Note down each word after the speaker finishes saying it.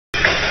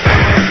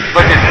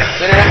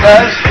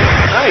guys?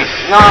 Nice.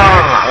 No.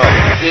 Oh.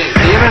 The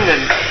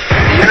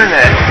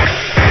internet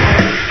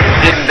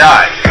didn't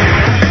die.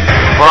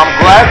 But I'm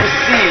glad to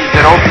see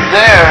that over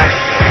there.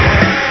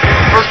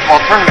 First of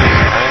all, turn the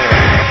music.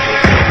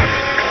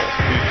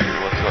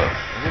 What's up?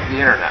 I think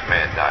the internet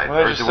man died.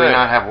 What or do we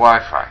not have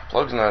Wi-Fi?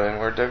 Plug's not in.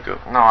 Where'd that go?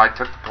 No, I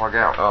took the plug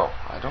out. Oh,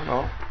 I don't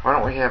know. Why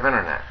don't we have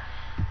internet?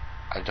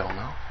 I don't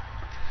know.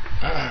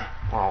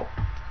 Well,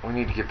 we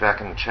need to get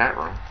back in the chat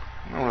room.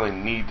 I don't really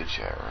need the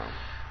chat room.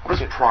 What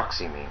does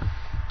proxy mean?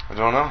 I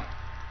don't know.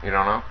 You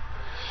don't know?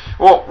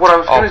 Well, what I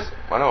was going to...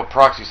 I know a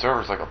proxy server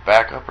is like a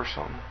backup or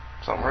something.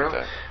 Something really?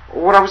 like that.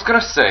 What I was going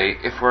to say,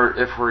 if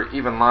we're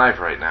even live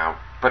right now,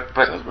 but it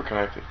says we're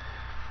connected.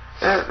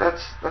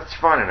 That's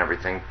fine and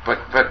everything, but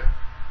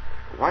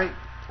why?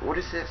 What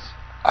is this?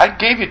 I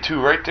gave you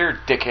 2 right there,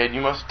 dickhead. You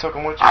must have took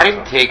them with you. I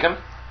didn't take them.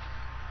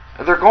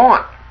 They're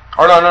gone.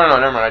 Oh, no,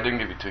 never mind. I didn't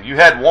give you 2. You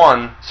had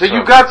 1. So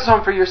you got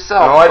some for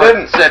yourself. No, I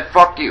didn't. Said,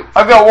 fuck you.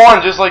 I've got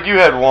 1 just like you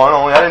had 1,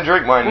 only I didn't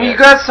drink mine yet. You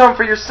got some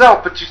for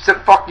yourself, but you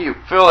said, fuck you.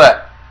 Feel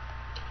that.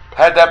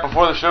 Had that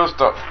before the show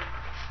started.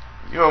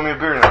 You owe me a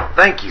beer now.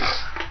 Thank you.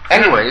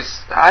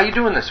 Anyways, how you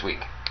doing this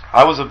week?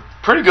 I was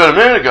pretty good a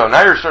minute ago.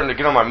 Now you're starting to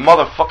get on my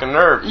motherfucking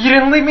nerves. You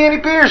didn't leave me any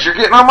beers. You're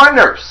getting on my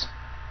nerves.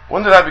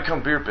 When did I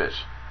become beer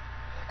bitch?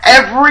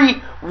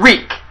 Every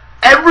week.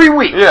 Every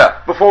week.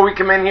 Yeah. Before we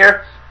come in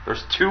here,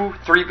 there's 2,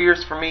 3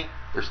 beers for me.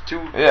 There's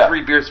 2,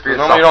 3 beers for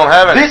yourself. No, you don't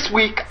have any. This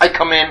week I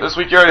come in. This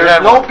week you already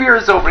had one. no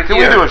beers over here. Can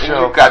we do a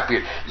show? You've got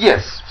beer.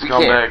 Yes, we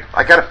Scumbag. can.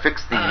 I gotta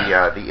fix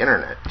the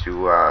internet to.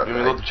 You want me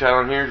to load the chat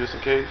on here just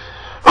in case?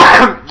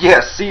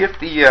 Yeah. See if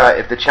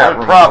the chat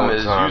room. The problem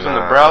is on, using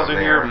the browser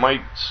here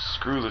might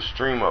screw the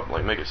stream up,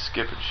 like make it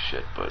skip and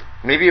shit. But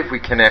maybe if we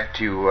connect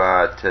to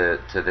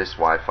this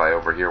Wi-Fi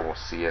over here, we'll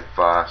see if.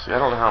 See, I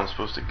don't know how I'm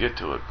supposed to get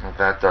to it. If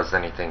that does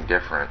anything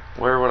different.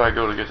 Where would I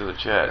go to get to the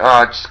chat?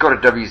 Just go to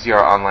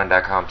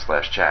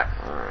WZROnline.com/chat.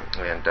 Alright.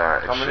 And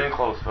coming in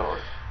close,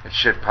 fellas. It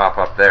should pop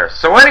up there.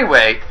 So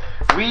anyway,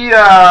 we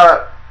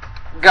got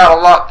a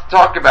lot to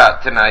talk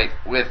about tonight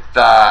with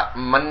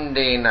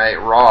Monday Night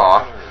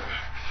Raw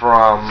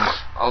from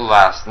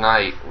last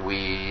night.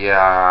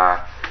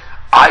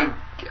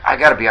 I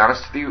gotta be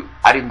honest with you,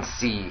 I didn't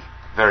see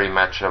very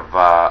much of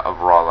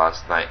Raw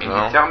last night. And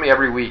you tell me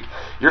every week,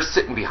 you're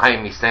sitting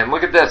behind me saying,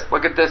 look at this,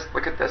 look at this,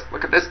 look at this,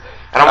 look at this.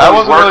 And I'm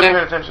always working, really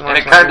paying attention and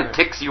it kind of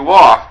ticks you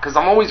off, because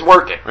I'm always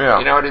working. Yeah.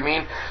 You know what I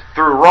mean?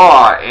 Through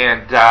Raw,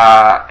 and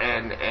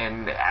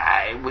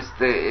it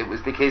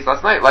was the case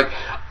last night. Like,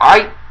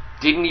 I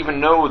didn't even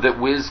know that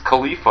Wiz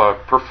Khalifa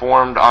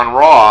performed on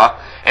Raw,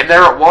 and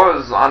there it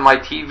was on my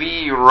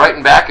TV right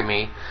in back of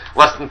me,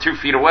 less than 2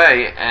 feet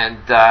away, and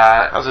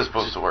how's this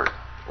supposed to work?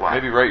 What?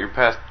 Maybe right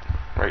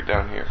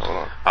down here. Hold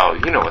on. Oh,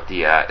 you know what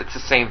it's the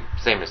same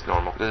as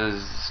normal.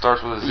 This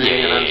starts with a Z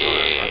and ends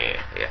with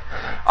yeah.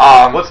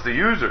 What's the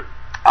user?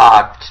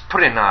 Just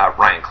put in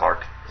Ryan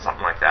Clark,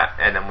 something like that,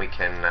 and then we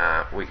can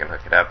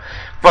hook it up.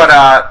 But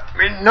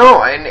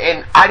no,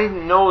 and I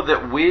didn't know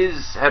that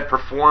Wiz had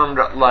performed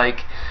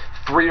like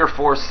 3 or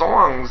 4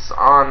 songs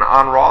on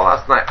Raw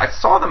last night. I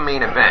saw the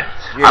main event.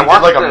 Yeah, I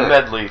watched like a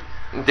medley.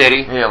 Did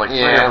he? Yeah, like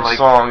 3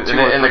 songs, and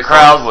the 3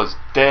 crowd was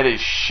dead as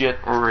shit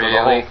for really?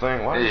 the whole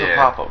thing. Why does the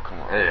pop-up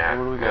come on? Yeah.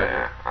 What do we got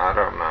here? I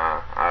don't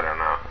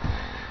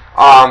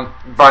know.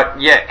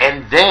 But yeah,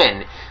 and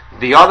then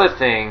the other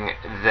thing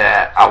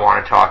that I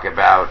want to talk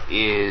about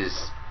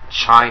is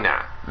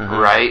China,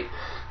 right?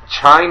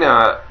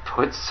 China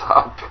puts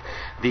up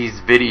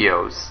these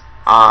videos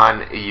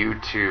on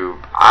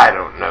YouTube, I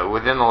don't know,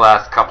 within the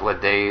last couple of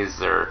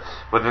days or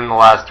within the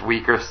last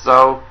week or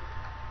so.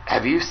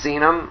 Have you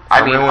seen them?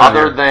 I mean,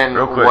 other than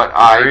what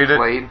I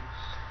played.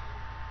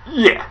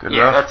 Yeah,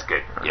 that's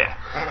good. Yeah.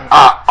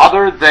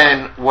 Other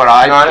than what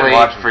I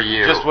played for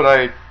you. Just what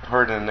I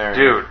heard in there.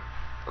 Dude,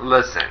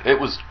 listen. It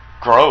was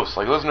gross.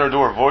 Like, listening to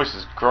her voice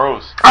is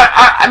gross.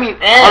 I mean,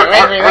 it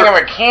makes me think of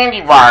a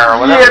candy bar or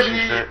whatever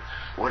she said.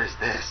 What is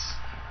this?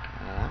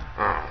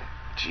 Oh,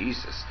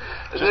 Jesus.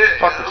 Listen,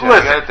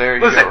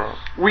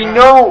 we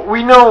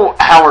know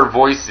how her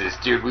voice is,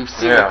 dude. We've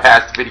seen the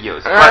past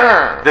videos.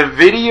 But the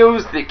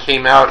videos that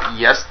came out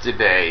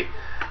yesterday,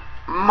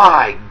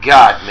 my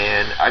God,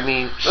 man. I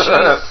mean, she's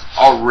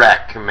a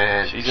wreck,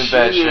 man. She's in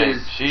bad shape.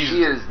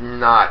 She is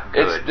not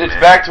good. It's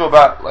back to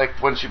about like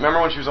remember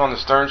when she was on the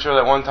Stern show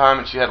that one time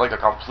and she had like a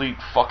complete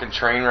fucking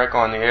train wreck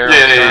on the air.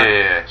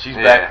 Yeah. She's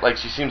back. Like,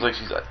 she seems like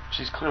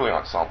she's clearly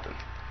on something.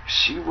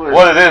 She was.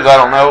 What it is, I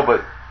don't know,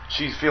 but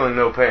she's feeling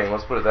no pain.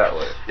 Let's put it that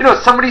way. You know,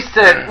 somebody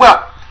said,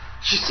 well,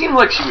 she seemed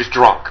like she was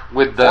drunk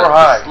with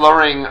the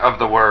slurring of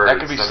the words. That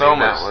could be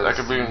somas. That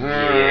could be.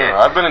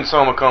 I've been in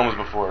soma comas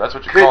before. That's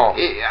what you call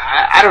them.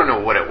 I don't know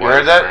what it was. You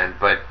heard that? Man,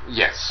 but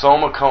yes,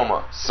 soma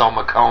coma.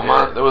 Soma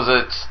coma. Yeah,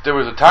 there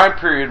was a time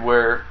period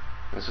where,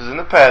 this is in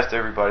the past.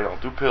 Everybody,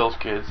 don't do pills,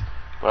 kids.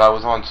 But I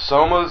was on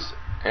somas,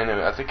 and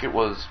I think it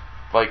was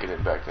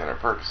Vicodin back then, or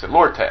Percocet,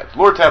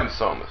 Lortab and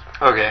somas.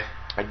 Okay.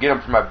 I'd get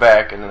them for my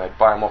back, and then I'd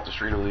buy them off the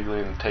street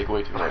illegally and take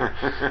away too many.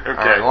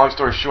 Okay. Long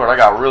story short, I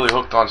got really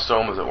hooked on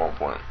somas at one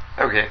point.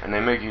 Okay. And they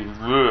make you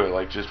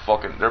like just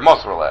fucking. They're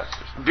muscle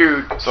relaxers,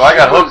 dude. So I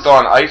got hooked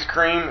on ice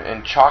cream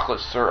and chocolate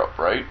syrup,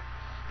 right?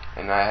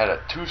 And I had a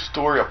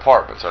 2-story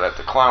apartment, so I'd have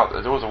to climb.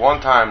 There was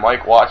one time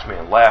Mike watched me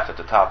and laughed at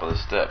the top of the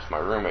steps. My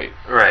roommate.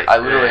 Right. I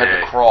literally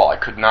had to crawl. I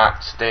could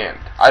not stand.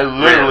 I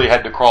literally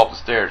had to crawl up the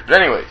stairs. But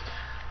anyways,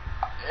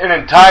 an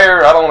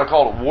entire, I don't want to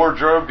call it a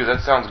wardrobe because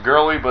that sounds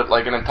girly, but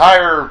like an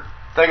entire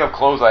thing of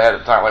clothes I had at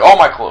the time, like all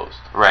my clothes.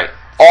 Right.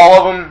 All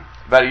of them.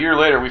 About a year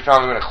later, we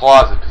found them in a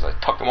closet because I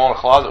tucked them all in a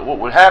closet. What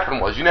would happen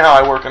was, you know how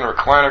I work in a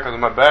recliner because of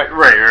my back?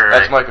 Right.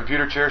 That's my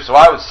computer chair. So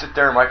I would sit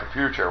there in my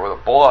computer chair with a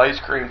bowl of ice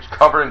cream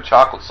covered in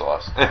chocolate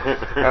sauce.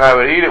 And I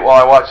would eat it while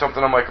I watched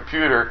something on my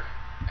computer.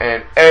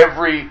 And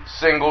every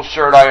single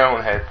shirt I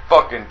own had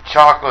fucking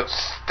chocolate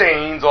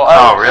stains.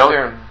 Oh, really?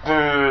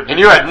 And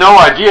you had no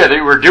idea that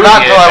you were doing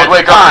it until I would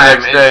wake up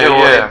the next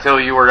day. Until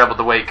you were able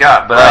to wake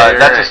up. But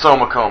that's a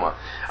soma coma.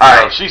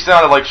 Alright. She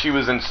sounded like she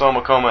was in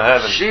soma coma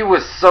heaven. She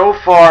was so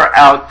far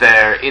out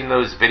there in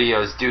those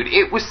videos, dude.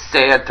 It was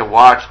sad to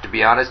watch, to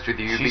be honest with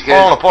you. She's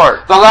falling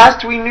apart. The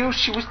last we knew,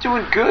 she was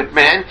doing good,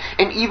 man.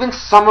 And even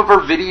some of her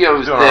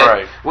videos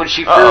when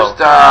she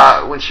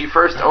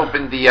first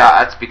opened the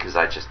that's because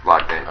I just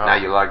logged in. Now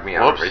you logged me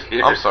out. Right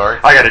here. I'm sorry.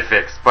 I got it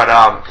fixed. But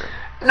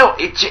no,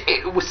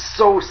 it was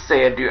so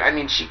sad, dude. I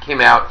mean, she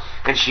came out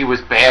and she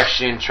was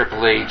bashing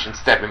Triple H and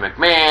Stephanie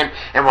McMahon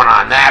and went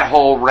on that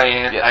whole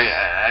rant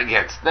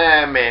against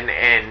them.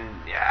 And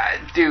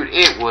dude,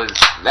 it was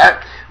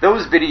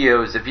those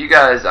videos. If you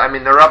guys, I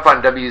mean, they're up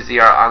on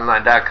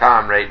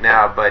WZROnline.com right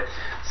now, but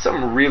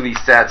some really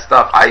sad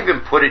stuff. I even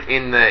put it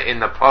in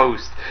the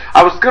post.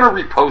 I was gonna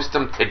repost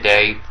them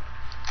today,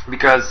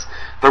 because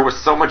there was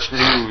so much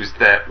news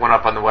that went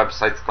up on the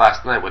websites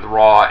last night with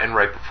Raw and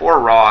right before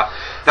Raw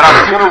that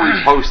I was going to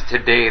repost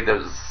today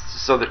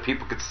so that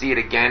people could see it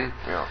again.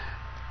 Yeah.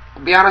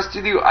 To be honest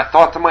with you, I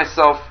thought to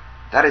myself,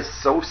 that is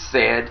so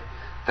sad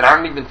that I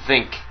don't even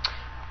think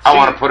I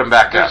want to put them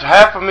back up. There's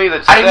half of me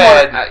that's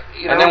sad,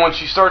 and then when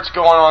she starts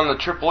going on the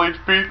Triple H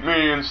beat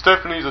me and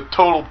Stephanie's a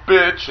total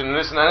bitch and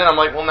this and that, I'm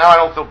like, well, now I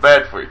don't feel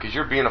bad for you because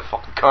you're being a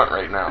fucking cunt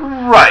right now.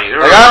 Right.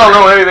 Like, I don't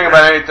know anything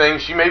about anything.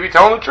 She may be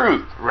telling the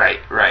truth. Right.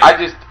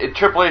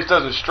 Triple H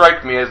doesn't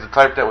strike me as the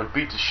type that would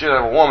beat the shit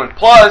out of a woman.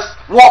 Plus,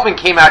 Waltman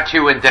came out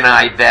too and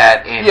denied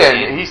that.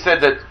 And he said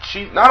that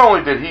she, not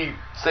only did he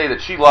say that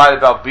she lied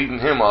about beating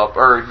him up,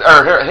 or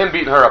him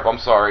beating her up, I'm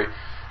sorry,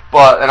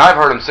 but, and I've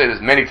heard him say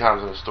this many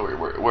times in the story,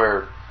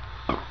 where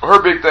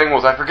her big thing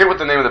was, I forget what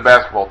the name of the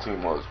basketball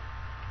team was,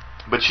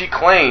 but she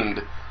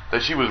claimed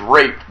that she was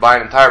raped by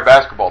an entire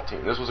basketball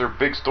team. This was her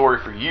big story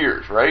for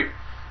years, right?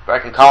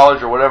 Back in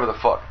college or whatever the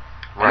fuck.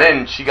 Right. And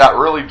then she got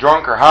really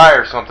drunk or high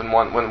or something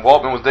when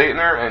Waltman was dating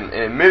her and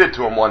admitted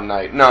to him one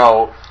night,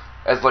 no,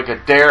 as like a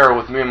dare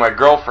with me and my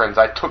girlfriends,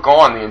 I took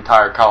on the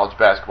entire college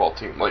basketball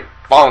team. Like,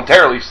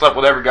 voluntarily slept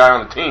with every guy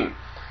on the team.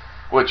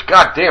 Which,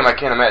 goddamn, I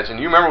can't imagine.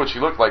 You remember what she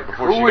looked like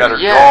before she got her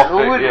jaw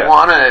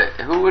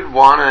fixed? Who would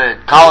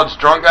wanna college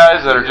drunk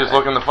guys that are just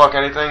looking to fuck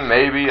anything?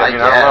 Maybe. I don't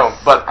know.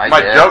 But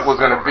my joke was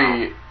gonna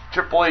be,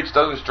 Triple H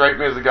doesn't strike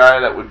me as a guy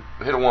that would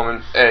hit a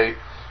woman, A.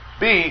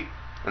 B,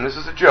 and this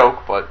is a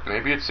joke, but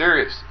maybe it's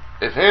serious.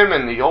 If him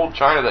and the old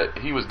China that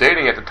he was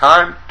dating at the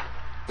time,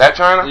 that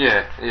China?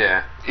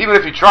 Yeah. Even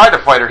if he tried to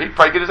fight her, he'd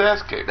probably get his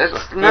ass kicked. That's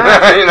so.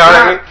 not, you know what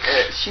I mean?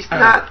 She's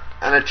not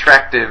an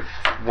attractive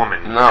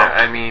woman. No.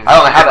 I mean, I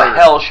don't know how the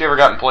hell she ever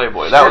got in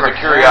Playboy. That was a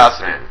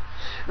curiosity.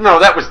 No,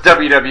 that was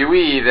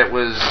WWE that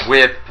was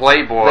with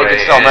Playboy. They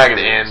could sell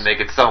magazines. And they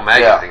could sell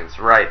magazines,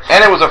 right.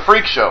 And it was a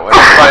freak show. And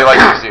everybody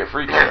likes to see a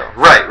freak show.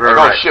 Right.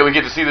 Oh shit, we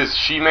get to see this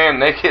she-man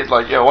naked.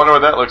 Like, yeah, I wonder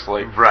what that looks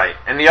like. Right.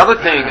 And the other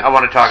thing I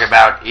want to talk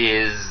about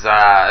is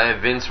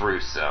Vince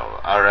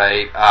Russo,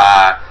 alright?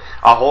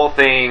 A whole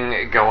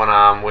thing going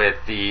on with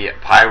the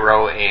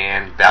Pyro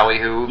and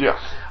Ballyhoo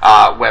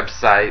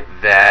website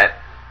that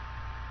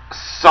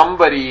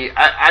somebody,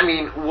 I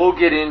mean, we'll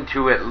get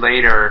into it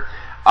later.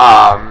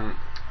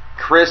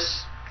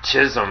 Chris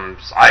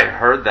Chisholm's, I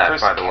heard that,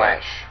 by the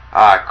way.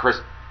 Chris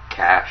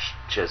Cash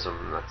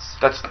Chisholm,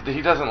 that's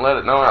he doesn't let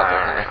it know out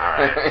there.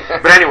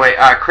 Alright. But anyway,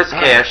 Chris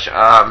Cash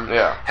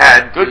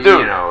had, good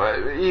dude. You know,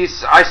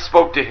 I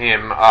spoke to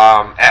him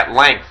at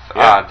length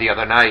the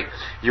other night.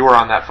 You were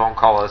on that phone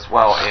call as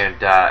well,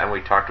 and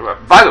we talked to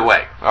him. By the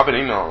way, I've been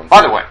emailing him.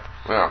 By the way,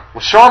 well,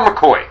 Sean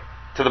McCoy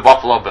to the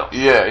Buffalo Bills.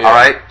 Yeah. All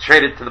right,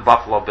 traded to the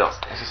Buffalo Bills.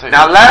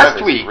 Now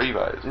last week,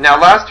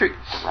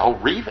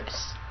 Darrelle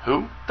Revis.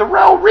 Who?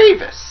 Darrelle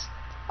Revis.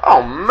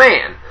 Oh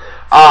man.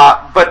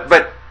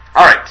 But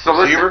all right. So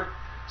listen.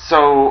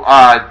 So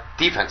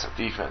defensive. On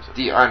defense.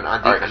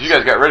 Right, you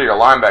guys got rid of your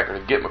linebacker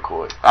to get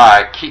McCoy.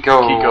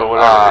 Kiko,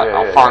 whatever.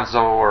 Alfonso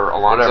or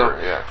Alonso.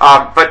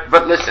 Whatever,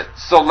 But listen.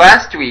 So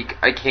last week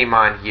I came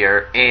on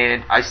here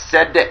and I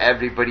said to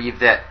everybody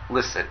that,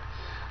 listen,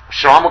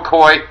 Sean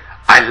McCoy,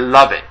 I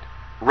love it.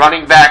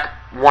 Running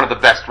back, one of the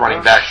best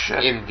running backs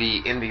in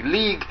the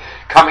league,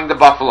 coming to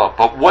Buffalo.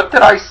 But what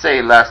did I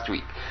say last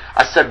week?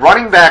 I said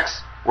running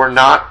backs were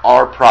not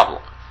our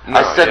problem. No,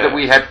 I said that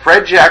we had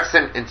Fred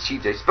Jackson and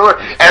C.J. Spiller.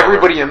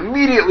 Everybody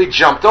immediately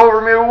jumped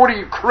over me. What are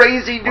you,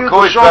 crazy, dude?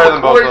 McCoy's better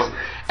than both of them.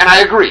 And I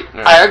agree.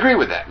 Yeah. I agree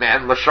with that,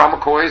 man. LaShawn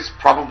McCoy is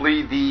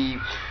probably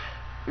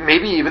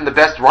maybe even the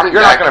best running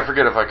You're back. not going to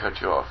forget if I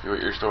cut you off.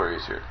 What your story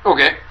is here.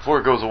 Okay. Before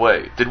it goes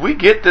away. Did we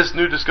get this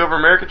new Discover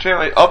America channel?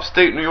 Like,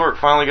 upstate New York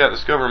finally got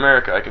Discover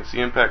America. I can see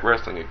Impact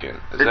Wrestling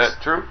again. Is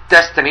that true?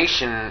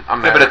 Destination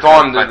America. Yeah, but it's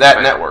on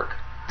that network.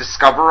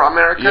 Discover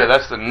America? Yeah,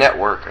 that's the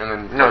network.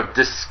 And then no,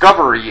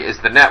 Discovery is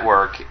the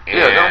network,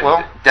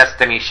 and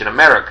Destination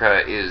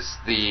America is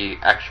the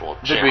actual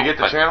channel. Did we get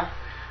the channel?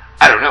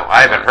 I don't know.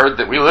 I haven't heard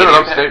that we live in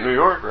upstate New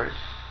York, right?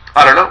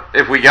 I don't know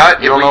if we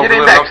get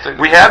Impact.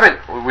 We haven't.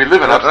 We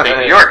live in upstate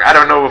New York. I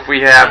don't know if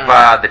we have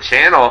the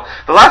channel.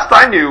 The last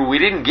I knew, we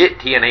didn't get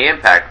TNA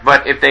Impact.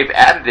 But if they've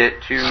added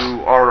it to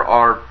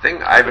our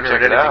thing, I haven't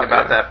heard anything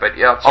about that. But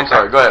yeah, I'm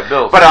sorry. Go ahead,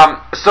 Bills. But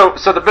so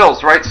the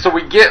Bills, right? So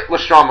we get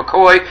LaShawn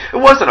McCoy. It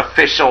wasn't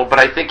official, but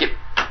I think it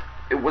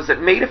was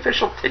it made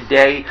official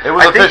today. It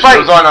was official. It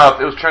was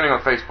on. It was trending on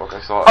Facebook.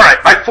 I saw it. All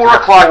right, by 4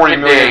 o'clock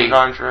today.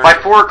 Contract. By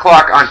 4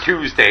 o'clock on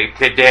Tuesday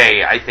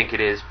today, I think it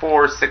is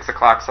 6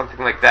 o'clock, something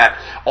like that.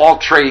 All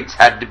trades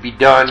had to be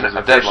done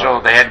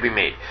official. They had to be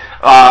made.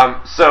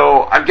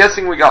 So I'm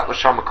guessing we got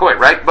LaShawn McCoy,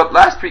 right? But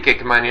last week I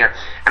came on here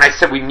and I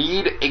said we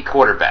need a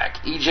quarterback.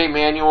 EJ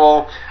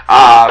Manuel.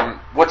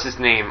 What's his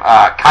name?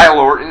 Kyle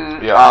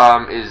Orton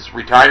is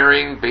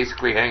retiring,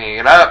 basically hanging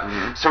it up.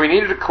 Mm-hmm. So we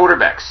needed a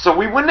quarterback. So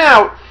we went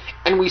out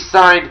and we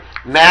signed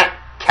Matt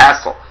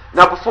Castle.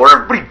 Now, before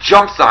everybody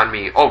jumps on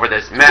me over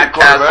this, Matt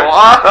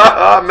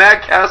Castle,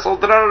 Matt Castle,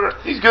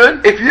 he's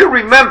good. If you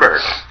remember,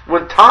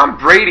 when Tom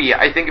Brady,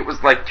 I think it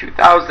was like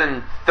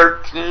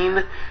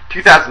 2013,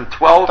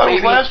 2012, maybe. That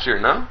was last year,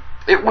 no?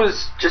 It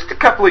was just a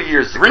couple of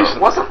years ago. Recently.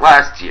 It wasn't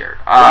last year.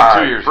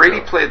 2 years Brady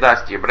ago. played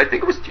last year, but I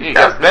think it was 2013. He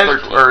got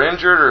benched or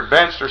injured or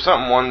benched or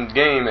something one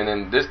game, and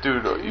then this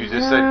dude, you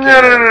just said...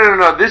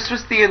 No. This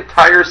was the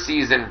entire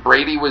season.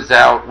 Brady was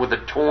out with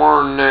a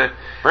torn...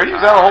 Brady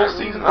was out the whole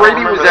season?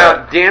 Brady was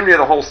out damn near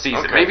the whole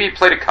season. Okay. Maybe he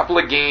played a couple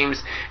of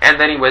games, and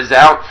then he was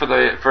out for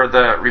the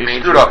remainder. You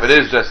screwed up. It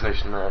is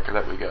Destination America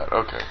that we got.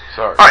 Okay,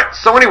 sorry. All right,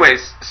 so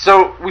anyways,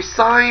 so we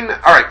sign...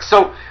 All right,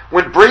 so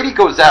when Brady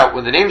goes out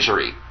with an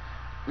injury...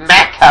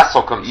 Matt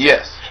Castle comes in.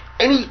 Yes.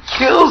 And he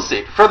kills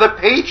it for the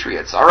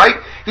Patriots, all right?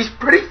 He's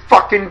pretty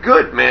fucking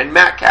good, man,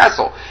 Matt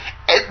Castle.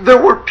 And there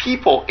were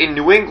people in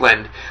New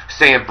England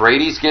saying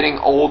Brady's getting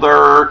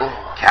older,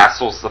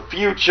 Castle's the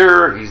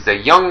future, he's a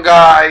young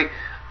guy.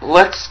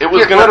 It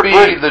was going to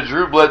be the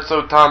Drew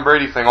Bledsoe, Tom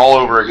Brady thing all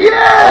over again.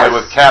 Yes, only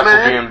with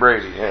Castle being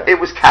Brady. Yeah. It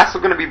was Castle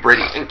going to be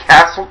Brady, and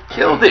Castle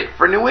killed it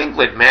for New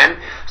England,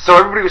 man. So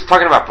everybody was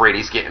talking about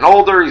Brady's getting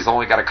older. He's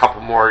only got a couple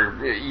more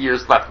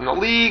years left in the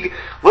league.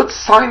 Let's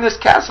sign this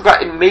Castle guy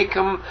and make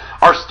him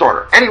our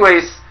starter.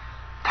 Anyways,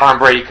 Tom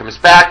Brady comes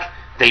back.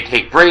 They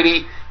take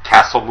Brady.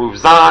 Castle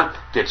moves on,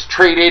 gets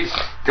traded,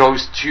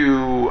 goes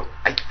to,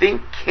 I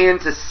think,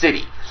 Kansas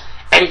City.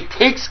 And he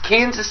takes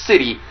Kansas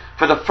City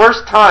for the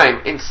first time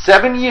in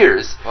 7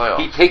 years.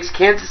 He takes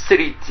Kansas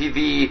City to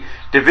the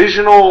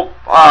divisional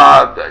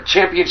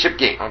championship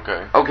game.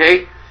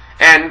 Okay?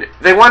 And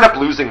they wound up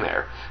losing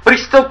there. But he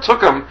still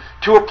took them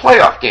to a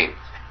playoff game.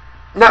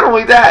 Not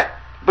only that,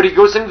 but he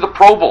goes into the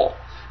Pro Bowl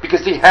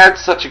because he had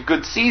such a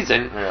good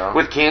season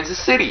with Kansas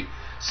City.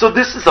 So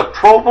this is a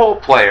Pro Bowl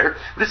player.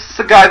 This is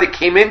a guy that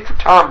came in for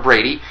Tom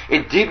Brady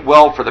and did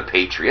well for the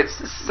Patriots.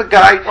 This is a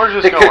guy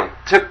that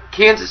took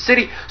Kansas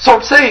City. So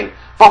I'm saying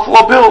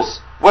Buffalo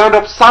Bills wound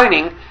up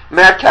signing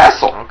Matt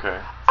Castle.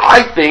 Okay.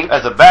 I think...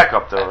 As a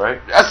backup, though,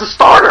 right? As a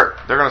starter.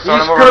 They're going to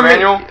sign him over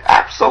Manuel?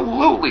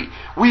 Absolutely.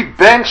 We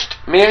benched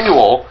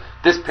Manuel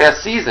this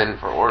past season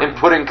and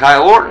put in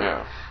Kyle Orton.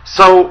 Yeah.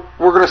 So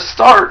we're going to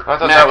start I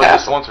thought Matt that was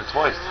Castle. just once or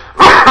twice.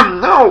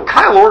 No,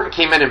 Kyle Orton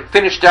came in and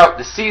finished out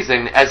the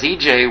season as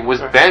EJ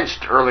was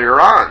benched earlier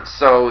on.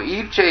 So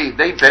EJ,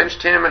 they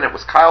benched him, and it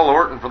was Kyle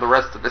Orton for the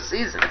rest of the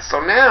season.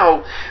 So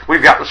now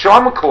we've got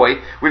LaShawn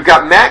McCoy, we've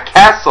got Matt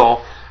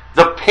Castle.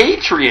 The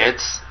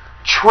Patriots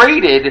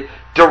traded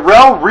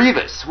Darrelle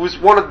Revis, who's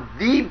one of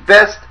the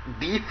best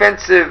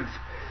defensive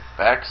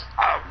backs,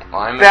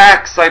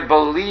 I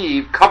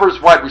believe, covers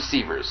wide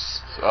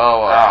receivers.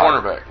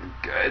 Cornerback.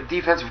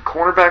 Defensive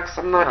cornerbacks?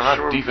 I'm not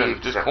sure. Not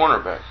defensive, just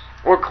cornerback.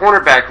 Or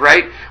cornerback,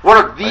 right?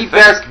 One of the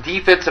best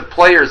defensive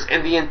players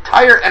in the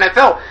entire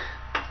NFL.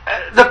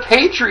 The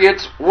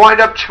Patriots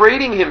wind up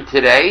trading him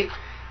today,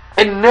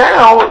 and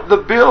now the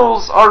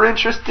Bills are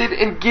interested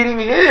in getting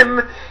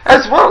him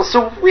as well.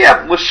 So if we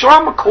have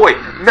LaShawn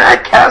McCoy,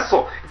 Matt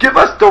Castle, give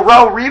us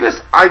Darrelle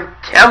Revis, I'm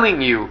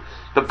telling you,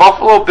 the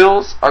Buffalo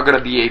Bills are going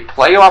to be a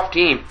playoff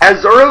team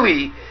as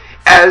early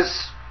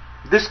as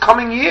this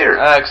coming year.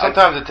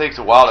 Sometimes it takes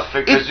a while to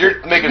figure.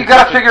 You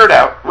got to figure it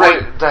out,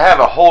 right? To have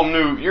a whole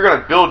new, you're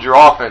going to build your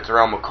offense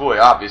around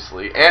McCoy,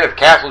 obviously, and if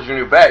Castle's your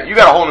new back, you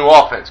got a whole new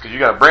offense because you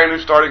got a brand new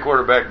starting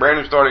quarterback, brand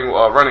new starting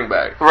running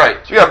back. Right.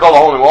 So you got to build a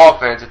whole new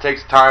offense. It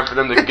takes time for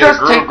them to get a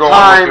groove going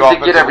with the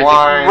offensive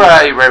line.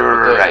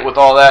 Right. With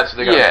all that, so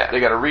they got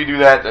to redo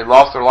that. They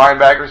lost their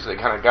linebackers, so they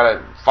kind of got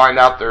to find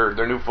out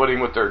their new footing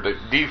with their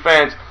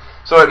defense.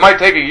 So it might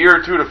take a year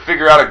or two to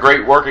figure out a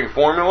great working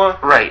formula,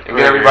 right, and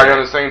get everybody on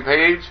the same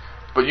page.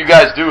 But you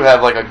guys do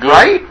have like a good,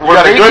 right. We're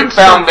got a good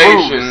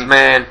foundation, moves,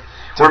 man.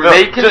 We're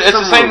making. It's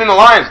the same thing the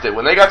Lions did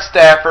when they got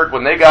Stafford,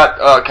 when they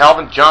got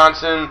Calvin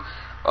Johnson.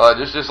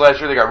 Just last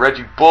year they got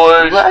Reggie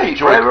Bush,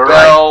 George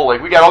Bell.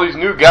 Like we got all these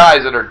new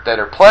guys that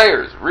are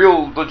players,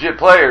 real legit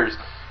players.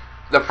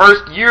 The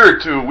first year or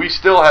two, we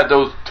still had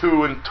those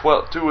 2 and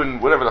 12, 2 and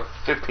whatever the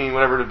 15,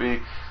 whatever it would be,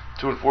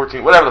 2 and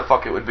 14, whatever the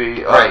fuck it would be.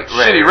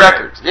 Shitty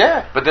records.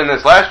 Yeah. But then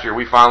this last year,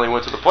 we finally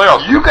went to the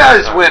playoffs. You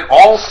guys went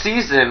all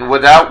season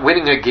without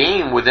winning a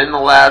game within the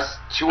last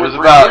 2 or 3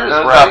 years,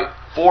 right? About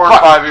 4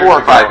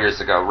 or 5 years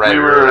ago. Right.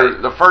 We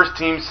were the first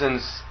team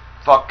since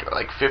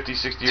like 50,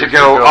 60 years to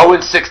go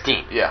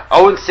 0-16. Yeah.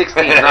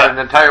 0-16, not an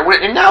entire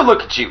win. And now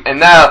look at you. And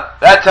now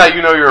that's how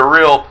you know you're a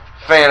real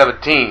fan of a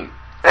team.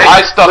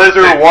 I stuck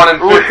through 1 and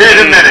 15, wait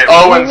a minute.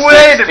 0 and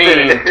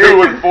 16,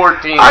 2 and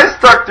 14. I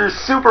stuck through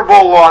Super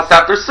Bowl loss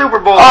after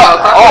Super Bowl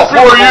loss. For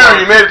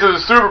you made it to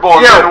the Super Bowl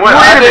and didn't win.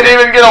 I didn't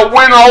even get a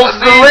win the whole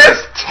season. The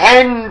last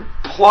 10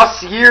 plus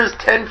years,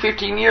 10,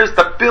 15 years,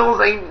 the Bills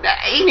ain't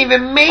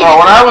even made it.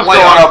 When I was going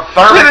up,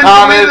 Thurman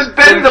Thomas,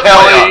 Tim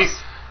Kelly.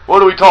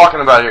 What are we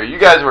talking about here? You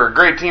guys were a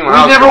great team when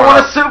I was never growing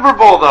won up. a Super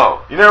Bowl,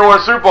 though. You never won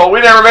a Super Bowl.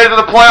 We never made it to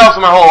the playoffs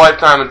in my whole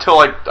lifetime until,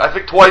 like, I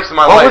think twice in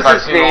my life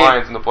I've seen the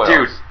Lions in the playoffs.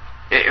 Dude,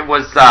 it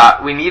was,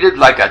 we needed,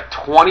 like, a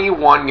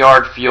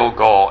 21-yard field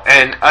goal.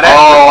 And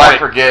I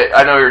forget.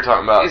 I know what you're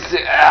talking about.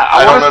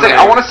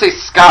 I want to say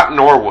Scott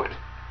Norwood.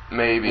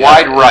 Maybe.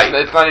 Wide right.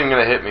 It's not even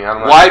going to hit me. I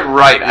don't know. Wide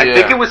right. I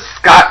think it was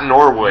Scott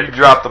Norwood. You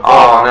dropped the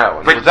ball on that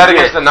one. Was that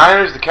against the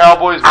Niners, the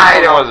Cowboys?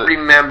 I don't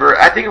remember.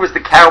 I think it was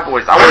the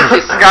Cowboys. I want to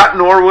say Scott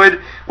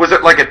Norwood. Was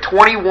it like a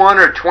 21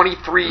 or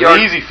 23 yard?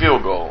 An easy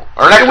field goal.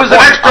 Or an extra it was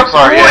point. An extra I'm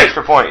sorry, point. Yeah,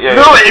 extra point. Yeah,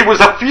 no, it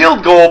was a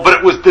field goal, but it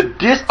was the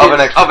distance of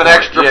an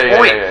extra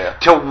point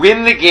to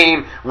win the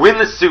game, win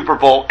the Super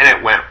Bowl, and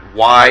it went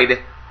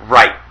wide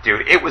right,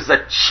 dude. It was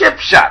a chip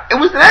shot. It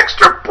was an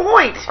extra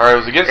point. All right, it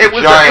was against the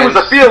Giants. It was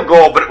a field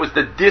goal, but it was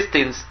the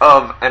distance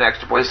of an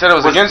extra point. They said it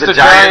was against the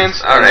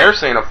Giants, and they're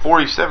saying a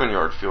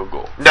 47-yard field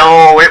goal.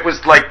 No, it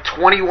was like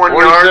 21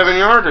 yards.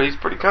 47-yarder. He's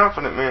pretty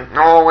confident, man.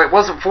 No, it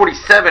wasn't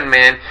 47,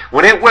 man.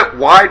 When it went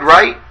wide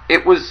right,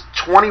 it was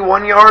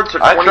 21 yards or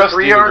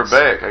 23 yards. I trust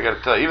Steven Gerbeck, I got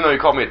to tell you. Even though he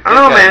called me a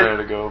dickhead a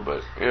minute ago,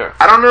 but yeah.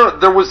 I don't know.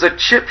 There was a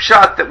chip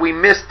shot that we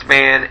missed,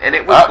 man, and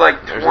it was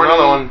like 20. There's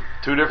another one.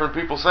 2 different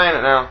people saying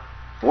it now.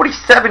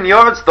 47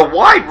 yards. The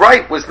wide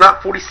right was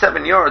not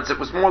 47 yards. It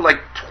was more like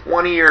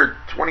 20 or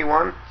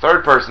 21.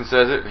 Third person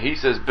says it. He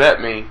says, bet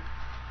me.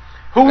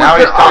 Who now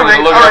was he's telling me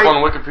to look it up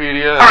on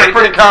Wikipedia. I'm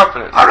pretty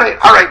confident. All right.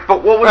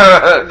 But what was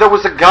there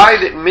was a guy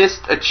that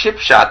missed a chip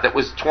shot that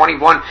was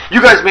 21.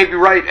 You guys may be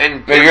right,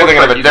 and maybe you're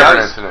thinking of a different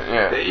incident.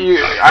 Yeah.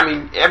 I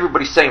mean,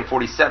 everybody's saying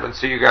 47,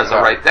 so you guys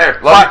are right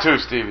there. Love you too,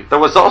 Stevie. There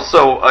was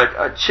also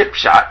a chip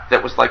shot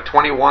that was like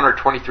 21 or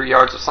 23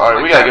 yards or something. All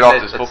right, we gotta get off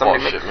this football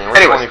shit, man.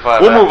 Anyways,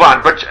 we'll move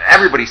on. But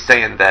everybody's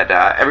saying that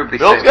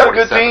Bill's got a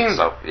good team.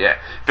 So yeah,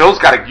 Bill's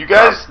got a you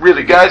guys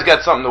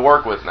got something to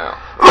work with now.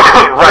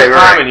 Right.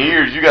 Time in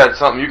years, you got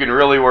something you can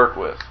really work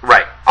with.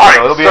 Right. All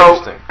right. It'll be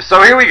interesting.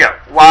 So here we go.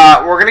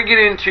 We're gonna get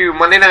into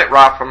Monday Night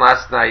Raw from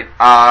last night.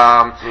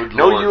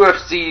 No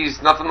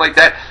UFCs, nothing like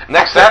that.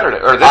 Next Saturday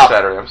or this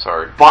Saturday. I'm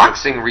sorry.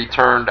 Boxing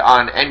returned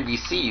on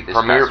NBC this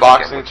Premier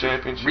Boxing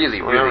Championship. Really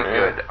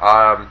good.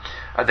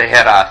 They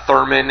had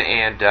Thurman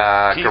and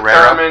Keith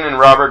Guerrero. Thurman and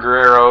Robert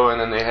Guerrero, and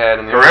then they had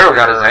Guerrero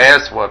got his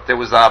ass whooped. There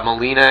was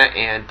Molina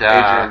and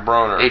Adrian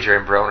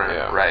Broner.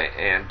 Yeah. Right,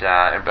 and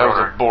Broner. That was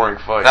a boring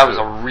fight. That was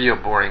a real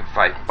boring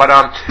fight. But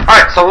all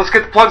right, so let's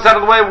get the plugs out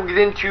of the way. We'll get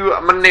into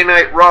Monday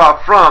Night Raw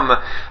from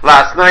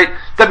last night.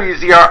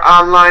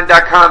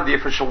 WZROnline.com, the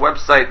official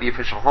website, the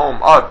official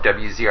home of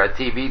WZR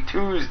TV.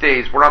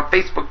 Tuesdays, we're on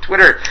Facebook,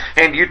 Twitter,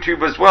 and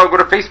YouTube as well. Go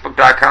to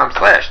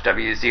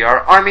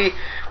Facebook.com/WZR Army.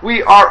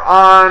 We are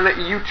on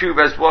YouTube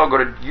as well. Go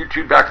to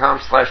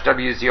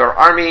YouTube.com/WZR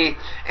Army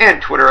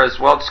and Twitter as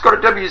well. Just go to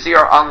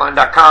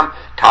WZROnline.com.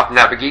 Top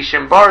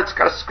navigation bar. It's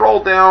got a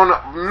scroll down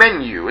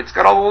menu. It's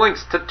got all the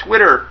links to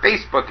Twitter,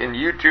 Facebook, and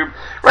YouTube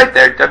right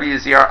there.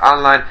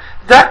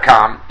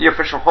 WZROnline.com, the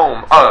official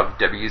home of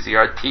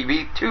WZR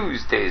TV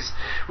Tuesdays.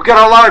 We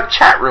got a lot of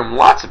chat room.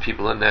 Lots of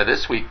people in there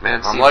this week,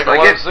 man. I'm liking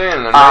what I'm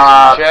seeing. They're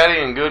nice and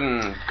chatty and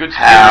good.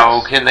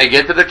 How can they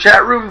get to the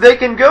chat room? They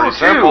can go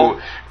to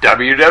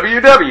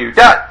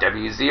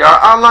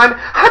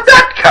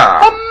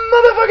www.WZROnline.com.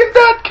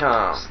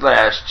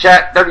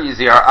 /chat.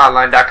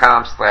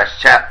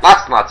 WZROnline.com/chat.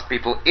 Lots and lots of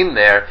people in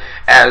there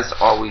as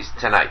always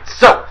tonight.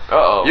 So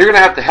you're gonna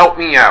have to help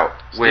me out.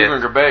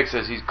 Steven Gerbeck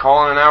says he's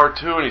calling in hour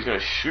 2 and he's gonna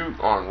shoot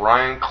on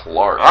Ryan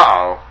Clark.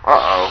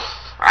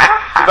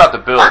 It's about the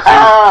Bills.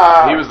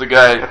 He was the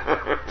guy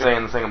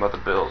saying the thing about the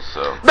Bills.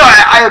 So no,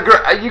 I agree.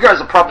 You guys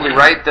are probably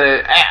right.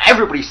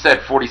 Everybody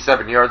said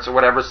 47 yards or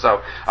whatever,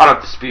 so I don't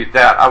dispute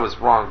that. I was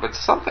wrong, but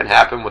something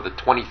happened with a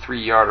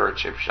 23-yard or a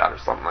chip shot or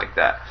something like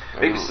that.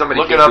 Maybe somebody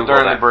look can it up Google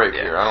during that. the break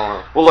here. I don't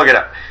know. We'll look it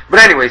up.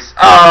 But anyways,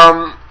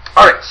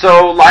 All right,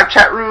 so live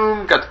chat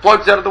room, got the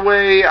plugs out of the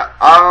way.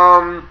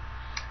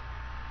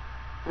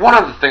 One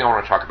other thing I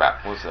want to talk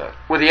about. What's that?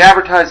 With the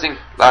advertising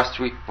last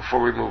week,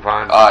 before we move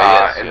on,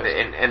 yes.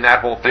 And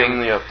that whole thing.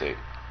 Bring the update.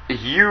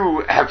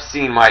 You have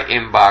seen my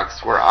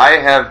inbox where I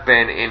have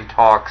been in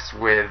talks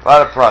with a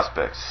lot of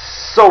prospects.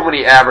 So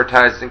many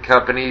advertising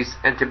companies,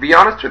 and to be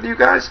honest with you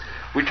guys,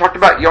 we talked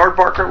about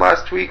Yardbarker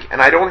last week,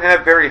 and I don't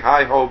have very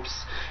high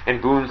hopes,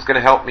 and Boone's going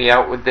to help me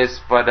out with this,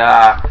 but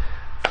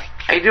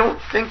I don't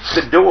think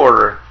the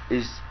door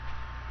is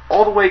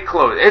all the way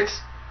closed. It's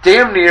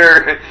damn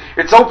near,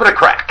 it's open a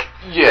crack.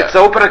 Yeah. It's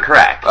open a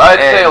crack. I'd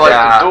say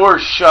like the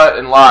door's shut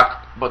and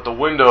locked, but the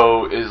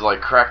window is like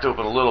cracked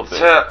open a little bit.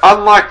 To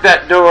unlock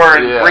that door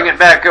and bring it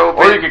back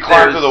open. Or you could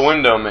climb through the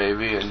window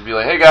maybe and be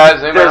like, hey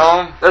guys, anybody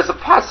home? There's a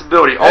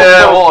possibility. Also,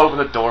 yeah, we'll open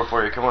the door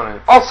for you. Come on in.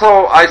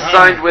 Also, I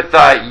signed with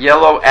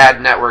Yellow Ad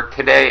Network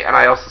today, and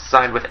I also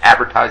signed with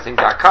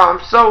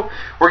advertising.com. So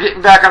we're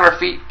getting back on our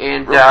feet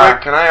and real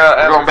quick, can I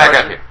ask going back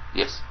out here.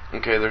 Yes.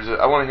 Okay,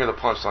 I want to hear the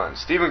punchline.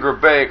 Stephen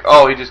Grabank,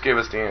 oh, he just gave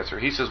us the answer.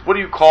 He says, what do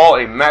you call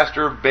a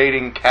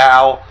masturbating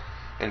cow?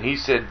 And he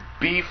said,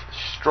 beef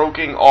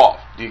stroking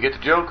off. Do you get the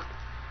joke?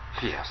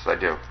 Yes, I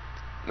do.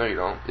 No, you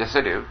don't. Yes,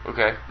 I do.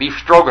 Okay. Beef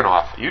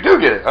stroganoff. You do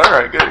get it. All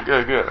right, good.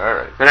 All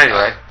right. But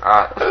anyway,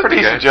 that's pretty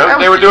decent good. joke.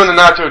 They were doing the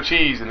nacho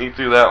cheese, and he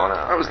threw that one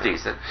out. That was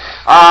decent.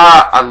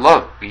 I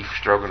love beef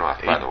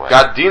stroganoff, by the way.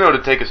 Got Dino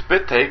to take a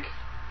spit take.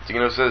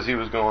 Dino says he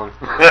was going.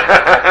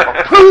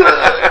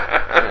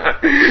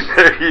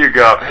 There you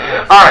go.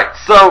 All right,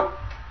 so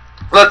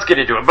let's get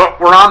into it. But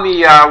we're on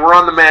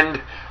the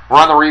mend. We're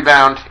on the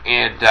rebound,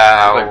 and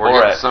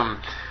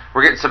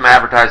we're getting some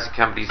advertising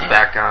companies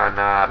back on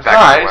on the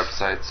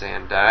websites,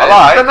 and I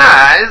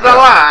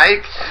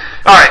like.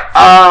 All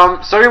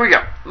right, so here we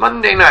go.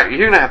 Monday night.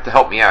 You're gonna have to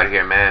help me out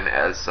here, man,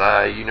 as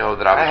you know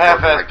that I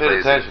was working like paid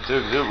crazy. attention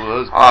too,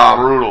 because it was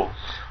brutal.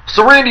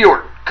 So Randy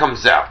Orton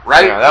comes out,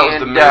 right? Yeah, that was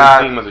the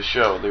main theme of the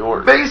show, the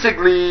Orton.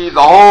 Basically,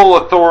 the whole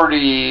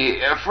authority,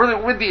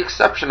 with the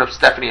exception of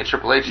Stephanie and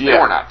Triple H, they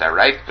weren't out there,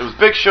 right? It was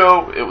Big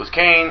Show, it was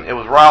Kane, it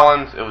was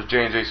Rollins, it was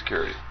J&J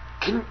Security.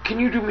 Can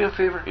you do me a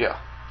favor? Yeah.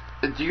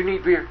 Do you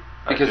need beer?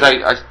 Because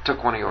I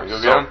took one of yours.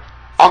 Go get him?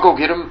 I'll go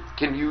get him.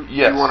 Can you?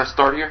 Yes. You want to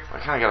start here? I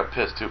kind of got a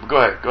piss too, but go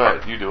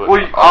ahead. You do it.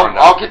 Well,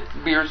 I'll get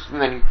beers and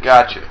then.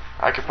 Gotcha.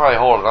 I could probably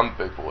hold it. I'm a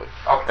big boy.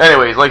 Okay.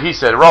 Anyways, like he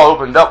said, Raw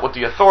opened up with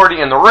the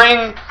Authority in the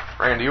ring.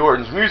 Randy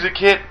Orton's music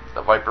hit.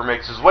 The Viper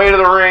makes his way to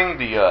the ring.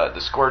 The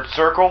squared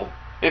circle,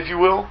 if you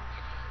will.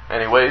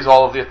 Anyways,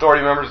 all of the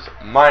Authority members,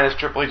 minus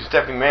Triple H and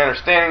Stephanie McMahon, are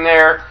standing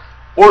there.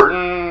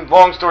 Orton,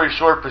 long story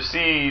short,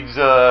 proceeds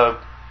to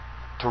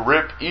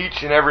rip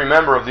each and every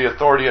member of the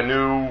Authority a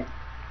new,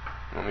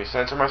 let me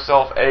censor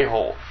myself,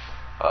 a-hole.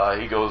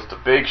 He goes to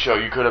Big Show,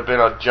 you could have been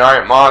a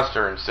giant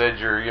monster and said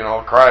you're,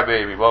 a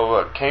crybaby, blah,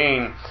 blah, blah.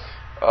 Kane,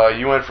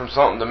 you went from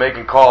something to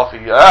making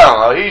coffee. I don't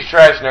know, he's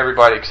trashing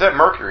everybody except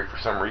Mercury for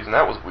some reason.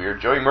 That was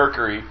weird. Joey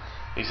Mercury,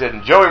 he said,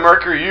 Joey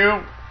Mercury,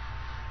 you,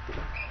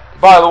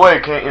 by the way,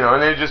 Kane, and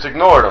they just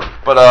ignored him.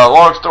 But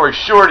long story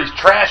short, he's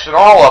trashing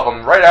all of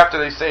them right after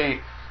they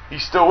say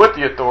he's still with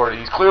the Authority.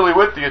 He's clearly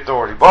with the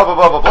Authority. Blah, blah,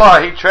 blah, blah,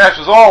 blah. He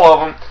trashes all of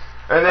them.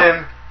 And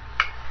then,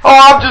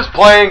 I'm just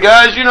playing,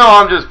 guys.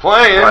 I'm just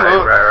playing.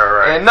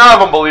 Right. And none of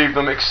them believed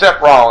him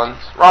except Rollins.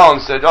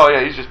 Rollins said, oh,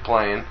 yeah, he's just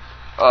playing.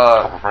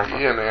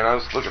 Yeah, man, I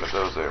was looking at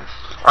those there.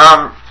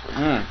 I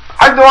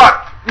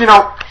thought,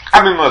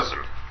 listen,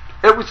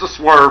 it was a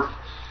swerve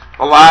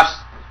the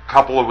last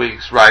couple of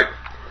weeks, right?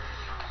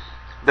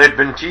 They'd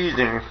been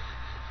teasing.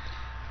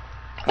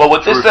 Well,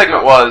 what this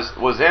segment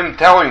was him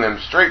telling them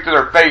straight to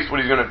their face what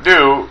he's going to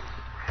do,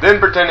 then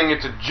pretending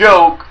it's a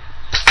joke,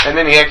 and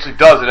then he actually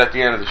does it at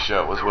the end of the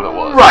show, was what it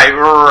was.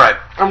 Right.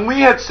 And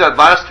we had said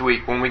last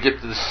week, when we get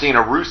to the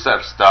Cena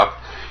Rusev stuff,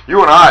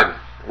 you and I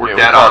were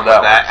dead on with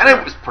that, and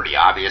it was pretty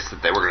obvious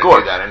that they were going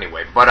to do that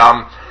anyway. But,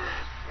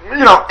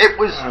 it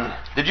was...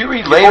 Did you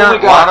read Lana?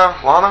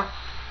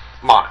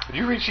 Did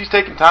you read she's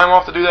taking time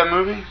off to do that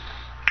movie?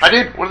 I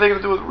did. What are they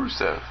going to do with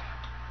Rusev?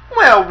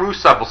 Well,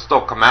 Rusev will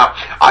still come out.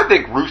 I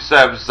think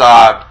Rusev's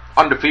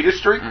undefeated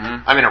streak,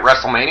 at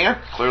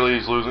WrestleMania. Clearly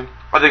he's losing.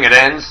 I think it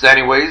ends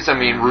anyways.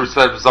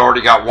 Rusev's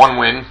already got one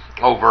win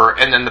over,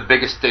 and then the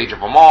biggest stage of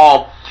them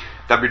all,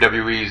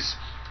 WWE's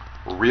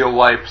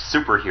real-life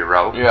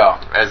superhero. Yeah.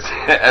 As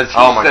he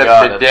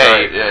said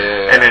today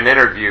in an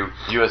interview.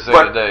 USA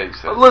Today.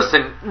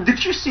 Listen,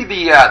 did you see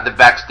the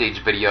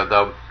backstage video,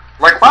 though?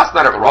 Like last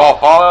night at Raw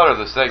Fallout or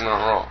the segment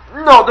on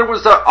Raw? No, there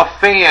was a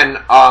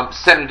fan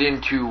sent it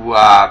into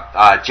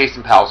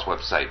Jason Powell's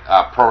website,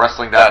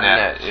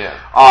 ProWrestling.net.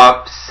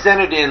 Yeah.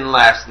 Sent it in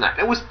last night.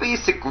 It was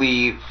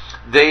basically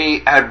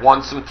they had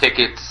won some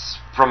tickets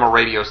from a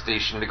radio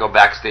station to go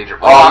backstage at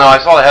Raw. Oh no, I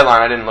saw the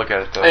headline. I didn't look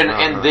at it though.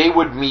 And they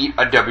would meet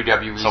a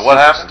WWE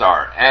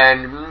superstar.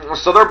 And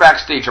so they're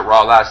backstage at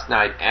Raw last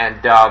night,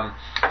 and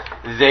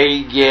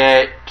they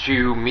get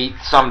to meet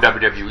some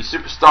WWE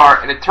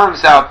superstar, and it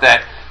turns out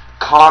that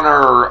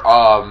Connor,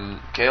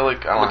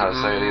 Kalick, I don't know how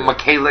to say it either.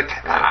 Michalik,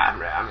 I'm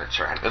not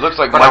sure. It looks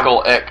like But,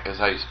 Michael Eck is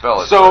how you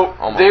spell it. So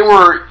they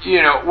were,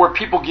 where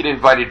people get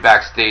invited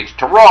backstage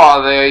to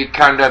Raw, they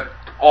kind of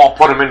all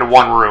put them into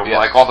one room,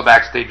 like all the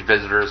backstage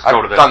visitors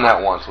go to this. I've done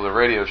that once with a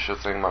radio show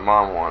thing my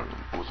mom won.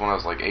 It was when I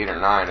was like 8 or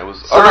 9. It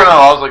was,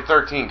 I was like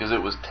 13, because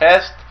it was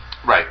Test,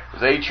 right? It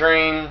was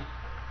A-Train,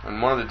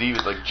 and one of the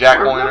divas, like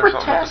Jacqueline or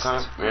something Test. at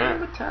the time. Yeah.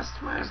 Remember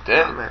Test, man. He's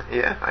dead. Oh, man.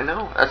 Yeah, I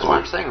know. That's what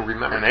I'm saying.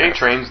 Remember And Test.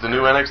 A-Train's the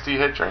new NXT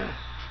head trainer.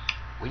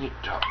 We need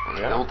to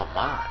build them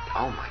on.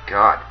 Oh my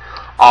God.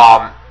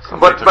 So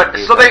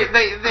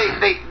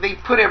they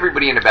put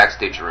everybody in a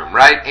backstage room,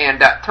 right? And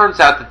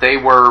turns out that they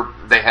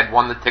had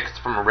won the tickets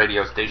from a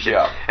radio station,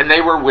 and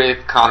they were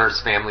with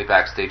Connor's family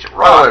backstage at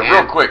Raw. By the way,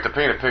 real quick, to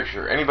paint a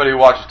picture, anybody who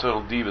watches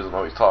Total Divas will know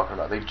what he's talking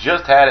about. They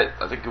just had it,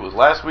 I think it was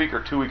last week or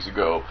 2 weeks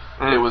ago.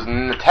 It was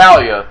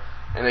Natalia,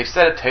 and they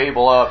set a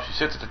table up. She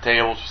sits at the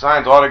table, she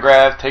signs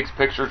autographs, takes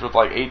pictures with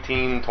like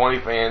 18, 20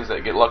 fans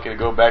that get lucky to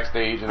go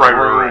backstage in the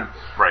room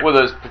with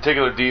a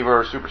particular diva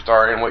or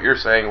superstar. And what you're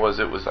saying was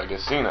it was, I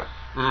guess, Cena.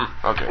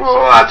 Okay.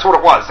 Well, that's what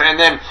it was. And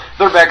then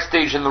they're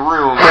backstage in the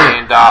room,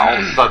 and all of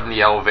a sudden the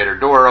elevator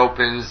door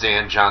opens,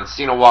 and John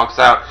Cena walks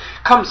out,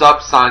 comes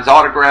up, signs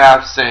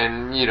autographs,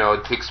 and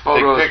takes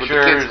photos with the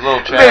kids.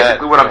 Little chat.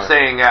 Basically, what I'm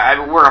saying,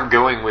 where I'm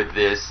going with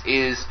this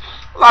is,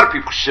 a lot of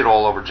people shit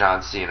all over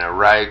John Cena,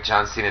 right?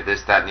 John Cena,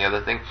 this, that, and the other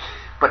thing.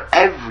 But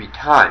every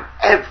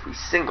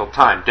single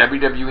time,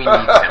 WWE needs him.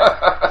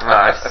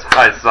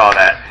 I saw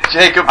that.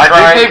 Jacob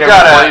crying can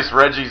replace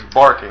Reggie's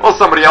barking. Well,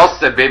 somebody else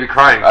said baby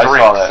crying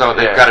drinks, so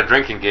they've got a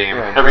drinking game.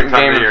 Every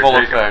time game in full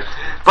effect.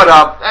 But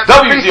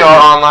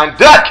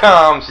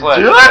WZROnline.com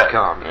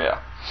 /. Yeah.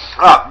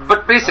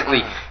 But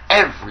basically,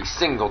 every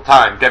single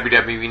time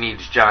WWE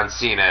needs John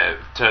Cena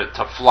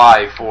to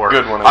fly for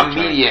a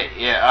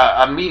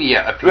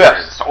media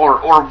appearance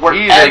or whatever.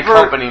 He's a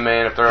company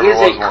man if there ever was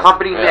one. He is a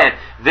company man.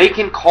 They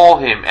can call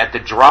him at the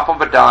drop of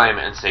a dime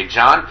and say,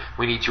 John,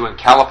 we need you in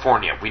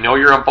California. We know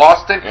you're in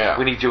Boston.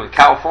 We need you in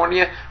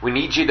California. We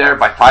need you there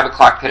by 5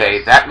 o'clock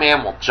today. That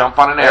man will jump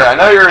on an airplane. I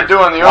know you're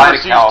doing the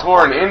overseas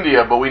tour in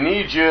India, but we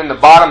need you in the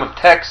bottom of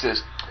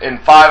Texas in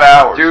 5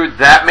 hours. Dude,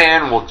 that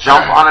man will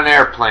jump on an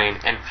airplane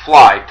and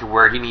fly to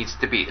where he needs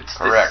to be. It's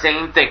the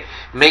same thing.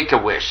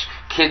 Make-A-Wish.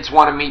 Kids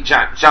want to meet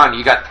John. John,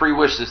 you got 3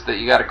 wishes that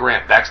you got to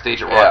grant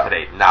backstage at Raw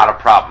today. Not a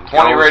problem.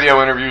 20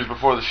 radio interviews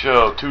before the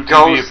show, 2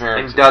 TV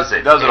appearances. And does it.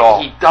 He does it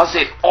all. He does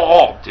it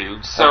all,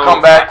 dude. So he'll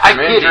come back from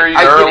injuries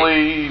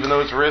early, even though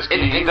it's risky.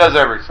 He does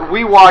everything.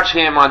 We watch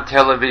him on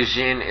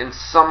television, and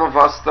some of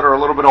us that are a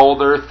little bit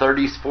older,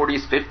 30s,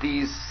 40s,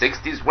 50s,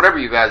 60s, whatever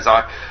you guys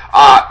are,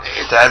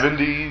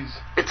 70s.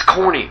 It's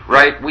corny,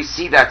 right? We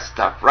see that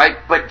stuff, right?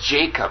 But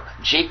Jacob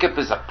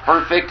is a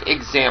perfect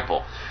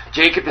example.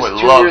 Jacob is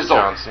 2 years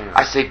old.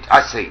 I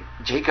say,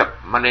 Jacob,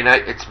 Monday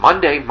night. It's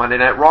Monday. Monday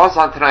Night Raw's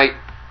on tonight.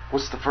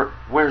 What's the first?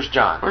 Where's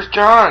John? Where's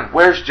John?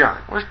 Where's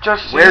John? Where's John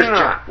Cena? Where's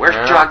John?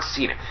 Where's John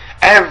Cena?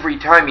 Every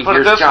time he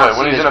hears John Cena's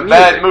when he's in a music,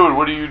 bad mood,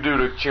 what do you do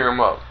to cheer him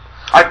up?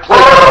 I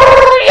play.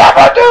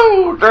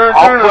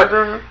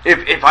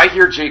 If I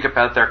hear Jacob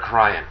out there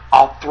crying,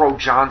 I'll throw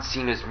John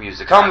Cena's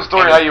music. Tell him the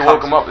story how you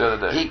woke him up the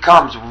other day. He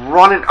comes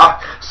running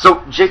up.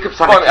 So Jacob's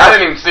on the couch. I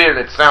didn't even see it.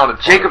 It sounded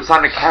funny. Jacob's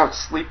on the couch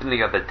sleeping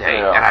the other day,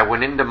 and I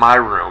went into my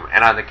room,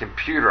 and on the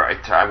computer,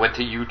 I went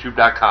to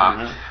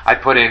YouTube.com. I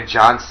put in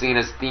John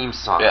Cena's theme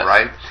song,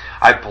 right?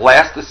 I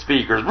blast the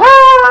speakers. You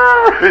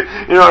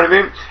know what I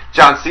mean?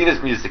 John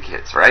Cena's music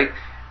hits, right?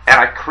 And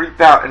I creep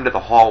out into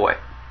the hallway.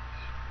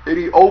 And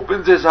he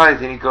opens his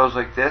eyes and he goes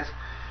like this,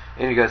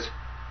 and he goes.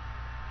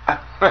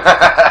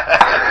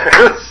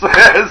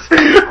 Says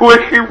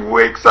when he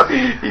wakes up,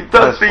 he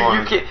does the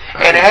you can't.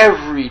 And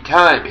every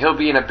time he'll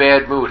be in a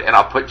bad mood, and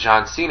I'll put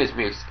John Cena's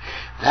music.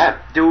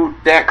 That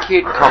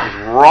kid comes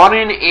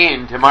running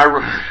into my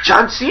room.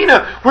 John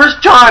Cena, where's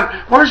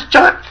John? Where's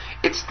John?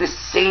 It's the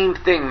same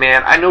thing,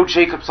 man. I know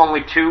Jacob's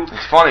only 2.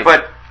 It's funny,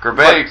 but.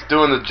 Gerbait's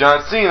doing the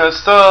John Cena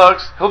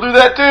sucks. He'll do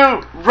that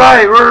too.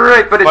 Right.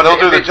 But he'll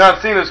do the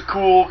John Cena's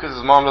cool because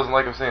his mom doesn't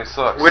like him saying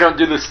sucks. We don't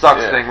do the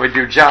sucks thing. We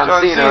do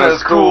John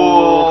Cena's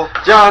cool.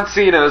 John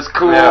Cena's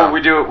cool. Yeah. We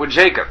do it with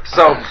Jacob.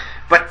 So,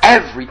 but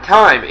every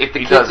time if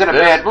the kid's in a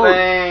bad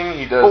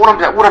mood, but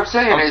what I'm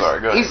saying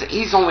is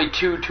he's only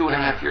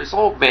 2.5 years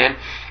old, man.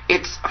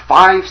 It's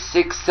 5,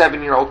 6,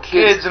 7-year-old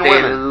kids. And they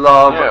women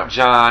love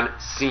John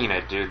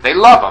Cena, dude. They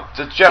love him. It's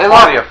a Jeff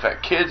Hardy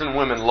effect. Kids and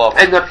women love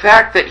him. And the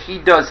fact that he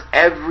does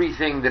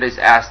everything that is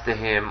asked to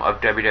him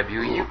of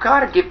WWE, you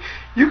gotta give.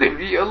 You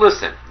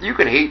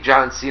can hate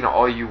John Cena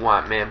all you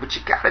want, man, but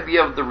you gotta be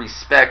able to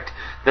respect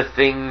the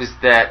things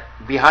that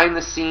behind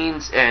the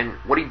scenes and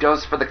what he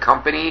does for the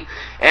company.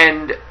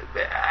 And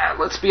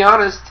let's be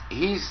honest,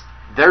 he's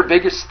their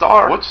biggest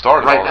star. What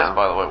started right all now? This,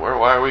 by the way?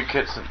 Why are we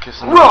kissing?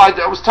 Well,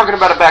 I was talking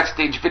about a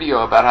backstage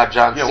video about how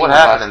John Cena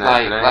last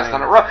night at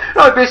Raw.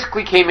 No, he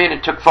basically came in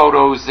and took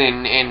photos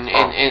and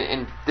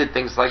did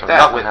things like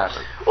that. Nothing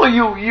happened. Well,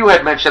 you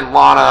had mentioned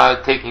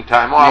Lana taking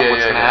time off.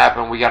 What's going to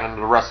happen? We got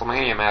into the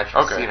WrestleMania match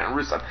with Cena and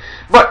Rusev.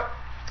 But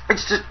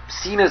It's just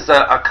Cena's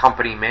a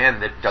company man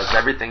that does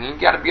everything. You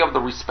got to be able to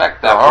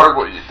respect that.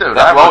 Dude,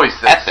 I've always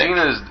said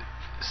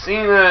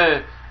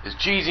Cena is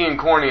cheesy and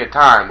corny at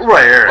times.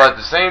 Right. But at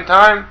the same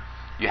time,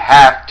 you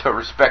have to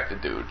respect the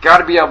dude. Got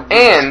to be able to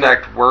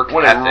respect work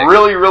when ethic. it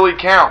really, really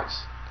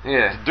counts.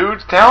 Yeah. The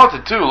dude's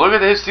talented too. Look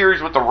at his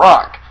series with The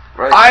Rock.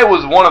 Right. I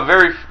was one of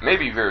very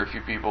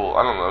few people.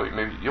 I don't know.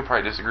 Maybe you'll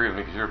probably disagree with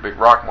me because you're a big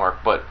Rock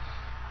mark, but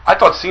I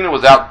thought Cena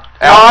was out.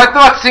 No, I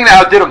thought Cena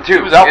outdid him too.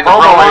 He was out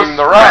promoting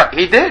The Rock. Right.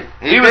 He did.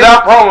 He was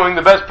out promoting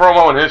the best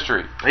promo in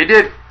history. He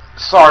did.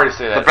 Sorry to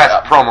say that. The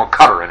best promo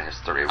cutter in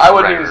history. I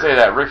wouldn't even say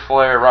that. Ric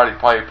Flair, Roddy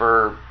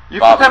Piper. You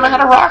put them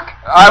ahead of Rock?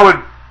 I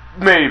would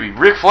maybe.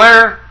 Ric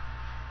Flair.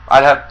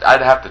 I'd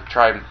have to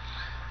try.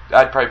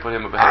 I'd probably put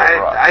him ahead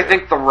of Rock. I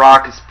think The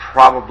Rock is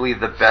probably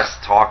the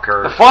best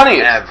talker. The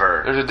funniest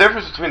ever. There's a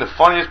difference between the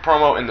funniest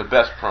promo and the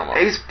best promo.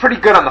 He's pretty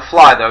good on the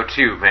fly though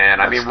too, man.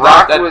 I mean,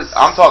 Rock was.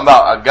 I'm talking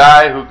about a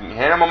guy who can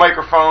hand him a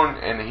microphone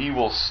and he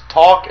will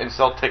talk and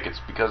sell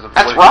tickets because of.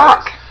 That's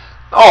Rock.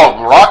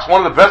 Oh, Rock's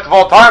one of the best of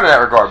all time in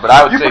that regard, but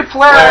I would say put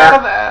Flair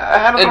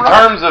ahead of in Rock.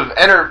 terms of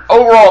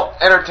overall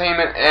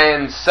entertainment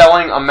and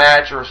selling a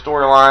match or a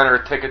storyline or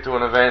a ticket to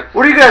an event.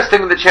 What do you guys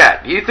think in the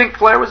chat? Do you think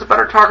Flair was a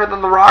better talker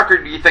than The Rock,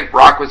 or do you think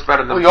Rock was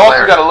better than Flair? You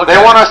also got to look. They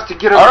want us to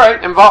get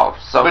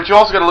involved. So, but you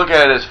also got to look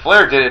at it as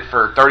Flair did it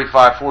for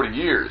 35, 40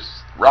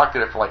 years. Rock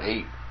did it for like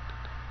 8.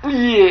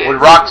 Yeah.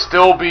 Would Rock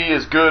still be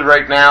as good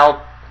right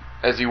now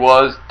as he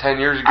was 10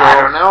 years ago?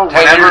 I don't know.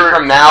 10 years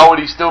from now, would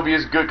he still be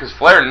as good? Because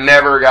Flair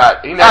never went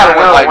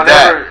like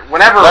that.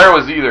 Whenever Flair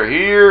was either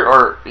here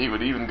or he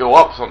would even go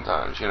up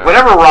sometimes. You know.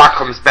 Whenever Rock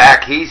comes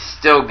back, he's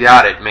still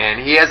got it, man.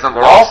 He hasn't.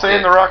 They're all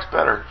saying The Rock's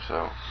better,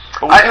 so.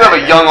 But we do have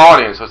a young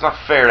audience, so it's not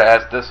fair to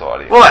ask this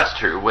audience. Well, that's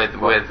true with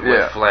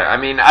Flair. I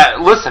mean,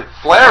 listen,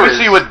 Flair. Let me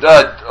see what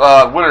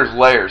Winner's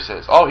Lair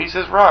says. Oh, he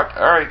says Rock.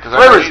 All right, because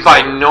Flair is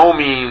by no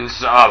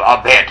means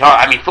a bad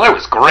talker. I mean, Flair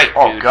was great.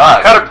 Oh dude.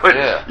 God,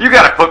 you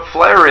gotta put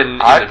Flair in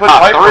the put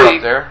top Piper 3.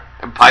 up there.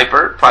 And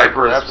Piper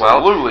as well.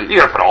 Absolutely.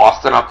 You gotta put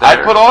Austin up there.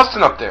 I'd put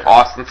Austin up there.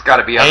 Austin's got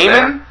to be up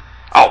there. Heyman?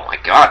 Oh my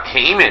God,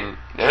 Heyman.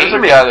 There's a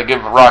guy that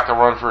give Rock a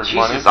run for his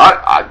money.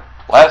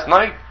 Last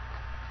night.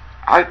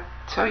 I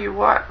tell you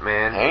what,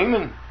 man.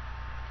 Heyman.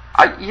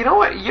 You know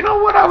what I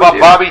How would about do?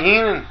 Bobby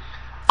Heenan?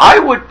 I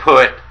would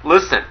put.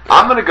 Listen,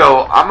 I'm gonna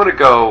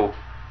go.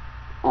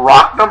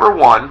 Rock number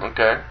 1.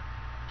 Okay.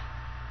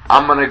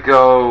 I'm gonna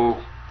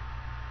go.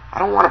 I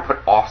don't want to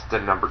put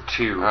Austin number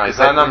 2. It's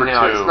not number 2.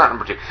 It's not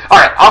number 2. All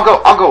right,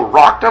 I'll go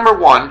Rock number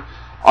 1.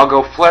 I'll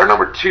go Flair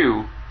number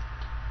 2.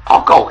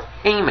 I'll go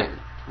Heyman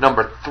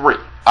number 3.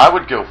 I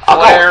would go Flair.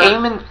 I'll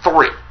go Heyman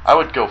 3. I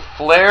would go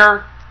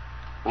Flair,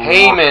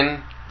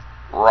 Heyman,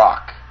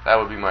 Rock. That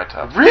would be my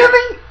top.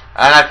 Really?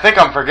 And I think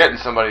I'm forgetting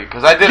somebody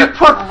because I did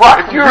put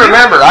Rock. If you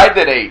remember, I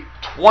did a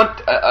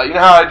 20. You know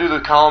how I do the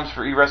columns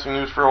for eWrestling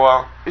News for a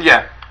while?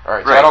 Yeah. All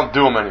right. So I don't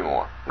do them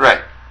anymore.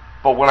 Right.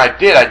 But when I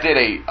did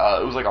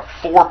a. It was like a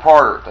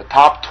 4-parter, the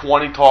top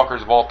 20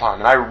 talkers of all time,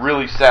 and I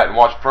really sat and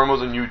watched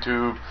promos on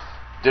YouTube,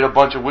 did a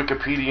bunch of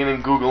Wikipediaing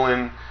and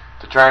Googling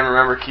to try and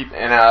remember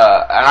and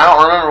I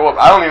don't remember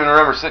I don't even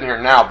remember sitting here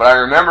now, but I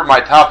remember my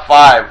top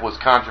 5 was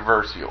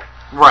controversial.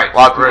 Right. A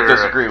lot of people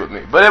disagree with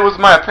me, but it was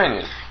my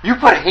opinion. You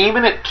put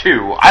Heyman at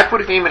 2. I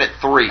put Heyman at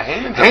 3.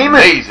 Heyman's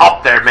amazing.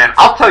 Up there, man.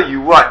 I'll tell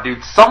you what,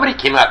 dude. Somebody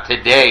came out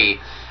today.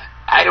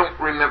 I don't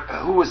remember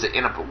who was it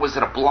was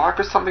it a blog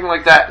or something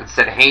like that, and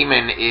said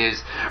Heyman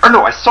is. Or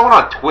no, I saw it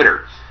on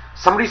Twitter.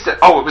 Somebody said,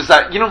 oh, it was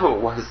that. You know who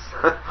it was?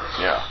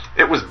 Yeah.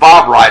 It was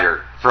Bob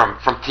Ryder from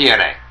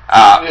TNA.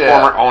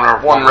 Former owner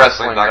of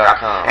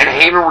OneWrestling.com. And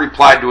Heyman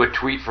replied to a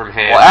tweet from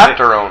him. Well,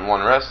 after owned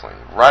One Wrestling,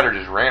 Ryder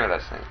just ran it, I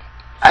think.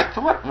 I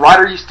thought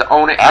Ryder used to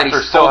own it, and he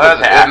still sold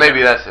has it to it.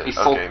 Maybe that's it. He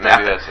sold okay, it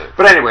maybe that's it.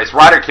 But anyways,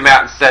 Ryder came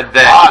out and said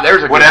that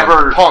there's a good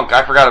whatever one. Punk,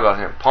 I forgot about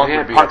him. Punk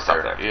would be Punk's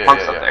up there. Yeah,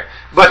 Punk's up there.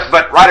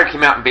 But Ryder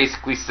came out and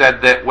basically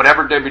said that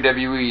whatever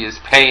WWE is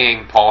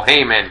paying Paul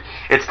Heyman,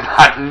 it's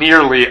not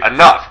nearly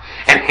enough.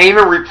 And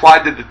Heyman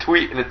replied to the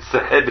tweet and it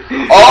said,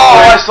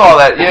 "Oh, I saw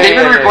that." Yeah,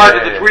 Heyman replied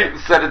to the tweet and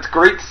said, "It's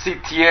great to see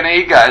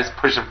TNA guys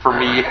pushing for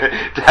me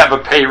to have a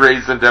pay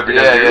raise in WWE."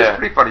 It's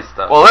pretty funny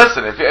stuff. Well,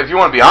 listen, if you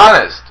want to be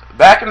honest,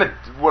 back in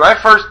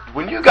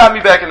when you got me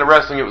back into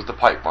wrestling, it was the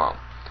pipe bomb.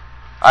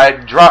 I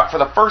dropped for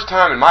the first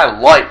time in my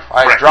life.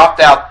 I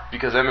dropped out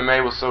because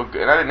MMA was so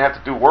good, and I didn't have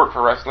to do work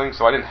for wrestling,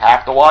 so I didn't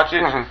have to watch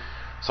it. Mm-hmm.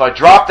 So I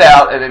dropped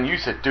out, and then you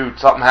said, "Dude,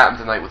 something happened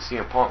tonight with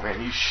CM Punk, man.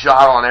 He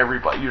shot on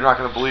everybody. You're not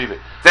going to believe it."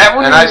 That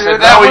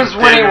was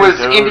when he was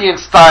Indian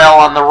style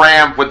on the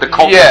ramp with the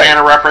Colt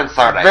Cabana reference.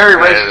 Very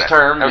racist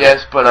term,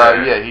 yes,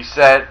 but he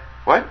said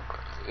what?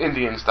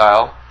 Indian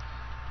style.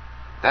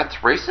 That's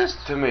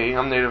racist? To me,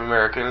 I'm Native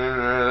American,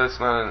 and that's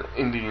not an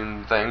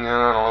Indian thing.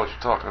 I don't know what you're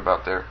talking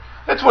about there.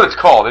 That's what it's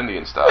called,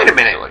 Indian style. Wait a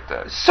minute. Like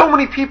that. So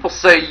many people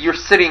say you're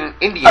sitting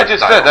Indian style. I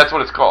just said that's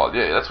what it's called.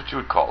 Yeah, that's what you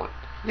would call it.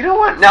 You know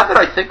what? Now that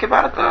I think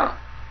about it, though.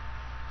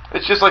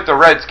 It's just like the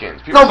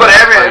Redskins. People no, but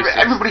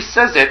everybody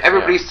says it.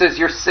 Everybody says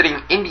you're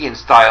sitting Indian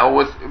style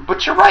with.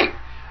 But you're right.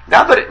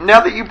 Now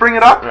that you bring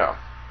it up,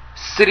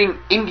 sitting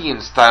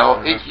Indian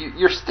style.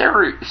 You're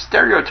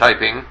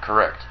stereotyping.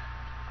 Correct.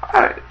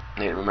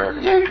 Native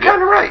American. Yeah, you're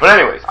kind of right. But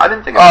anyways, I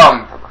didn't think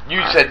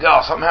you said,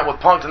 oh, something happened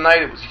with Punk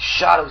tonight. He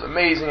shot. It was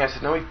amazing. I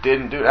said, no, he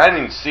didn't, dude. I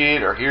didn't even see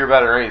it or hear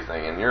about it or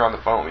anything. And you're on the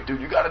phone with me,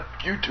 dude. You got to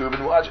YouTube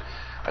and watch it.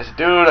 I said,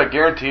 dude, I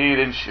guarantee he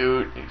didn't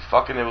shoot.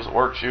 It was a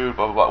work shoot,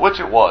 blah, blah, blah. Which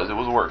it was. It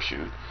was a work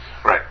shoot.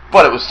 Right.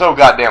 But it was so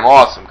goddamn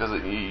awesome because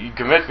you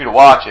convinced me to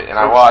watch it, and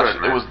I watched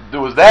it. It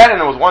was that, and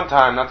it was one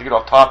time, not to get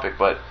off topic,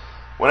 but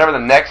whenever the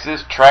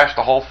Nexus trashed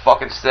the whole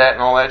fucking set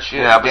and all that shit,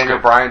 yeah, Daniel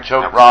Bryan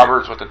choked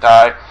Roberts with the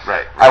tie.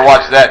 Right. I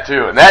watched that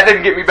too, and that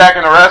didn't get me back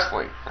into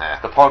wrestling.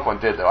 Yeah. The Punk one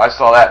did though. I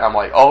saw that, and I'm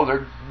like, oh,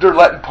 they're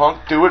letting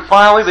Punk do it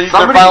finally. They're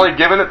finally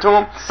giving it to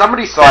him.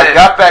 So I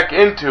got back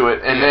into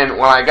it, and then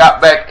when I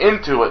got back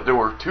into it, there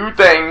were two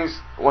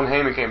things when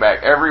Heyman came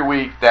back every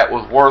week that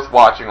was worth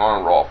watching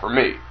on Raw for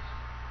me.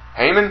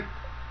 Heyman,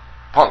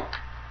 Punk.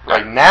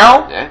 Right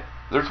now,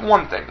 there's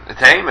one thing. It's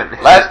Heyman.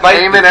 Last night,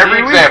 Heyman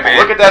every week. Example.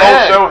 Look at that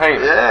whole show,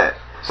 Heyman. Yeah.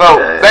 So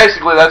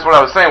basically, that's what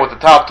I was saying with the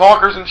top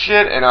talkers and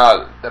shit, and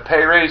the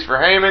pay raise for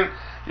Heyman.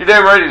 You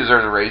damn right he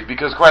deserves a raise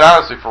because, quite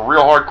honestly, for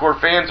real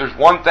hardcore fans, there's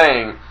one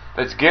thing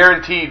that's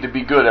guaranteed to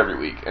be good every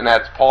week, and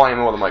that's Paul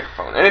Heyman with a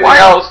microphone. Anything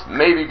else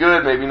may be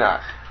good, maybe not.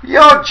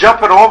 Y'all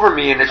jumping over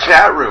me in the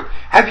chat room.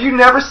 Have you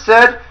never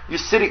said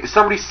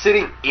somebody's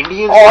sitting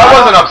Indian style? Oh, I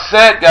wasn't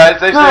upset,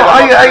 guys. They said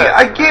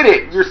I get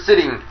it. You're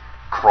sitting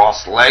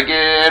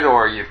cross-legged,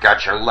 or you've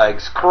got your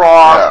legs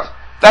crossed. Yeah.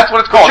 That's what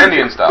it's called,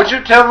 Indian style. But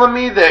you're telling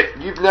me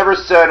that you've never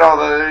said,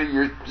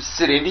 you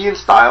sit Indian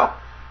style?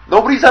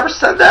 Nobody's ever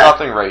said that?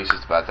 Nothing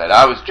racist about that.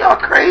 I was joking. Y'all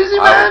crazy,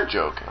 man? I was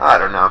joking. I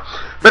don't know.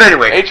 But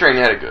anyway. A-Train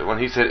had a good one.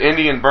 He said,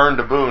 Indian burn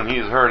to boon. He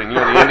is hurting. You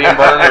know the Indian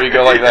burn where you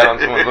go like that on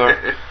someone's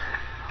arm?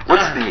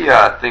 What's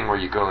the thing where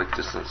you go like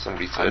this and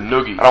somebody said... A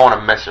noogie. I don't want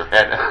to mess your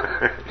head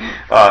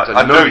up.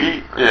 A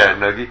noogie. Yeah,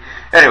 noogie.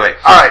 Anyway,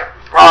 alright.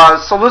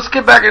 So let's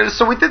get back into this.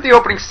 So we did the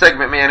opening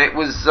segment, man. It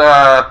was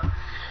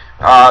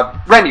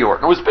Randy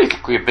Orton. It was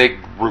basically a big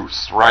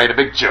ruse, right? A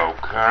big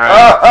joke.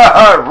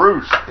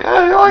 Ruse.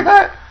 Yeah, you like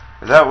that?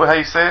 Is that how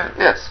you say it?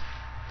 Yes.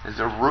 Is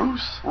it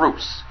ruse?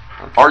 Ruse.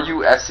 Okay.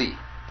 R-U-S-E.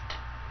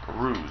 A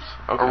ruse.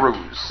 Okay. A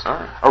ruse. All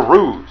right. A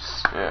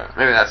ruse. Yeah.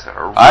 Maybe that's a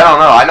ruse. I don't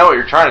know. I know what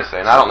you're trying to say,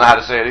 and I don't know how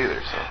to say it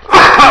either. So.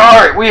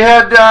 Alright, we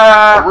had...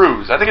 a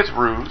ruse. I think it's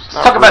ruse.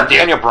 Let's talk about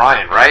Daniel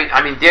Bryan, right?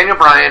 I mean, Daniel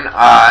Bryan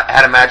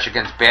had a match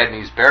against Bad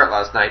News Barrett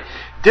last night.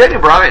 Daniel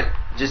Bryan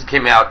just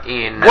came out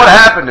in... What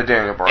happened to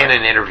Daniel Bryan?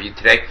 In an interview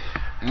today.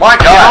 My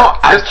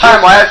God, this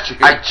time last year.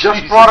 I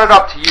just brought it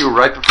up to you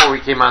right before we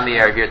came on the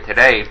air here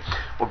today.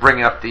 We'll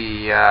bring up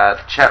the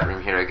chat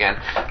room here again.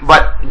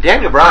 But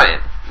Daniel Bryan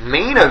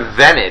main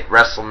evented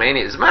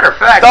WrestleMania. As a matter of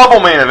fact,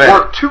 double main event.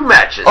 Or two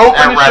matches.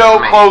 Open the show,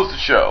 close the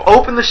show.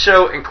 Open the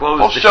show and close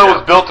the show. The whole show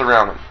was built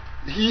around him.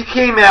 He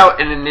came out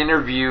in an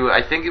interview,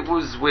 I think it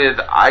was with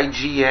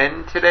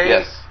IGN today.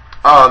 Yes.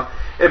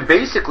 And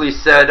basically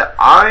said,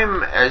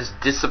 I'm as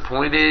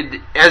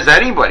disappointed as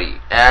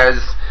anybody.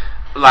 As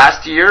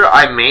last year,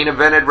 I main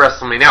evented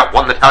WrestleMania. I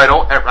won the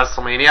title at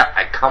WrestleMania.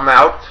 I come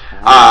out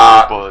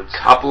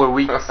couple of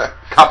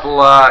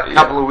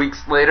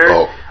weeks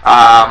later.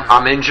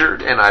 I'm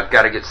injured and I've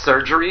got to get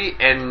surgery.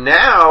 And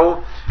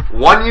now,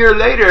 1 year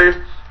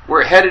later,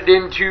 we're headed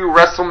into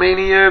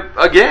WrestleMania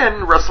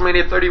again,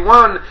 WrestleMania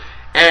 31,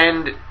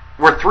 and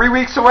we're 3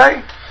 weeks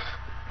away.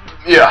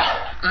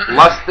 Yeah.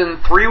 Less than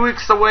 3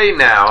 weeks away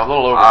now. A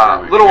little over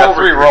 3 weeks. Little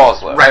over 3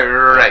 Raws left.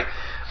 Right.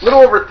 A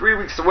little over 3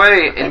 weeks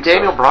away, and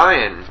Daniel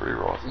Bryan. 3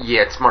 Raws.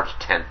 Yeah, it's March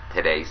 10th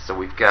today, so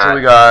we got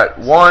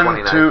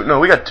 2.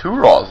 We got 2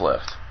 Raws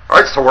left. All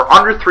right, so we're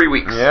under 3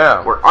 weeks.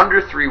 Yeah, we're under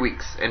 3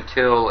 weeks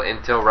until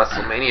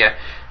WrestleMania.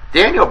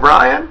 Daniel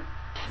Bryan,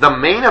 the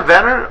main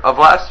eventer of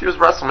last year's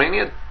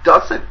WrestleMania,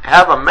 doesn't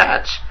have a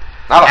match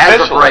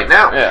as of right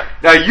now. Yeah.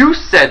 Now you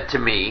said to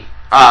me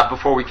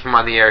before we came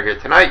on the air here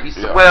tonight, you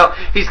said, well,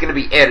 he's going to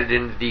be added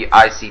into the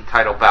IC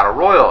title Battle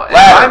Royal. And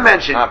I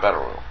mentioned not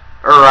Battle Royal.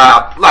 Or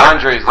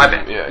Andre's,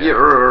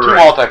 two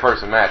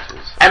multi-person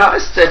matches. And I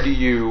said to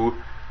you,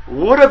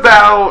 what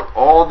about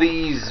all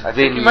these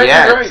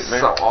vignettes?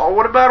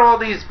 What about all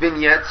these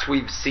vignettes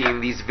we've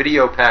seen, these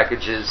video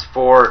packages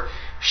for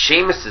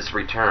Sheamus's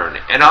return?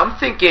 And I'm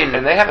thinking...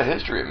 And they have a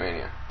history at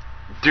Mania.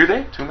 Do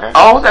they? 2 matches.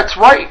 Oh, that's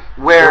right.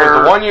 There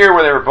was the 1 year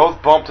where they were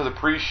both bumped to the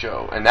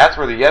pre-show, and that's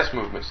where the Yes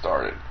Movement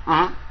started.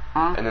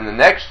 Mm-hmm. And then the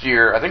next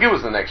year, I think it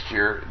was the next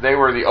year, they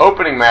were the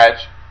opening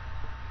match.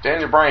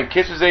 Daniel Bryan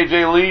kisses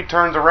AJ Lee,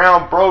 turns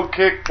around, bro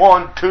kick,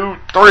 1, 2,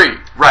 3.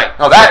 Right.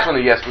 No, that's when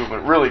the Yes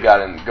Movement really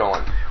got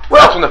going.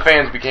 Well, that's when the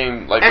fans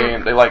became like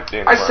they liked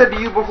Daniel Bryan. I said to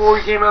you before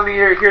we came on the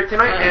air here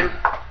tonight, and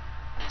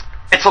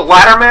it's a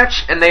ladder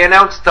match, and they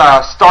announced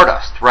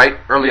Stardust right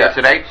earlier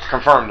today.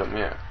 Confirmed them,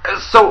 yeah.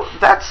 So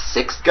that's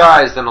 6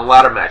 guys in a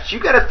ladder match. You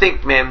got to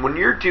think, man, when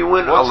you're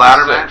doing a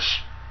ladder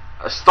match,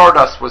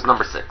 Stardust was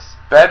number 6.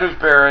 Bad News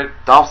Barrett,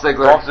 Dolph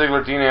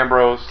Ziggler, Dean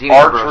Ambrose,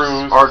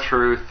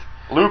 R-Truth.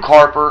 Luke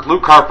Harper,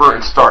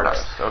 and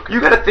Stardust. Okay.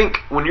 You got to think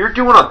when you're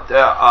doing a.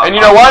 And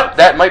you know what?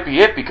 That might be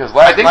it because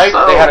last night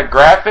so. they had a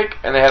graphic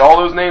and they had all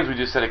those names we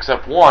just said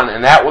except one,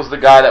 and that was the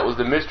guy that was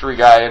the mystery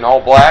guy in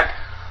all black.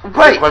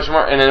 Right. Question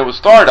mark, and then it was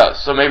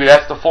Stardust. So maybe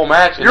that's the full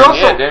match. And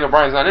Daniel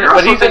Bryan's not in it,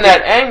 but he's in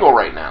that angle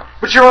right now.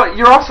 But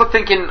you're also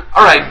thinking,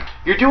 all right,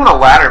 you're doing a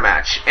ladder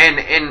match,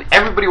 and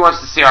everybody wants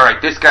to say, all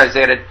right, this guy's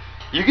added.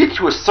 You get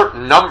to a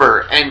certain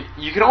number, and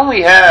you can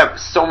only have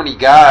so many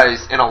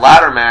guys in a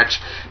ladder match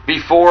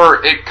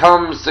before it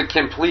comes a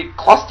complete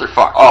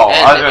clusterfuck. Oh,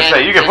 I was gonna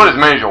say you can put as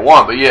many as you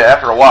want, but yeah,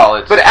 after a while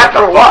it's. But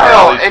after a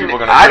while,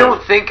 and I don't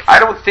think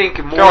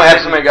more. You only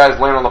have so many guys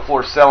laying on the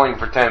floor selling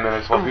for 10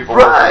 minutes while people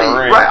work in the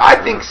ring. Right.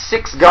 I think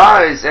 6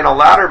 guys in a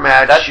ladder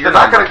match. You're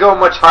not going to go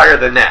much higher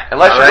than that,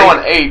 unless you're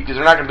going 8, because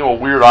they're not going to do a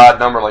weird odd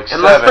number like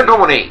 7. Unless they're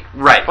going 8,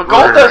 right? But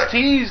Goldust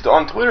teased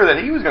on Twitter that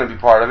he was going to be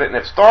part of it, and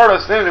if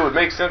Stardust in it, it would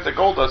make sense that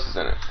Goldust is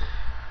in it.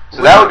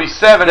 So that would be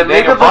 7, and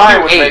Daniel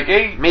Bryan would make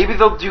 8. Maybe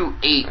they'll do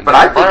 8, but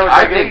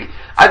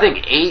I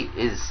think 8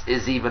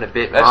 is even a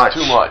bit much. That's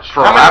too much.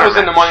 How many was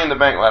in the Money in the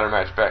Bank ladder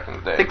match back in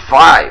the day? I think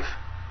 5.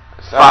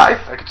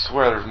 5? I could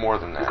swear there's more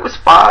than that. It was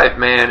 5,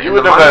 man. You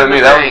would know better than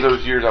me. That was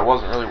those years I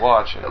wasn't really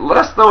watching. Let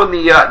us know in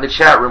the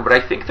chat room, but I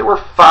think there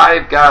were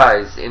 5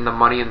 guys in the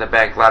Money in the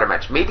Bank ladder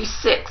match. Maybe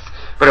 6.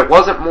 But it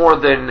wasn't more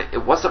than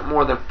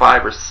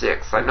 5 or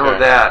 6. I know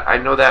that. I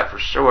know that for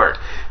sure.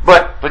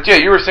 But yeah,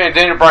 you were saying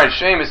Daniel Bryan,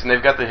 Sheamus, and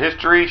they've got the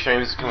history.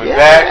 Sheamus is coming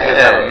back.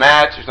 They have a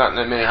match. There's not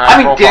that many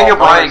high-profile Daniel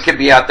Bryan could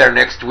be out there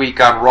next week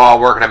on Raw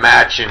working a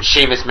match, and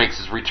Sheamus makes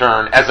his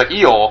return as a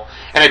heel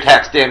and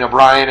attacks Daniel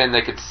Bryan, and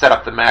they could set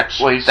up the match.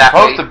 Well, he's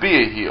supposed to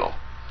be a heel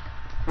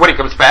when he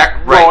comes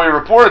back. Right. Well, we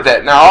reported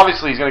that. Now,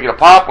 obviously, he's going to get a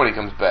pop when he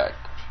comes back.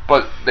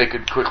 But they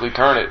could quickly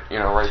turn it,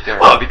 right there.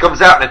 Well, if he comes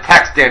out and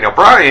attacks Daniel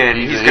Bryan,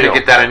 he's going to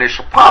get that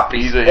initial pop.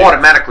 He's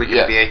automatically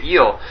going to be a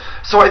heel.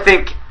 So I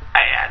think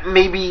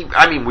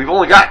we've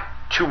only got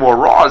 2 more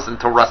Raws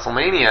until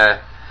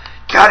WrestleMania.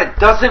 God, it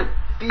doesn't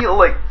feel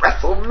like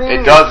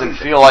WrestleMania. It doesn't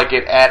feel like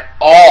it at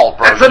all,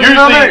 bro.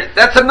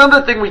 That's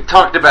another thing we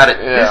talked about.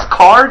 This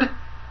card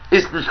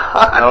is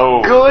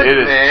not good, it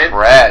is man.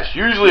 Trash.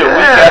 Usually a week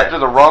after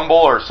the Rumble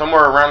or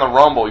somewhere around the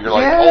Rumble, you're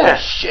like, holy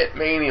shit,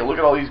 Mania, look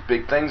at all these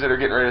big things that are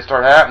getting ready to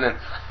start happening.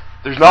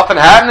 There's nothing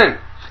happening.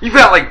 You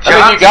got like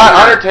you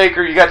got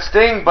Undertaker, you got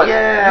Sting, but you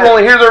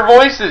only hear their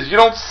voices. You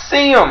don't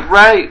see them.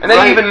 Right. And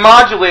they even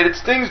modulated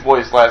Sting's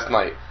voice last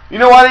night. You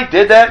know why they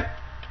did that?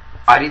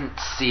 I didn't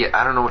see it.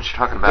 I don't know what you're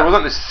talking about. There was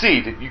nothing to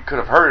see. You could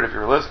have heard it if you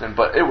were listening,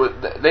 but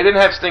they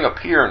didn't have Sting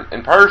appear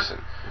in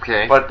person.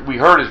 Okay. But we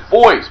heard his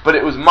voice, but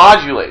it was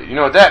modulated. You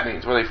know what that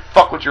means? Where they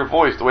fuck with your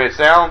voice, the way it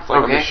sounds,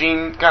 like a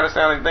machine kind of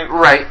sounding thing.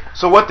 Right.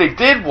 So what they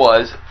did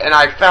was, and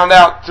I found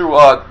out through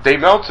Dave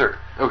Meltzer.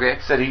 Okay.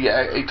 Said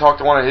he talked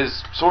to one of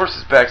his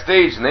sources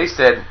backstage, and they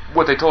said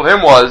what they told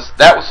him was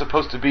that was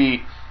supposed to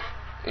be.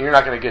 And you're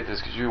not going to get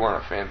this because you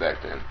weren't a fan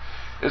back then.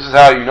 This is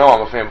how you know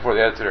I'm a fan before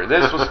the editor.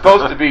 This was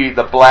supposed to be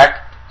the Black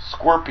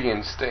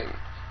Scorpion Sting.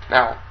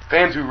 Now,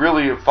 fans who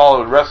really have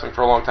followed wrestling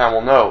for a long time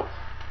will know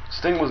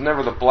Sting was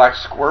never the Black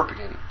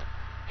Scorpion.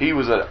 He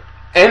was an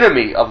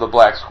enemy of the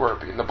Black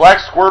Scorpion. The Black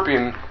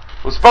Scorpion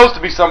was supposed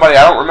to be somebody,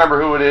 I don't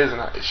remember who it is,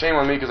 and shame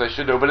on me because I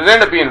should know, but it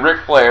ended up being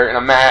Ric Flair in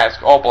a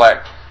mask, all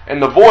black.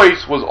 And the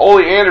voice was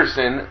Ole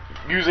Anderson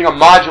using a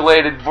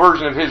modulated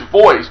version of his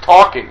voice,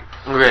 talking.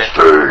 Okay.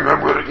 Sting, I'm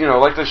gonna,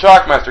 like the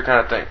Shockmaster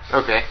kind of thing.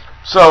 Okay.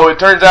 So it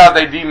turns out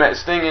they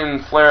Sting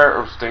and Flair,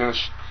 or Sting and the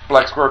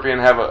Black Scorpion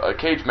have a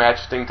cage match.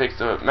 Sting takes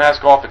the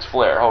mask off, it's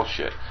Flair. Oh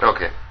shit.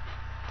 Okay.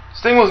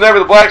 Sting was never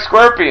the Black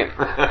Scorpion.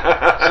 So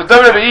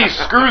WWE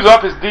screws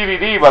up his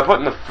DVD by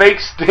putting the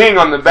fake Sting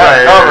on the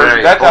back cover.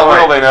 Right. That's how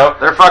little they know.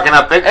 They're fucking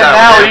up big time.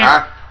 And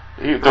now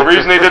the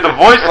reason they did the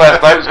voice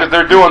last night was because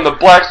they're doing the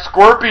Black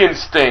Scorpion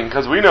Sting,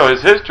 because we know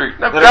his history.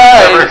 No,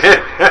 guys,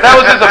 that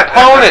was his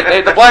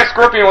opponent. The Black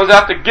Scorpion was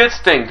out to get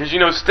Sting, because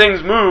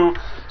Sting's move,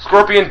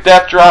 Scorpion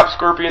Death Drop,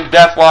 Scorpion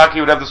Deathlock, he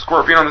would have the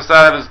Scorpion on the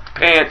side of his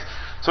pants.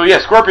 So yeah,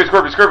 Scorpion.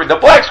 The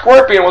Black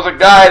Scorpion was a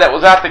guy that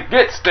was out to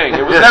get Sting.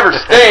 It was never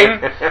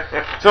Sting.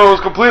 So it was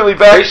completely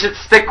back. They should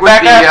stick with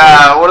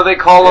what do they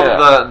call him?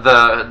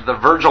 The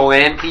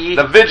Vigilante.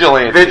 The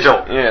Vigilante.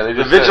 Vigil. Yeah, they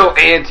just the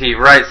Vigilante.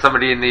 Right.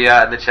 Somebody in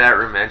the chat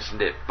room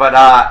mentioned it. But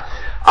all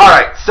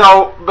right.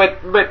 So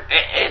but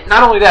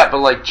not only that, but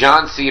like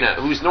John Cena,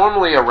 who's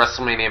normally a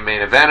WrestleMania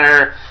main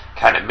eventer,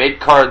 kind of mid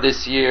card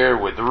this year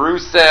with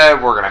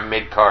Rusev. We're gonna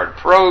mid card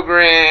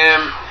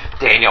program.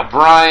 Daniel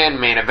Bryan,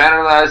 main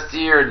eventer last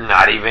year,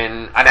 not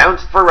even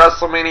announced for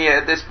WrestleMania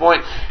at this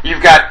point.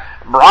 You've got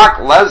Brock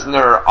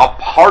Lesnar, a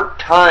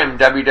part-time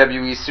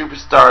WWE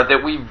superstar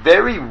that we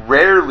very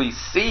rarely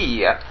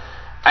see.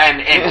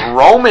 And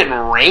Roman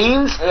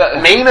Reigns,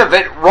 main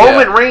event,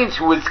 Reigns,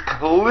 who is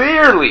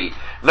clearly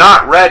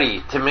not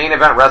ready to main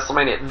event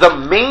WrestleMania. The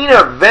main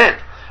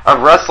event of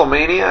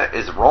WrestleMania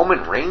is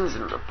Roman Reigns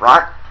and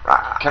Brock.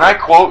 Can I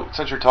quote,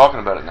 since you're talking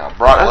about it now,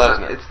 Brock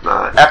Lesnar? It's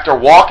not. After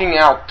walking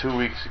out 2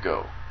 weeks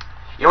ago,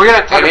 Yeah, we're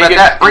going to talk about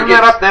that. Bring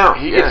that up now.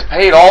 He gets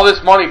paid all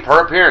this money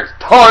per appearance.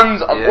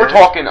 Tons of, we're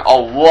talking a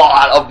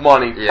lot of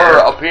money per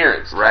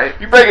appearance. Right.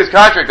 You break his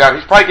contract down,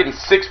 he's probably getting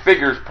 6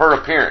 figures per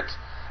appearance.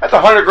 That's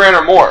 $100 grand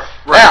or more.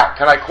 Right. Now,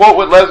 can I quote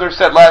what Lesnar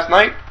said last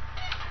night?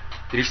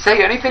 Did he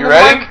say anything? You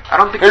ready? I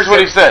don't think. Here's what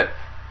he said.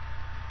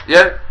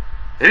 Yeah.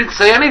 He didn't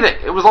say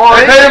anything. It was all.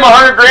 They paid him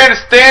 $100 grand to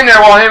stand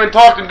there while Heyman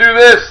talked and do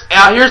this.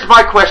 Now here's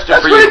my question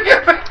for you.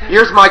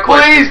 Here's my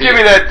question. Please give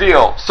me that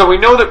deal. So we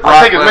know that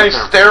I'll take as many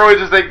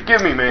steroids as they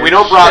give me, man. We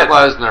know Brock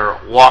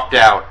Lesnar walked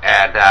out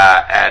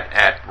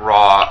at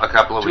Raw a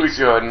couple of 2 weeks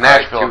ago in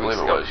Nashville, I believe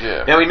it was.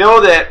 Yeah. Now we know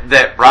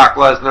that Brock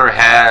Lesnar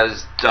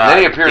has. And then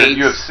he appeared at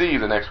UFC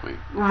the next week.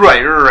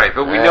 Right.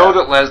 But we know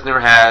that Lesnar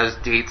has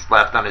dates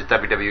left on his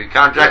WWE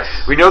contract.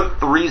 Yes. We know that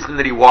the reason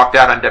that he walked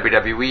out on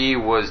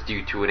WWE was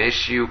due to an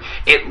issue.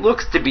 It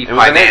looks to be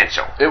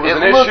financial. It was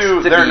an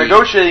issue. They're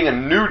negotiating a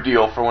new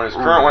deal for when his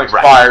current one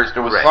expires.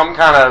 There was some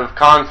kind of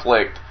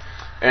conflict.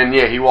 And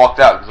yeah, he walked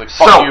out. He was like,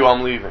 fuck you,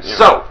 I'm leaving. You know?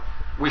 So,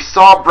 we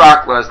saw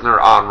Brock Lesnar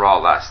on Raw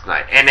last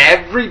night. And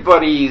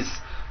everybody's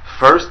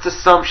first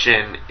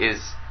assumption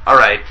is,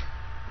 alright,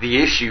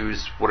 the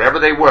issues, whatever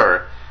they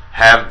were,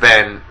 have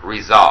been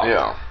resolved.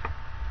 Yeah.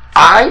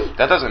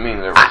 That doesn't mean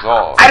they're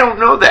resolved. I don't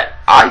know that.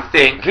 I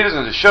think if he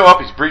doesn't just show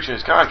up, he's breaching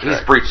his contract.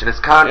 He's breaching his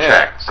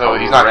contract. Yeah, so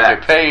he's not going to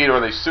get paid, or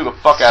they sue the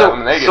fuck out of him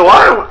and they get paid.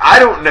 I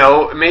don't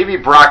know. Maybe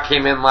Brock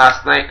came in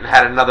last night and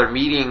had another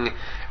meeting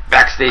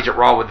backstage at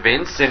Raw with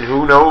Vince, and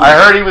who knows? I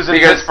heard he was in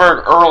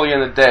Pittsburgh early in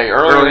the day.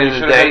 Early in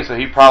the day, so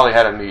he probably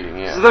had a meeting.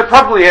 Yeah. So they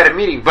probably had a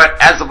meeting, but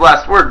as of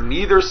last word,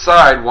 neither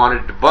side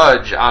wanted to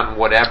budge on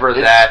whatever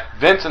that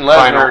Vince and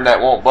Lesnar that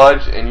won't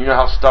budge, and you know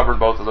how stubborn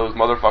both of those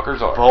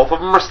motherfuckers are. Both of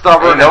them are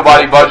stubborn. Ain't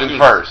nobody budging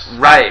first.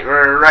 Right.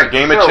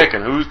 Game of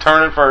chicken. Who's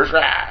turning first?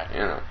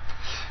 You know.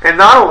 And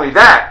not only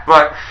that,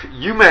 but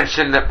you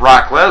mentioned that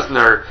Brock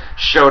Lesnar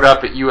showed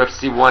up at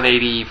UFC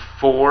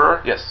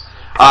 184. Yes.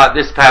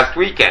 This past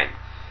weekend.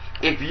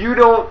 If you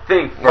don't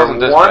think for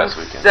 1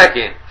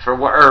 second,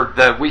 or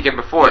the weekend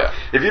before,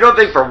 if you don't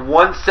think for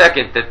 1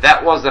 second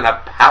that wasn't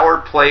a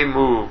power play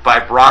move by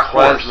Brock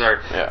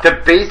Lesnar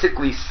to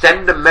basically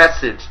send a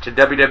message to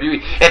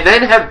WWE, and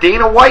then have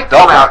Dana White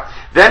come out,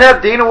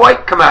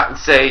 and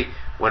say,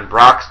 when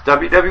Brock's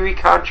WWE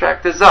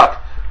contract is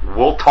up,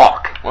 we'll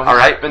talk. Well, all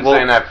right, been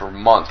saying that for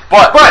months.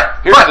 But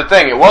here's the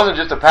thing: it wasn't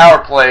just a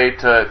power play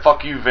to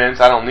fuck you,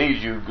 Vince. I don't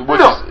need you.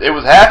 It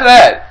was half of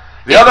that.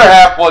 The other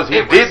half was he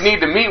did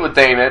need to meet with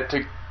Dana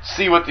to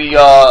see what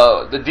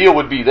the deal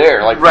would be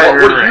there. Like, what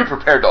are you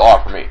prepared to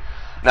offer me?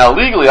 Now,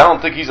 legally, I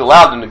don't think he's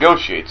allowed to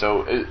negotiate,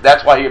 so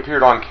that's why he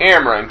appeared on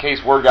camera in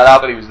case word got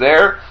out that he was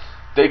there.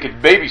 They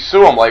could maybe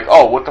sue him, like,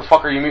 oh, what the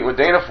fuck are you meeting with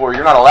Dana for?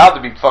 You're not allowed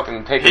to be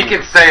fucking taking... He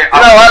can say, you're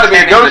not allowed to be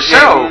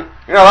negotiating.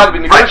 You're not allowed to be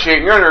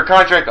negotiating. You're under a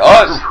contract to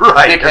us,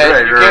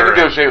 dickhead. You can't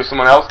negotiate with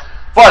someone else.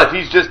 But if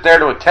he's just there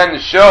to attend the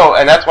show,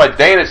 and that's why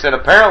Dana said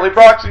apparently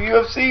Brock's a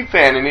UFC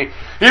fan, and he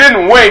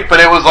didn't wink,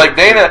 but it was like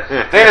Dana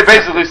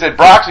basically said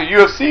Brock's a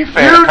UFC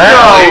fan.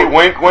 Apparently,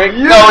 wink, wink.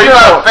 He's not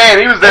a fan.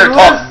 He was there to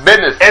talk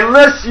business.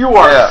 Unless you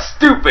are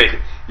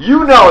stupid,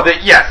 you know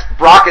that yes,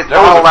 Brock is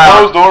not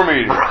allowed. Closed door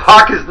meeting.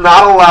 Brock is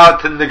not allowed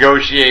to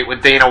negotiate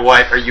with Dana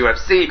White or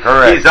UFC.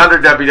 Correct. He's under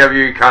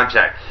WWE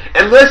contract.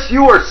 Unless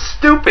you are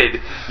stupid,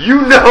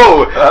 you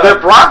know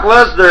that Brock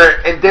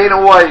Lesnar and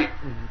Dana White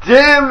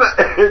damn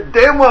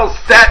well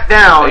sat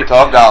down. They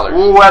talk dollars.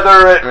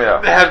 Whether it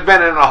has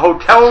been in a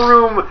hotel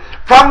room,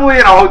 probably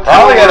in a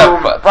hotel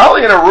room.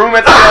 Probably in a room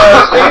at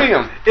the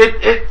stadium.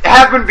 It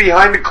happened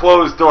behind a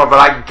closed door, but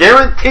I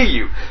guarantee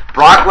you,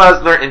 Brock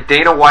Lesnar and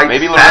Dana White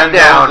sat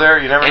down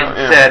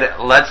and said,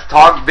 let's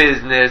talk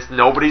business.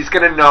 Nobody's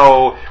going to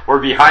know. We're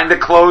behind a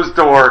closed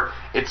door.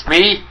 It's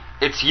me,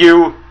 it's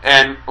you,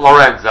 and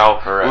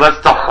Lorenzo. Correct.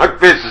 Let's talk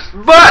business.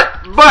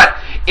 But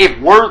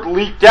if word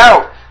leaked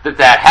out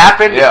that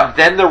happened,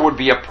 then there would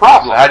be a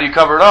problem. So how do you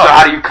cover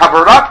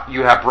it up?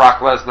 You have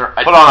Brock Lesnar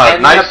put on a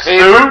nice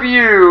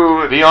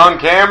suit, be on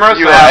camera,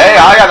 say, hey,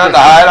 I got nothing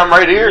to hide, I'm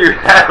right here. You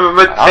have him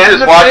attend I'm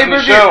just watching the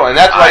show, and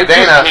that's why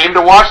Dana came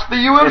to watch the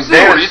UFC.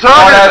 Dana's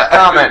smart-ass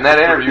comment in that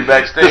interview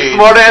backstage. The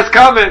smart-ass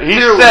comment, he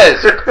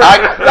says,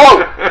 I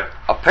quote,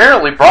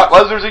 apparently Brock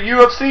Lesnar's a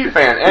UFC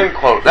fan, end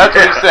quote. That's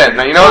what he said.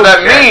 Now, you know what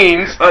that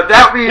means?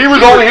 That means he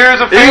was only here as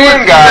a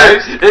fan,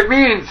 guys. It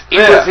means he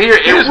was here.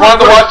 He just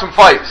wanted to watch some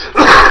fights.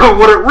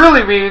 What it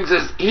really means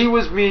is he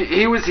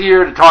was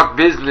here to talk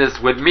business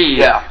with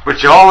me. Yeah.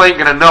 But y'all ain't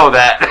gonna know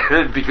that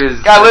because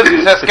guy lives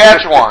in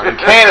Saskatchewan, in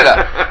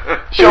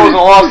Canada. Shows in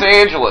Los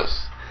Angeles.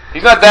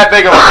 He's not that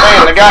big of a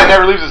fan. The guy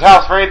never leaves his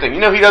house for anything. You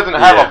know he doesn't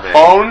have a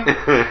phone?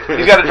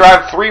 He's got to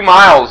drive 3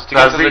 miles to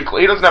get to the...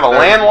 He doesn't have a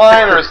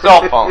landline or a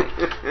cell phone.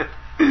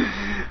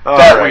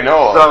 That we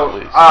know of, at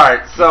least.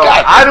 Alright, so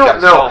I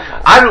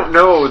don't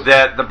know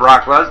that the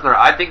Brock Lesnar,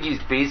 I think he's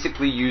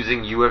basically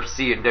using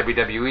UFC and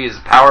WWE as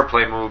a power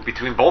play move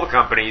between both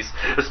companies,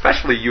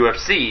 especially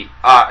UFC,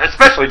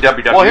 especially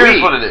WWE. Well,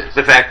 here's what it is.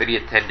 The fact that he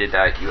attended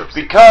UFC.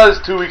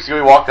 Because 2 weeks ago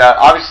he walked out,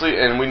 obviously,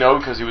 and we know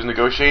because he was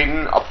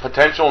negotiating a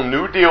potential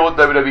new deal with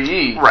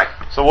WWE. Right.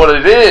 So what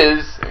it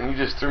is and you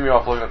just threw me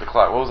off looking at the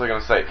clock. What was I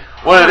going to say?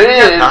 What it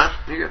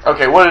is,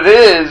 okay, what it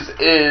is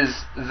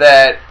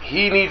that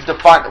he needs to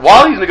find,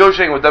 while he's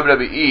negotiating with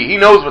WWE, he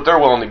knows what they're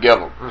willing to give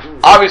him.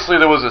 Obviously,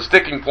 there was a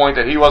sticking point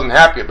that he wasn't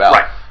happy about.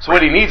 Right. So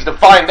what he needs to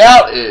find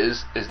out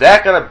is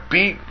that going to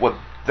beat what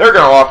they're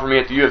going to offer me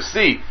at the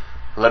UFC?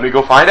 Let me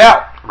go find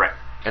out. Right.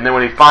 And then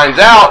when he finds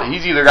out,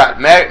 he's either got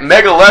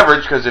mega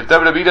leverage, because if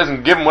WWE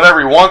doesn't give him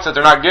whatever he wants that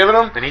they're not giving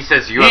him, then he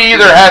says he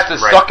either has to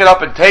suck it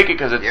up and take it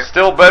because it's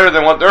still better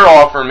than what they're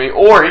offering me,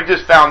 or he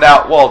just found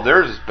out, well,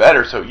 theirs is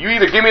better, so you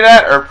either give me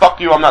that or fuck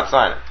you, I'm not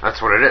signing.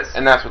 That's what it is.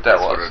 And that's what that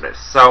was. That's what it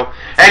is. So,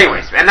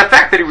 anyways, and the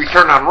fact that he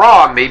returned on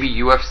Raw, maybe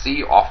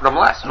UFC offered him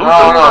less. No,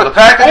 the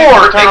fact that he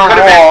returned on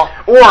Raw,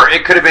 or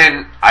it could have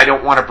been, I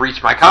don't want to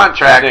breach my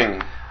contract.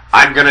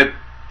 I'm gonna.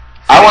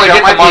 I want to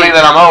get the money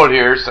that I'm owed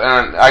here,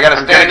 and I got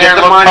to stand there and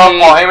look tough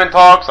while Heyman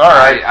talks. All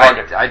right,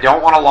 I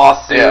don't want a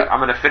lawsuit. Yeah. I'm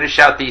going to finish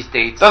out these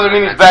dates. Doesn't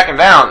mean he's backing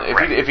down.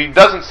 If he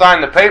doesn't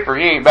sign the paper,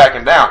 he ain't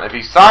backing down. If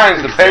he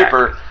signs the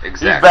paper, he's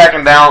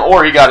backing down,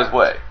 or he got his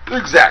way.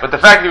 Exactly. But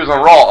the fact that he was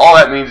on Raw, all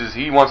that means is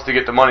he wants to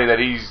get the money that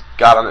he's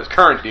got on his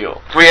current deal.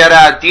 We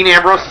had Dean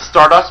Ambrose and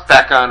Stardust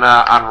back on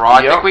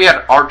Raw. I think we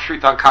had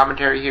R-Truth on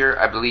commentary here,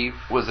 I believe.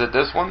 Was it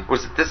this one?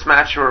 Was it this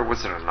match, or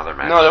was it another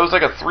match? No, that was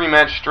like a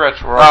 3-match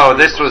stretch. Where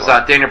this was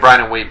Daniel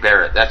Bryan and Wade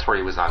Barrett. That's where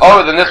he was on.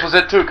 Oh, then this was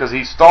it too, because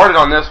he started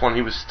on this one.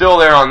 He was still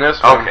there on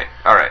this one. Okay,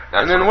 all right.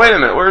 And then wait a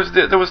minute,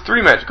 there was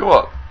 3 matches. Go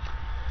up.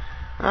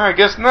 I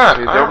guess not.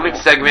 The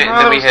opening segment, and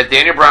then we had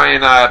Daniel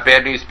Bryan,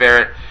 Bad News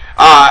Barrett.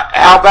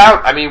 How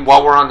about,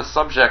 while we're on the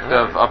subject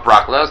of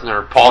Brock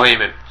Lesnar, Paul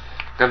Heyman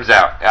comes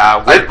out.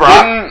 I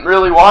didn't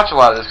really watch a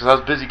lot of this because I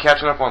was busy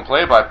catching up on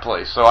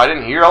play-by-play, so I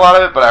didn't hear a lot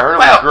of it, but I heard it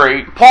was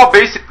great. Paul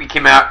basically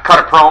came out, cut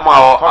a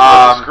promo.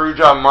 The screw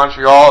job in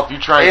Montreal, if you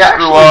try and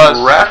screw us.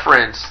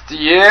 Referenced,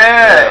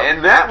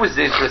 and that was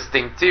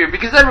interesting too,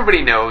 because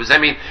everybody knows,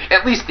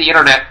 at least the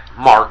internet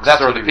marks,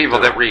 or the people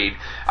that read,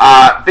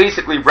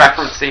 basically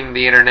referencing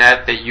the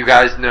internet, that you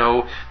guys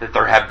know that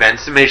there have been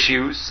some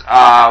issues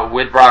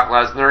with Brock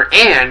Lesnar,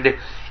 and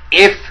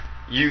if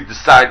you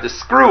decide to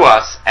screw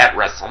us at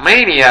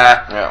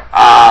WrestleMania,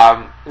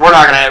 we're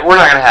not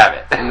gonna have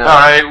it. No. All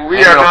right,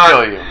 we are not.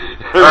 Kill you.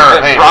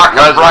 Brock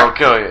will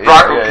kill you.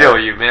 Brock will kill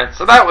you, man.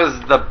 So that was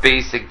the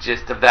basic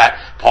gist of that.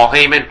 Paul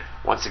Heyman,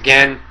 once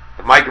again,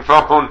 the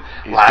microphone.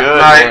 Last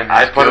night,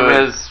 I put him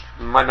as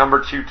my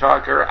number 2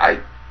 talker. I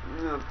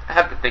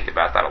have to think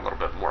about that a little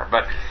bit more,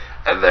 but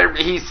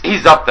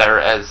he's up there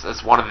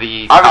as one of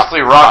the obviously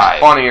Rock's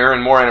funnier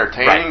and more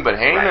entertaining, but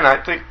Heyman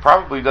I think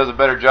probably does a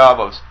better job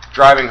of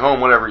driving home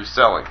whatever he's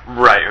selling.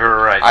 Right.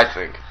 I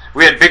think.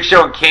 We had Big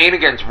Show and Kane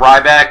against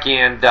Ryback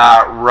and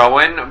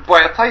Rowan. Boy,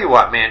 I'll tell you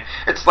what, man.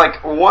 It's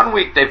like one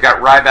week they've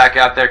got Ryback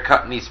out there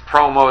cutting these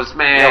promos,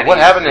 man. Yeah, what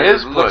happened to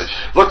his push?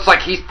 Looks like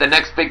he's the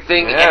next big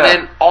thing, and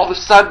then all of a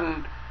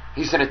sudden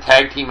he's in a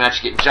tag team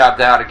match getting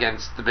jobbed out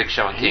against the Big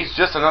Show and Kane. He's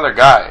just another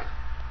guy.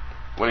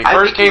 When he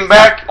first came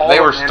back, they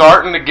were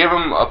starting to give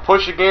him a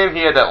push again.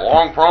 He had that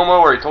long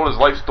promo where he told his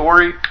life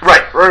story.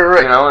 Right.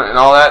 You know, and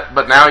all that.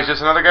 But now he's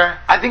just another guy?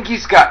 I think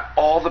he's got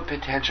all the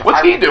potential.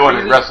 What's he doing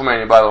at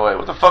WrestleMania, by the way?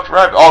 What the fuck's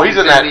Ryback? Oh, he's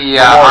in that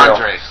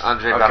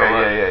Andre Battle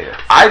Royal. Yeah.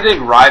 I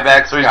think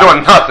Ryback. So he's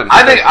doing nothing.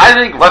 I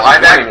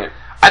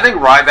think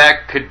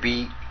Ryback could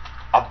be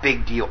a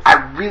big deal. I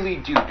really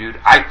do, dude.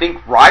 I think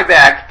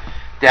Ryback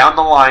down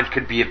the line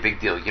could be a big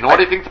deal. You know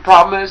what I think the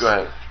problem is? Go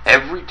ahead.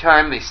 Every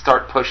time they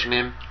start pushing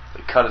him,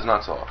 they cut his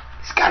nuts off.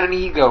 He's got an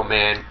ego,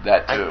 man.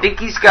 That too. I think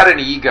he's got an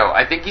ego.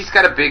 I think he's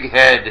got a big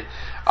head,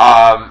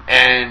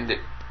 and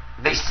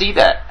they see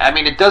that.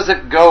 It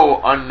doesn't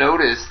go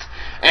unnoticed.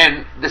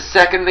 And the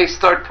second they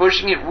start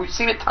pushing it, we've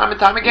seen it time and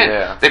time again.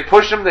 Yeah. They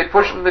push him,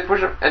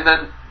 and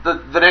then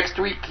the next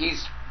week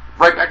he's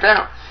right back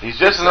down. He's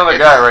just another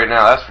guy right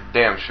now, that's for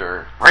damn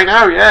sure. Right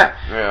now,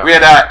 yeah. We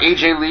had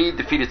AJ Lee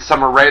defeated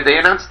Summer Rae. They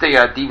announced a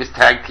Divas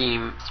Tag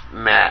Team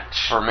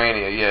match. For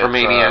Mania, yeah. For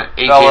Mania,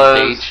 AJ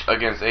Bellas and Paige.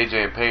 Against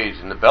AJ and Paige.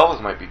 And the Bellas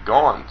might be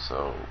gone,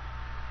 so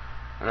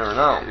you never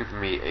know. Give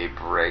me a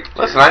break. Dude.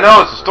 Listen, I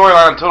know it's a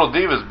storyline on Total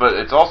Divas, but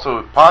it's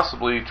also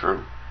possibly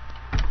true.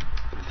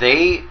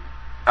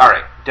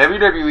 Alright,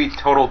 WWE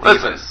Total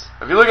Divas. Listen,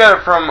 if you look at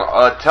it from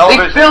a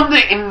television... They filmed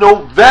it in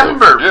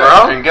November,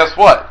 bro. And guess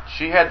what?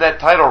 She had that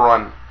title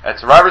run. At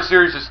Survivor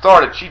Series it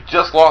started, she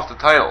just lost the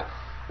title.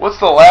 What's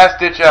the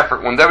last-ditch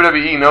effort when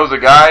WWE knows a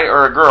guy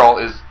or a girl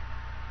is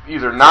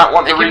either not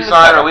wanting to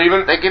re-sign or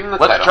leaving? They give him the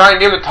title. Let's try and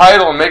give him the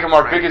title and make him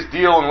our biggest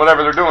deal in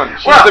whatever they're doing.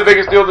 She's the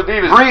biggest deal of the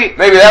Divas.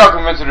 Maybe that'll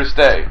convince her to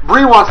stay.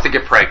 Brie wants to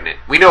get pregnant.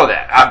 We know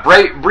that.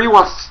 Brie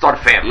wants to start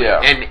a family.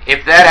 Yeah. And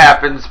if that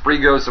happens, Brie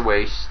goes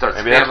away. She starts a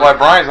family. Maybe that's why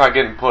Bryan's not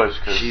getting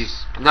pushed.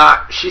 She's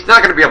not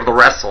going to be able to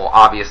wrestle,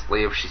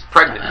 obviously, if she's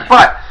pregnant.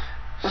 But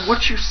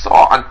what you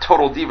saw on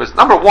Total Divas,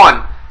 number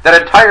one, that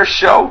entire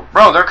show...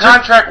 Bro, their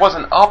contract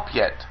wasn't up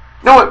yet.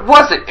 No, it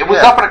wasn't. It was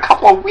up in a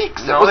couple of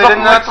weeks. No, they did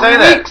not say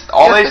that.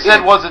 All they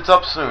said was it's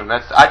up soon.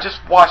 I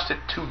just watched it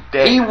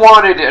today. He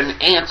wanted an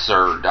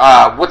answer.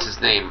 What's his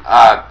name?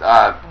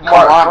 Carano.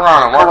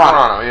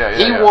 Yeah.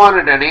 He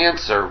wanted an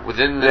answer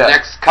within the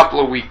next couple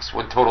of weeks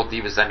when Total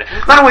Divas ended.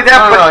 Not only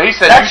that, but he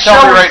said, "You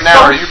tell me right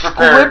now. Are you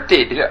prepared?"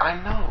 Scripted. Yeah, I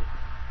know,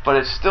 but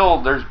it's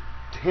still there's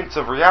hints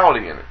of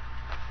reality in it.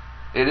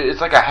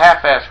 It's like a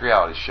half-assed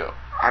reality show.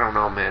 I don't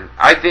know, man.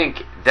 I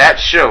think that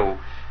show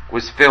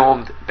was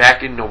filmed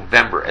back in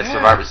November at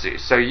Survivor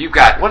Series. So you've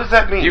got... What does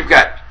that mean? You've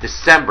got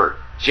December,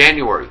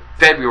 January,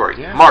 February,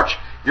 March.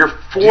 You're 4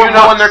 months. Do you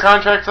know when their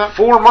contract's up?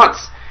 4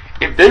 months.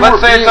 Let's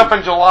say it's up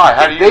in July.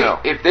 How do you know?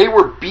 If they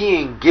were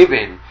being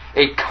given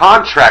a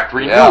contract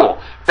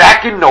renewal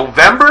back in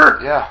November...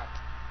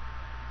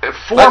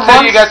 4 months... Let's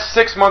say you got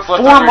 6 months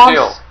left on your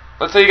deal.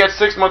 Let's say you got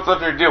 6 months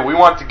left on your deal. We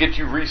want to get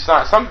you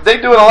re-signed. They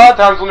do it a lot of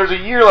times when there's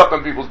a year left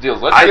on people's deals.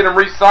 Let's get them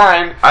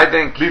re-signed. I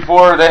think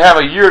before they have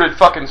a year to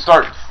fucking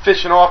start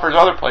fishing offers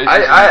other places.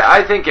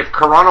 I think if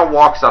Carano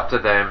walks up to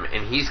them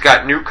and he's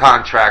got new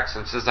contracts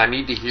and says, "I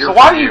need to hear." So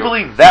why do you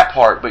believe that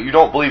part, but you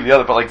don't believe the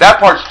other part? Like that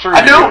part's true.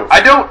 I don't.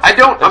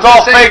 It's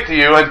all fake to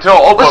you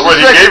until but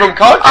you gave him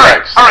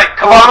contracts. All right.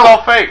 Carano's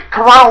all fake.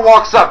 Carano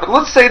walks up, but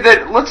let's say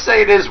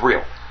it is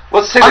real.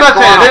 Let's say I'm not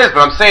saying it is,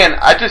 but I'm saying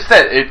I just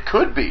said it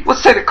could be.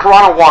 Let's say that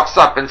Carano walks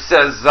up and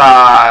says,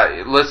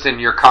 "Listen,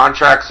 your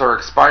contracts are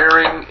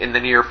expiring in the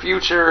near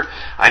future.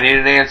 I need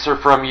an answer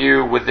from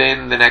you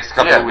within the next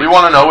couple of weeks." We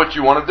want to know what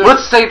you want to do.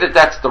 Let's say that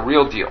that's the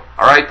real deal.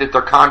 All right, that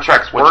their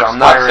contracts were expiring. I'm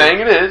not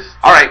saying it is.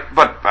 All right,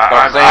 but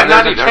I'm saying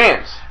there's a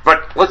chance.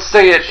 But let's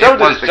say it. Show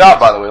did its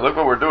job, by the way. Look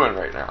what we're doing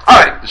right now. All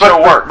right, the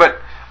show worked.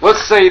 But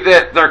let's say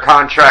that their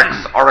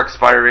contracts are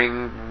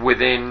expiring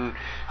within.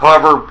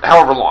 However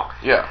long.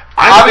 Yeah.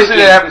 Obviously,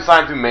 they haven't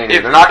signed through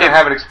Mania. They're not going to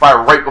have it expire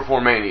right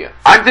before Mania.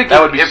 I'm thinking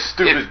that would be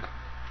stupid.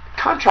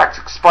 Contracts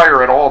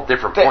expire at all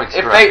different points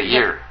throughout the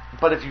year.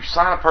 But if you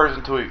sign a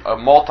person to a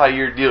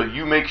multi-year deal,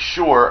 you make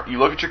sure you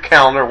look at your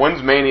calendar.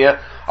 When's Mania?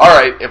 All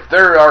right, if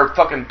there are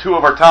fucking 2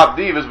 of our top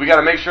divas, we got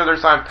to make sure they're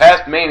signed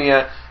past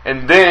Mania.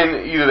 And then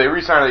either they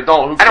re-sign or they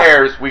don't. Who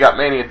cares? We got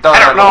Mania done. I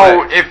don't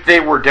know if they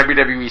were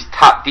WWE's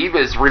top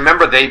divas.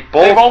 Remember, they've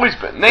always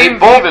been. Name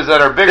divas that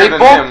are bigger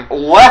than him. They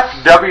both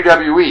left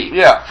WWE.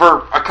 Yeah.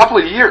 For a couple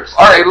of years.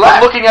 All right,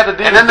 but looking at the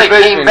divas and then they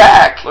division, came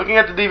back. Looking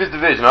at the divas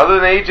division, other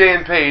than AJ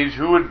and Paige,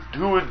 who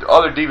would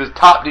other divas,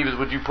 top divas,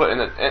 would you put in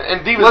it? And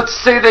divas. Let's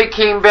say they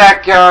came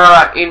back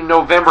in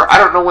November. I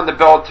don't know when the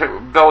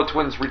Bella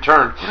Twins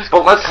returned,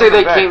 but let's say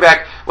they came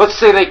back. Let's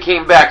say they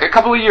came back a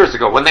couple of years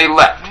ago when they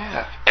left.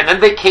 Yeah. And then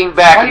they came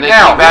back. Right and they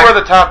now, came back. who are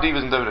the top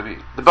divas in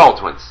WWE? The Bella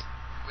Twins.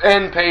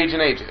 And Paige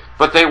and AJ.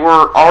 But they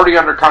were already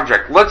under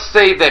contract. Let's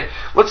say that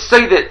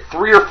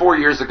 3 or 4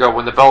 years ago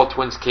when the Bella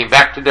Twins came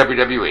back to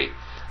WWE,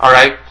 all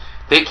right,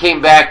 they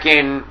came back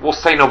in, we'll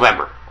say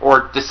November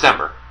or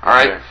December, all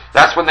right? Okay.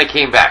 That's when they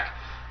came back.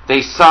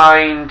 They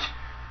signed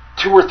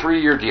 2 or 3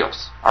 year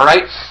deals, all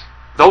right?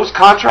 Those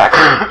contracts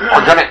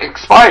are going to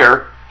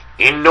expire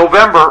in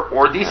November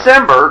or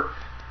December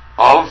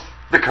of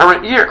the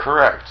current year.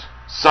 Correct.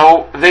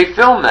 So they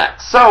filmed that.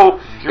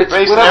 So you're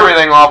basing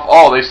everything off.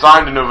 Oh, they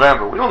signed in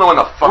November. We don't know when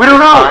the fuck. We don't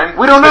know. Signed.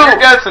 We don't know. You're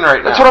guessing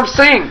right now. That's what I'm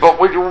saying. But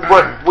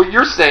what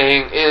you're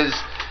saying is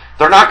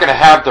they're not going to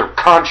have their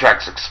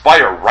contracts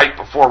expire right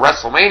before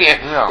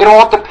WrestleMania. No. It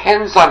all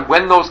depends on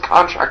when those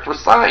contracts were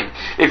signed.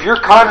 If your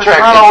contract, it's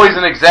not always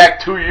an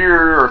exact 2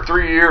 year or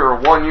 3 year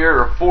or 1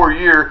 year or 4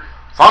 year.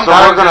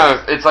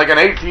 Sometimes it's like an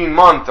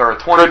 18-month or a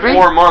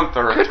 24-month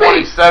or a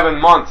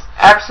 27-month.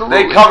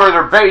 Absolutely. They cover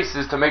their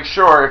bases to make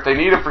sure if they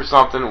need them for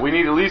something, we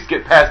need to at least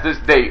get past this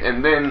date,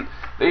 and then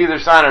they either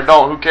sign or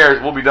don't. Who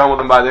cares? We'll be done with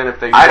them by then if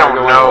they. I don't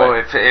know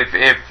if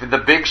the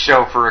Big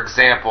Show, for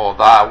example,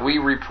 we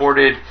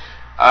reported.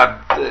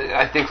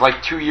 I think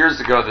like 2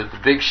 years ago that the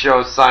Big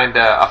Show signed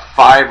a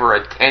 5 or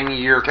a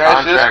 10-year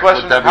contract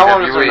with WWE. How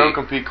long is their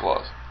no-compete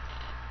clause?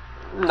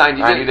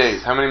 90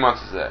 days. How many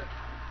months is that?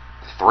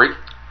 3.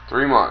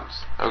 3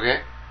 months.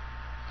 Okay.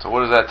 So what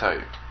does that tell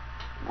you?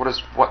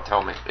 What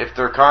tell me? If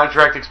their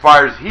contract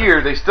expires here,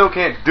 they still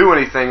can't do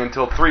anything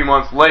until 3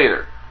 months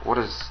later. What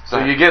is So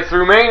that? you get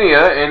through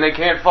Mania, and they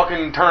can't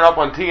fucking turn up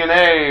on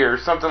TNA or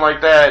something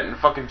like that and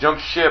fucking jump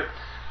ship.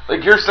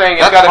 Like you're saying,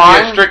 it's got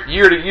to be a strict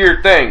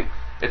year-to-year thing.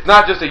 It's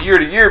not just a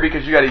year-to-year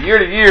because you got a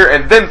year-to-year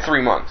and then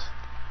 3 months.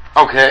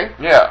 Okay.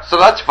 Yeah. So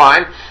that's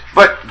fine.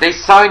 But they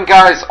sign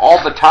guys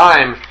all the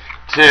time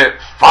to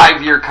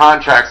 5-year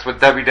contracts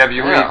with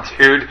WWE,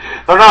 dude.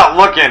 They're not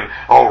looking,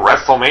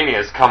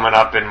 WrestleMania's coming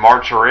up in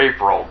March or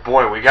April.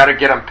 Boy, we got to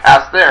get them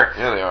past there.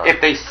 Yeah, they are.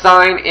 If they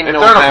sign in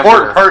November... If they're an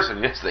important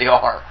person, yes, they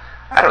are.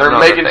 They're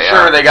making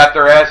sure they got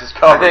their asses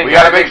covered. We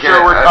got to make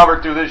sure we're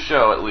covered through this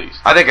show, at least.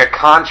 I think a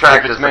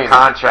contract is a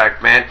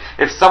contract, man.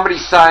 If somebody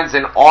signs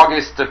in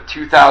August of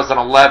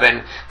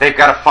 2011, they've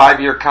got a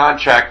 5-year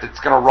contract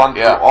that's going to run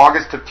through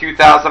August of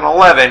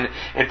 2011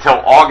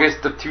 until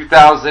August of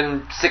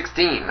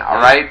 2016, all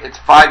right? It's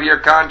a 5-year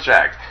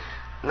contract.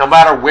 No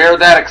matter where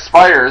that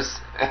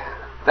expires,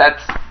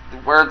 that's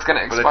where it's going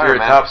to expire. But if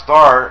you're a top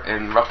star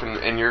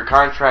and your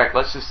contract,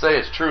 let's just say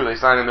it's true, they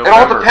signed in November.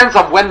 It all depends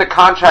on when the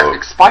contract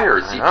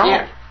expires. You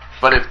can't.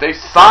 But if they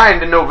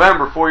signed in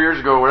November 4 years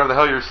ago, whatever the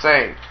hell you're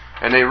saying,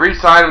 and they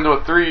re-signed them to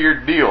a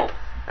 3-year deal,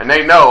 and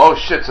they know, oh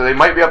shit, so they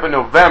might be up in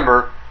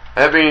November.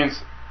 That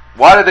means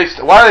why are they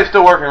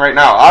still working right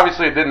now?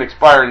 Obviously, it didn't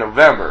expire in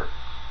November.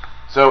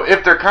 So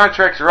if their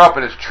contracts are up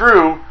and it's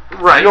true,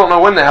 right. You don't know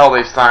when the hell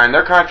they signed.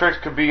 Their contracts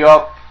could be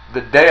up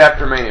the day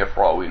after Mania,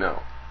 for all we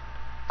know.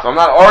 So I'm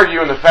not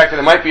arguing the fact that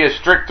it might be a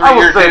strict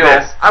 3-year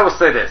deal. I will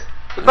say this: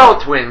 the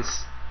Bella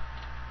Twins,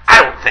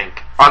 I don't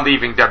think are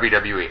leaving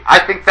WWE. I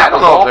think that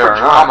was all for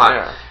drama.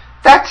 Yeah.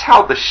 That's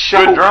how the show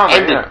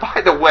ended. Yeah.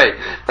 By the way,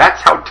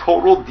 that's how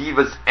Total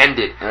Divas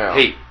ended. Yeah.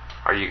 Hey,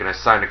 are you going to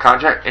sign a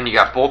contract? And you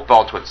got both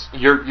Bella Twins.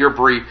 You're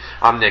Brie,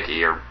 I'm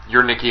Nikki. Or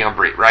you're Nikki, I'm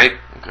Brie, right?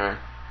 Okay.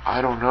 I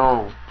don't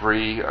know,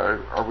 Brie.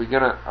 Are we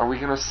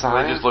gonna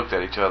sign? They just looked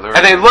at each other,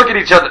 and they look at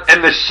each other,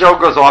 and the show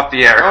goes off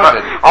the air.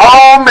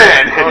 Oh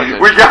man,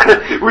 we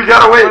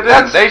gotta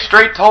wait. They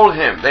straight told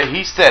him.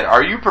 He said,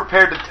 "Are you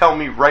prepared to tell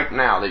me right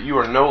now that you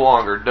are no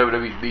longer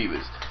WWE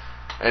Divas?"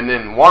 And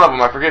then one of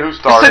them, I forget who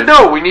started. He said,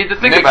 "No, we need to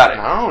think about it."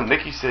 No,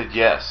 Nikki said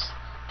yes,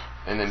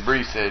 and then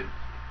Brie said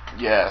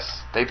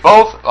yes. They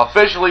both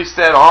officially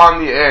said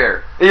on the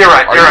air. You're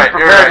right. You're right.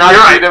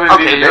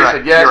 Okay, they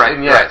said yes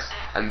and yes.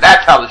 And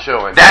that's how the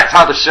show ended. That's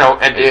how the show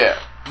ended. Yeah.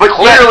 But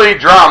clearly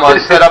drama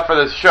is set up for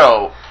this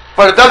show.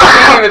 But it doesn't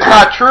mean it's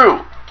not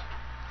true.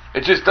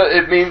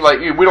 It means like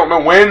we don't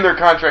know when their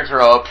contracts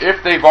are up,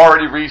 if they've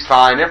already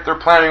re-signed, if they're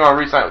planning on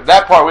re-signing.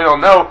 That part we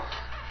don't know.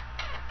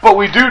 But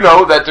we do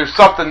know that there's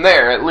something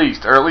there at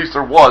least. Or at least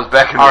there was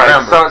back in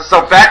November. Right,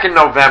 so back in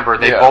November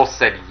they both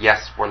said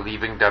yes, we're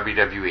leaving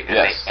WWE. And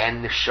they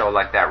end the show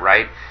like that,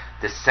 right?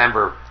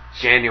 December,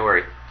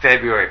 January,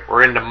 February,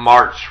 we're into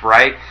March,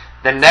 right?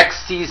 The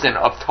next season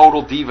of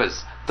Total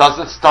Divas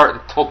doesn't start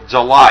until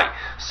July.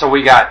 So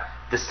we got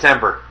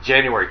December,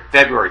 January,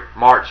 February,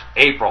 March,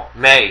 April,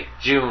 May,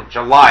 June,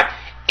 July.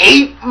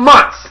 8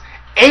 months!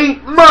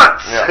 8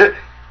 months!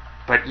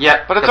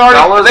 Yeah. But it's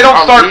already, they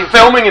don't start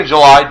filming in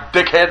July,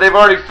 dickhead. They've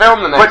already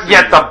filmed the next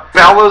season. The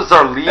Bellas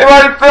are leaving. They've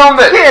already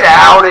filmed it. Get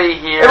out of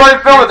here. They've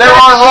already filmed it. They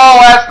were on Raw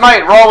last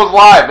night. Raw was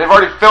live. They've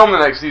already filmed the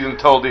next season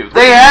of Total Divas.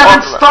 They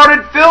haven't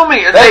started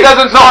filming it. It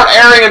doesn't start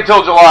airing until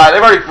July.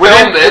 They've already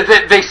filmed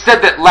it. They said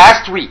that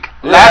last week.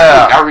 Last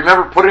week. I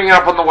remember putting it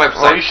up on the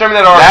website. Well, you showed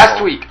me that article.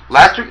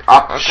 Last week.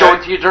 I'll show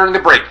it to you during the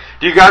break.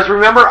 Do you guys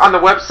remember on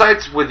the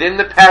websites within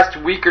the past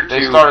week or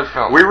two, they started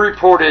filming. We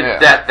reported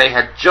that they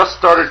had just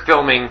started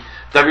filming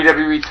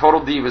WWE Total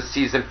Divas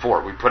Season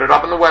 4. We put it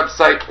up on the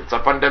website. It's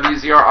up on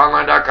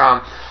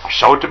WZROnline.com. I'll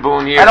show it to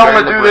Boone here. I don't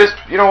want to do this.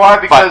 You know why?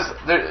 Because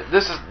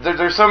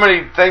there's so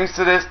many things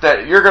to this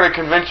that you're going to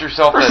convince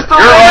yourself that you're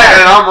right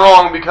and I'm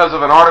wrong because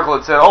of an article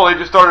that said, oh, they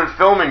just started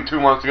filming 2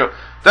 months ago.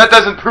 That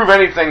doesn't prove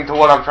anything to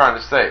what I'm trying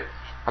to say.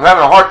 I'm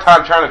having a hard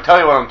time trying to tell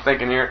you what I'm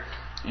thinking here.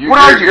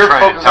 What are you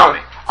trying to tell me?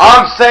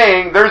 I'm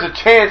saying there's a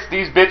chance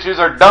these bitches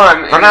are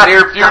done in the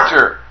near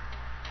future.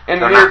 In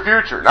the near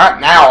future. Not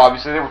now,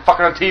 obviously. They were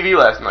fucking on TV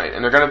last night,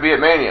 and they're going to be at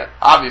Mania,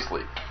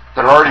 obviously.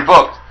 They're already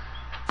booked.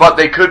 But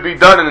they could be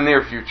done in the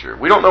near future.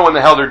 We don't know when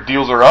the hell their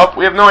deals are up.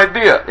 We have no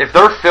idea. If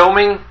they're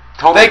filming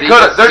Total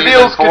Divas their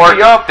deals could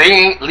be up. They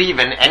ain't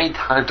leaving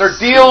anytime soon. Their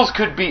deals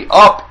could be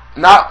up.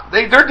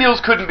 Their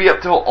deals couldn't be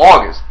up till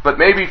August. But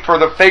maybe for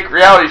the fake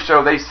reality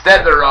show, they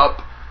said they're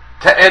up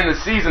to end the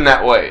season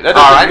that way. That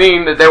doesn't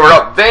mean that they were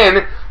up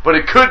then. But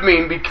it could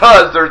mean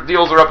because their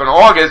deals are up in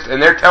August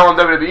and they're telling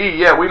WWE,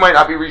 yeah, we might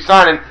not be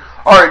re-signing.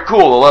 All right,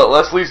 cool.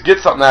 Let's at least get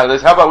something out of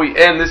this. How about we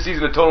end this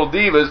season of Total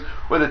Divas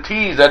with a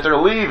tease that they're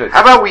leaving?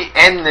 How about we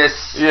end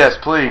this? Yes,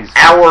 please.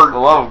 Hour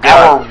 1 of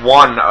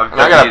WZR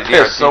I gotta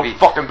piss so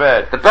fucking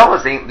bad. The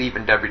Bellas ain't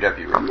leaving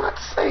WWE. I'm not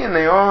saying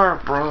they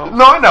are, bro.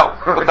 No, I know,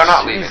 but they're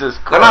not leaving. Jesus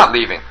Christ. They're not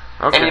leaving.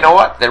 Okay. And you know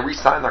what? They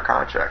re-signed their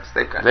contracts.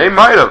 They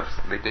might have.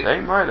 They did.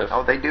 They might have.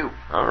 Oh, they do.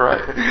 All right.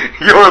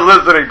 You're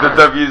listening to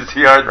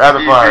WZR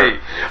Rapid Fire.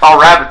 Oh,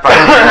 Rapid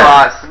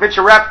Fire. Submit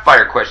your Rapid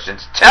Fire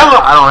questions. Tell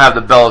them. I don't have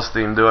the Bellas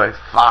theme, do I?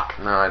 Fuck.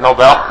 No, I don't. No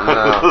bell?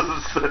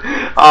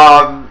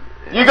 No.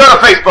 You go to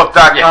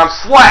Facebook.com/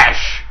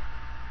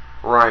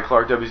 Ryan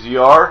Clark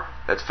WZR.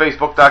 That's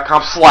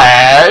Facebook.com/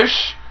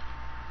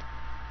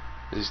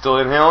 Is he still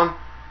inhaling?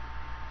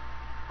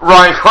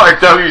 Ryan Clark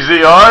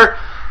WZR.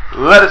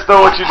 Let us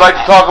know what you'd like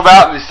to talk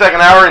about in the second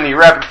hour in the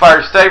rapid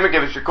fire segment.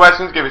 Give us your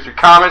questions, give us your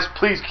comments.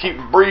 Please keep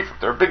them brief. If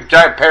they're a big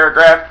giant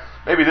paragraph,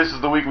 maybe this is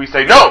the week we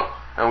say no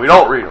and we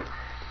don't read them.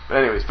 But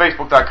anyways,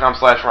 Facebook.com/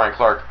 Ryan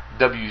Clark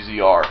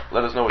WZR.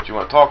 Let us know what you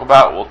want to talk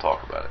about. We'll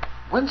talk about it.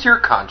 When's your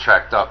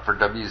contract up for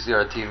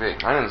WZR TV?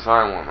 I didn't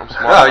sign one. I'm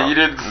smart. Oh, you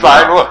didn't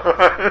sign one?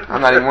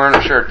 I'm not even wearing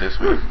a shirt this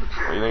week.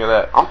 What do you think of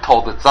that? I'm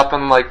told it's up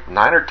in like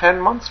 9 or 10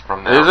 months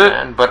from now. Is it?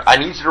 Man. But I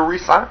need you to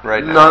re-sign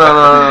right now.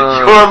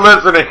 No. You're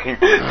listening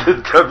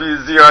to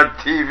WZR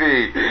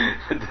TV.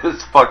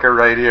 This fucker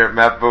right here,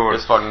 Matt Boone.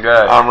 This fucking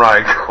guy. I'm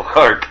Ryan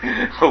Clark.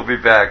 We'll be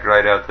back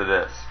right after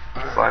this.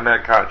 Sign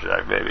that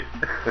contract, baby.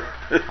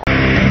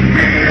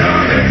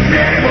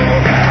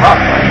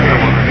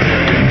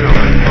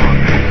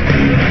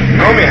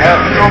 You owe me half.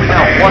 You owe me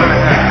now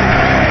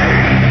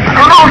 1.5. I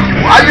don't know.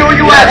 I owe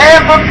you a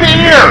half a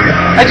beer.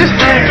 I just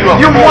handed you a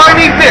You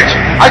whiny bitch.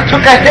 I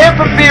took a half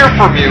a beer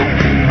from you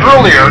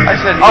earlier. I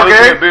said you owe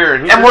me a beer.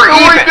 And we're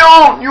even. I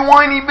don't. You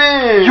whiny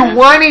bitch. You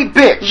whiny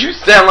bitch. You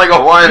sound like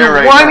a whiner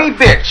right now. You whiny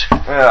bitch.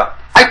 Yeah.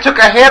 I took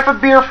a half a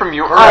beer from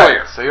you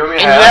earlier. So you owe me a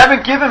and half. you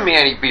haven't given me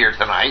any beer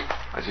tonight.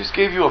 I just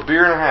gave you a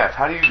beer and a half.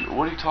 What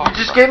are you talking about? You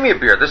just gave me a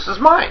beer. This is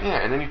mine.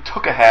 Yeah, and then you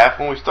took a half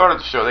when we started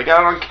the show. They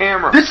got it on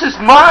camera. This is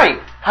mine.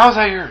 How's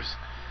that yours?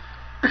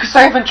 Because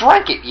I haven't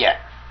drank it yet.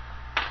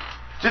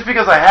 Just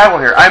because I have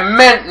one here. I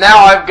meant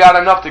now I've got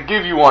enough to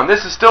give you one.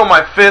 This is still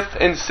my 5th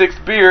and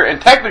 6th beer, and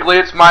technically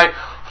it's my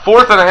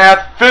 4th and a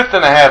half, 5th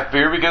and a half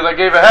beer because I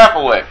gave a half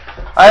away.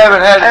 I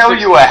haven't had. I owe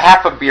you a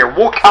half a beer.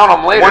 We'll count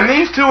them later. When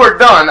these two are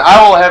done, I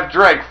will have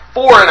drank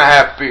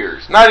 4.5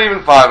 beers, not even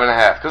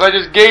 5.5, because I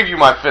just gave you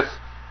my 5th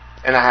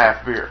and a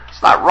half beer.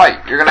 It's not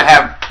right. You're gonna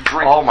have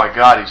drink. Oh my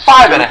God, he's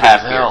 5.5 stupid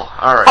as beers. hell.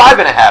 All right.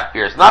 5.5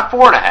 beers, not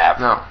 4.5.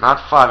 No, not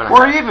 5.5.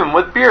 We're even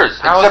with beers,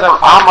 How is except that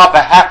for I'm up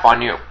a half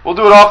on you. We'll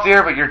do it off the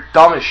air, but you're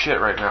dumb as shit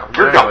right now.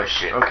 You're dumb as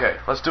shit. Okay,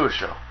 let's do a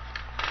show.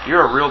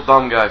 You're a real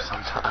dumb guy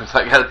sometimes.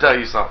 I gotta tell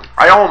you something.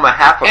 I owe him a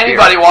half a beer.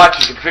 Anybody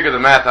watching can figure the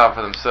math out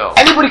for themselves.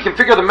 Anybody can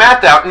figure the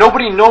math out.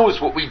 Nobody knows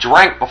what we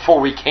drank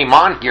before we came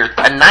on here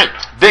tonight.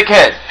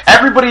 Dickhead.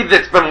 Everybody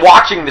that's been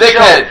watching the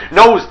show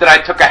knows that I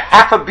took a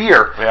half a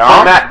beer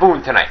from Matt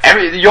Boone tonight.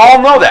 You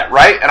all know that,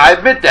 right? And I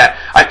admit that.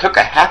 I took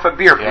a half a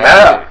beer from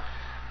Matt Boone.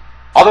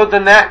 Other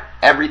than that,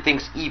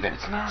 everything's even.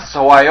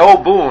 So I owe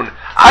Boone.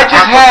 I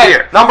just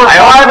had number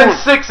 5 and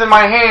 6 in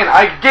my hand.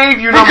 I gave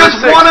you number 6.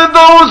 Because one of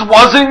those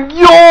wasn't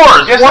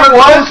yours. Yes, one it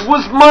of those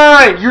was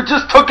mine. You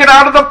just took it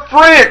out of the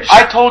fridge.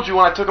 I told you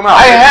when I took them out.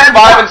 I had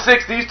 5 and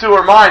 6. These two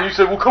are mine. You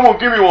said, "Well, come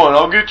on, give me one.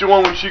 I'll get you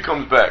one when she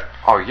comes back."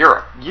 Oh, you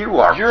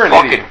are an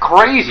fucking idiot.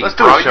 crazy. Let's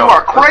do a show. You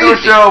are crazy.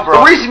 Let's do a show,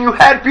 bro. The reason you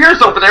had beers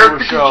over there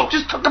is because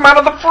you just took them out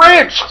of the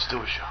fridge. Let's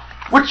do a show.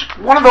 Which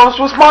one of those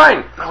was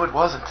mine? No, it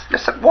wasn't.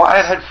 Yes, it was.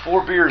 I had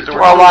 4 beers. To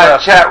our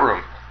live chat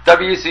room,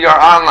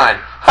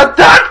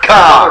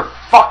 WZROnline.com.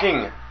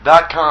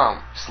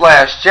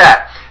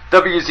 Motherfucking.com/chat.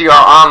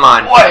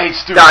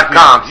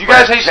 WZROnline.com. You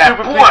guys hate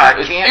stupid people.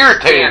 It's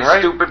irritating, right?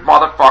 Stupid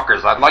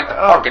motherfuckers. I'd like to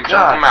fucking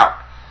jump them out.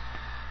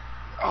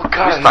 Oh God!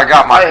 At least I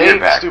got my beer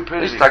back.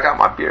 Stupidity. At least I got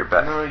my beer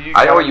back. No, you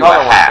I owe you a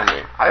half. From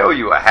me. I owe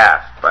you a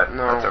half, but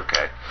no. that's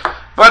okay.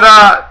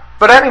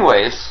 But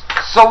anyways,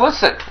 so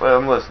listen. Well,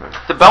 I'm listening.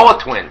 The Bella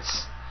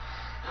Twins.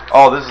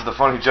 Oh, this is the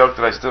funny joke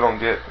that I still don't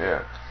get.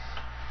 Yeah.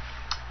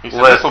 He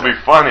said this will be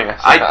funny.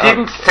 I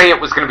didn't say it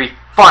was going to be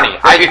funny.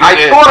 I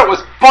thought it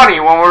was funny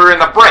when we were in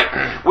the break.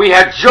 We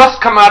had just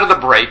come out of the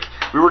break.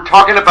 We were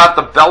talking about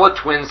the Bella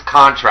Twins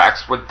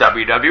contracts with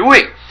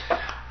WWE.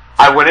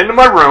 I went into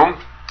my room.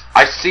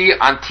 I see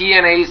on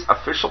TNA's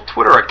official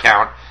Twitter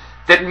account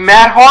that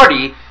Matt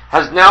Hardy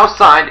has now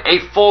signed a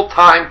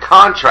full-time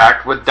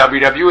contract with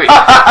WWE. I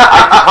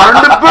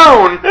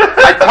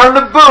turned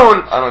to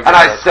Boone, and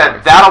I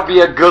said, that'll be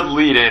a good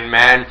lead-in,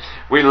 man.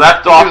 We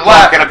left off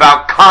talking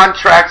about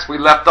contracts. We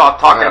left off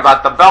talking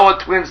about the Bella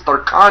Twins, their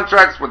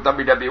contracts with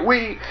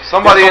WWE.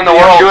 Somebody in the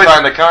world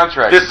signed the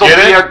contract. This will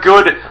be a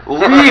good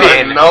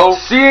lead-in. No.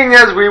 Seeing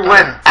as we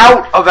went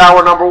out of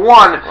hour number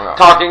 1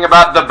 talking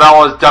about the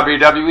Bella's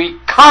WWE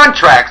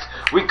contracts,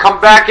 we come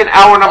back in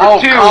hour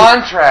number 2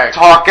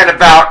 talking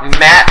about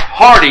Matt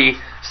Hardy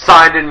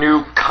signed a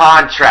new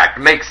contract.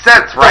 Makes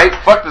sense, right?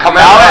 Come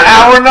out at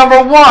hour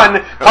number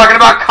 1 talking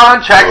about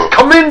contracts.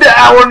 Come into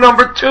hour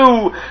number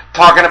 2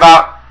 talking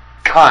about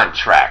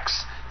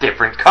contracts.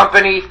 Different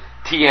company,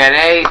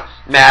 TNA,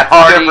 Matt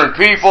Hardy. Different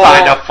people.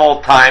 Signed a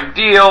full-time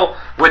deal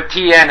with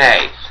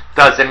TNA.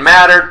 Doesn't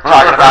matter.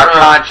 Talking about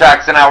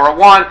contracts in hour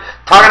 1.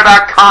 Talking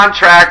about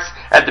contracts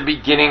at the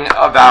beginning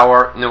of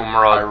hour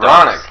numero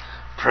Ironic. dos.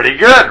 Pretty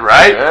good,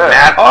 right? Yeah.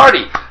 Matt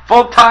Hardy.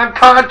 Full-time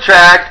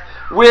contract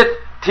with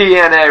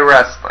TNA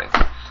Wrestling.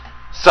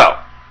 So,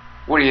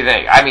 what do you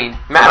think? I mean,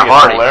 Matt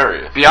Hardy.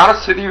 Hilarious. To be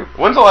honest with you,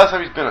 when's the last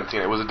time he's been on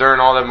TNA? Was it during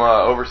all them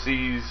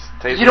overseas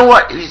tapings? You know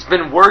what? He's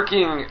been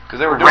working because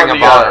they were doing it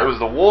was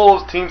the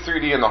Wolves, Team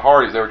 3D, and the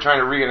Hardys. They were trying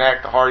to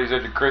reenact the Hardys,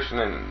 Edge and Christian,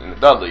 and the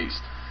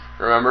Dudleys.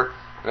 Remember?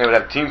 And they would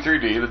have Team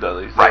 3D, the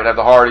Dudleys. They would have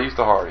the Hardys,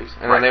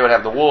 and then they would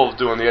have the Wolves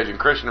doing the Edge and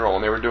Christian role,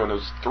 and they were doing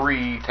those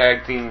 3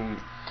 tag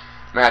team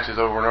matches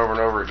over and over and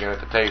over again at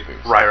the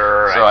tapings. Right.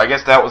 So I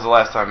guess that was the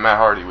last time Matt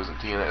Hardy was in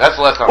TNA. That's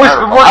the last time I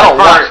don't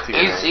watch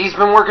TNA. He's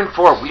been working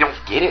for it. We don't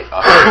get it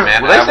up here,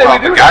 man. Well, they say we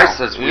do. The guy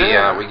says we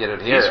get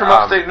it here. He's from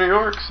upstate New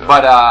York. So.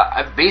 But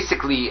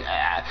basically,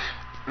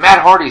 Matt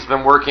Hardy's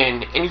been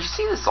working, and you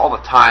see this all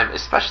the time,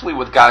 especially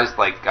with guys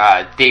like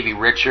Davey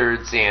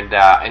Richards, and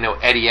I know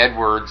Eddie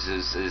Edwards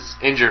is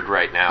injured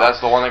right now. That's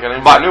the one that got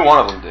injured. I knew one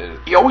of them did.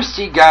 You always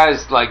see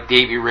guys like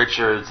Davey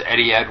Richards,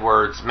 Eddie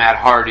Edwards, Matt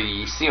Hardy.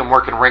 You see them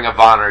working Ring of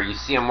Honor. You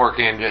see them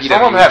working. Yeah,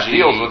 some of them have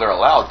deals where they're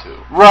allowed to.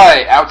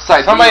 Right,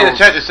 outside. Somebody in the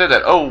chat just said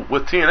that. Oh,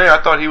 with TNA, I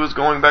thought he was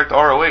going back to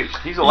ROH.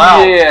 He's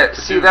allowed. Yeah,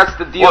 see, that's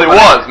the deal. Well, he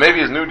was. Maybe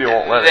his new deal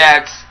won't let him.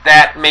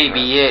 that may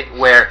be it,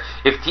 where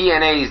if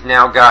TNA's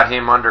now got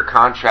him under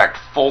contract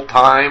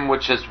full-time,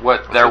 which is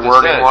what their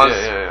wording was.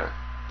 Yeah.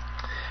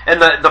 And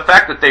the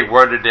fact that they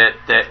worded it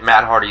that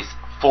Matt Hardy's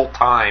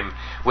full-time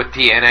with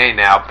TNA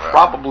now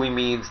probably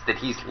means that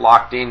he's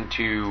locked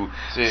into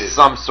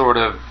some sort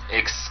of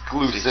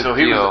exclusive so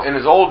he deal. Was in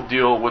his old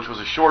deal, which was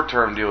a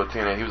short-term deal with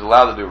TNA, he was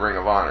allowed to do Ring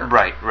of Honor.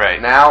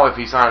 Right. Now, if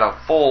he signed a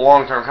full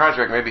long-term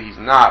contract, maybe he's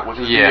not, which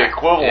is the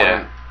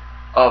equivalent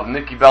of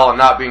Nikki Bella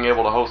not being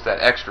able to host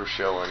that extra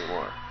show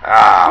anymore.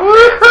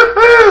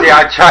 See,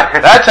 I try to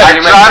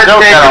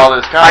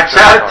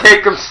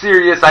take him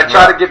serious. I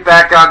try to get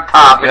back on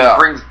top, and he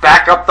brings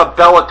back up the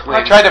Bella twins.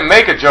 I tried to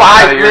make a joke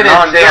 5 minutes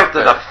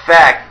after the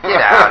fact. Get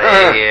out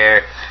of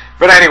here.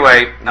 But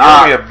anyway, you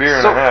owe me a beer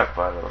and a half,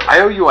 by the way. I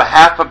owe you a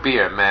half a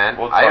beer, man.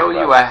 I owe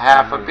you a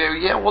half a beer.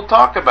 Yeah, we'll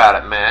talk about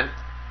it, man.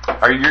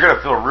 You're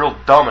gonna feel real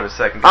dumb in a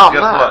second. Guess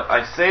what?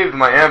 I saved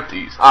my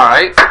empties. All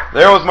right.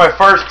 There was my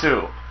first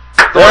 2.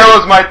 There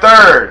was my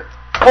 3rd.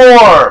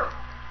 4.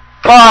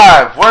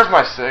 5. Where's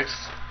my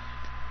 6th?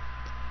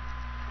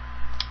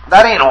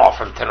 That ain't all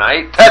from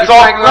tonight. That's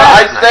all.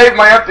 I saved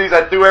my empties.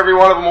 I threw every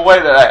one of them away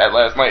that I had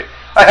last night.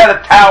 I had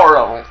a tower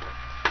of them.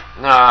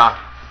 Nah.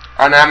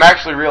 And I'm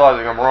actually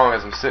realizing I'm wrong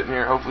as I'm sitting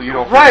here. Hopefully you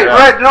don't. Right.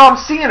 No, I'm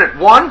seeing it.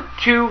 1,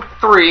 2,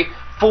 3,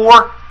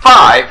 4,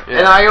 5,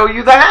 and I owe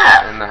you the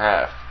half. And the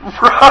half.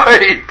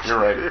 Right. You're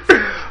right.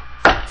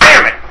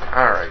 Damn it.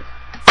 All right.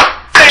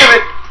 Damn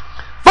it.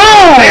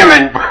 Boom. Damn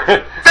it.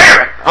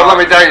 Damn it. But let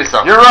me tell you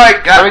something. You're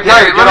right. Let me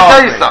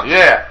tell you something.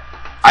 Yeah.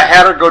 I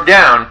had her go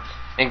down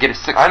and get a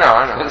 6-pack. I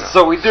know.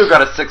 So we do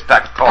got a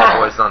 6-pack of Tall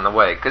Boys on the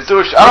way. Cause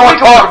I don't want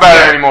to talk about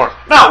it anymore.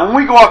 No, when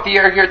we go off the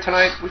air here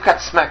tonight, we've got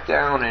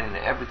SmackDown and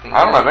everything.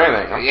 I don't have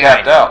anything. I'm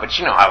tapped out. But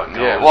you know how it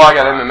goes. Yeah, well, I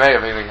got MMA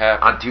if anything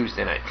happens. On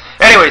Tuesday night.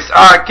 Anyways,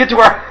 get to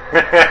our...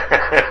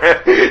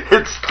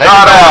 It's Take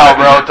a bow,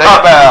 bro. Take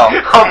a bow.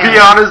 I'll be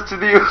honest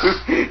with you.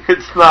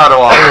 It's not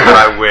often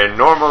I win.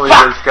 Normally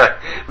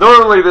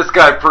this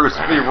guy proves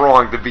me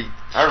wrong to be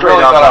straight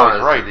really up thought I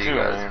honest was right with too, you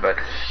guys, man. but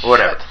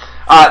whatever.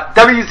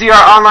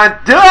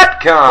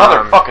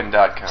 WZROnline.com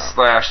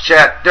Motherfucking.com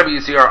 /chat.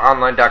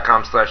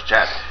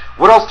 WZROnline.com/chat.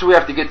 What else do we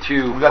have to get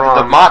to? We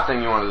got the Mott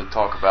thing you wanted to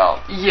talk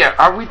about. Yeah,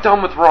 are we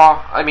done with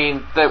Raw? I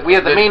mean, we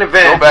had the main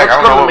event. Go back.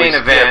 Let's go to the main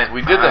event.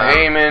 We did the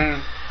Heyman,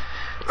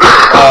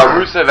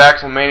 Rusev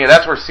Axelmania.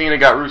 That's where Cena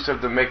got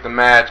Rusev to make the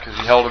match because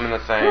he held him in the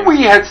thing.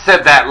 We had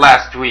said that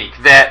last week,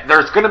 that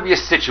there's going to be a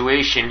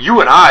situation,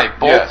 you and I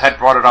both had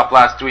brought it up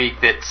last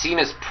week, that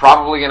Cena's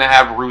probably going to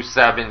have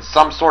Rusev in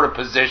some sort of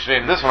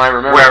position. This one I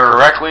remember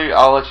correctly.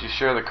 I'll let you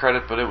share the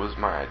credit, but it was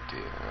my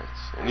idea.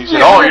 And you said,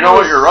 you know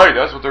what, you're right,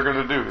 that's what they're going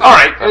to do. All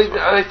right,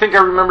 I think I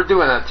remember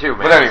doing that too,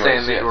 man. But anyway,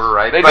 saying that you were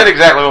right. They did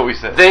exactly what we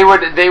said. They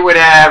would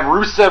have,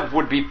 Rusev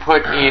would be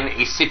put in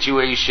a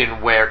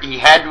situation where he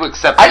had to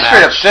accept the match. I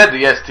straight up said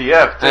the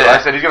STF, too. I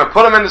said he's going to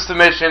put him into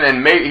submission,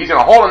 and maybe he's going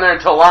to hold him there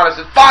until Lana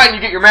says, fine, you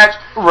get your match.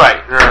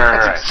 Right.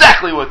 That's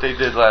exactly what they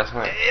did last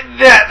night.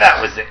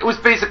 That was it. It was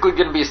basically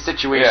going to be a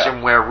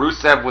situation where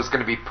Rusev was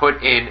going to be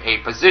put in a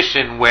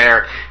position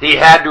where he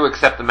had to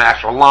accept the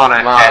match, or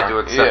Lana had to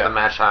accept the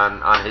match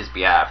on his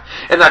behalf.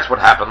 And that's what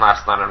happened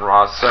last night on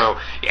Raw. So,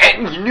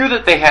 and you knew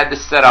that they had to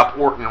set up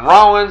Orton and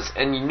Rollins,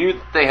 and you knew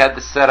that they had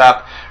to set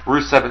up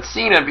Rusev and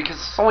Cena, because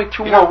it's only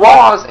 2 more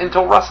Raws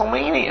until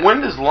WrestleMania. When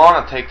does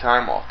Lana take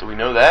time off? Do we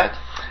know that?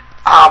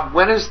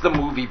 When is the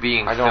movie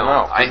being filmed? I don't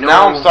know. I know.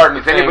 Now I'm starting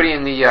to think, anybody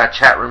in the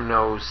chat room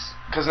knows.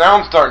 Because now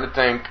I'm starting to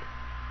think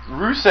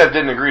Rusev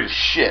didn't agree to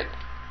shit.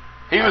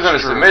 He was in a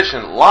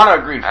submission. Lana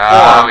agreed for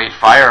him. He'd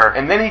fire her.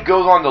 And then he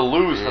goes on to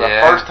lose for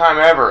the first time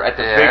ever at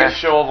the biggest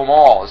show of them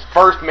all. His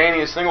first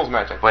Mania singles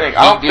match, I think.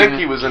 I don't think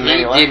he was in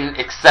Mania. He didn't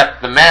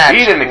accept the match.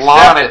 He didn't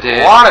accept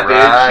it. Lana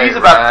did. She's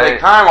about to take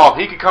time off.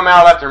 He could come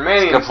out after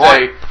Mania and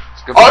say,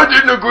 I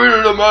didn't agree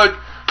to the match.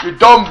 You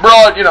dumb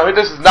broad. You know,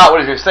 this is not what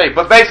he's going to say.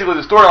 But basically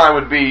the storyline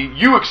would be,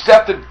 you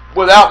accepted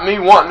without me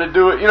wanting to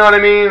do it. You know what I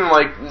mean?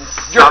 Like,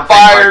 you're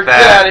fired. Get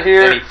out of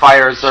here. And he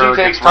fires her.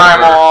 She takes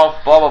time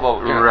off. Blah, blah,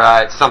 blah. You know.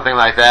 Right. Something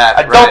like that.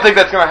 I don't think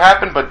that's going to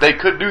happen, but they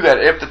could do that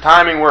if the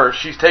timing where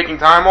she's taking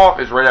time off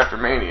is right after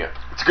Mania.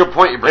 It's a good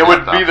point you bring up. It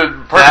would be the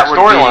perfect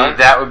storyline.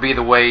 That would be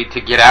the way to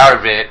get out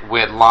of it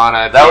with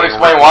Lana. That would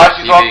explain why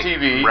she's off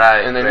TV.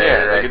 Right. And then,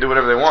 they can do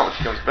whatever they want when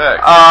she comes back.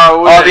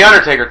 The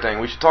Undertaker thing.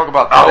 We should talk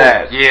about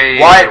that.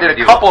 Yeah. Wyatt did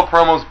a couple of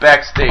promos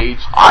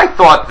backstage. I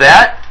thought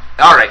that.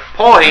 All right.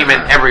 Paul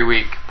Heyman every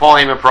week. Paul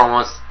Heyman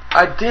promos.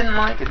 I didn't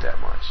like it that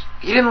much.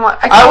 You didn't like?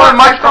 I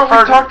thought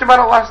we talked about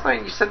it last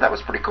night. You said that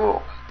was pretty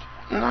cool.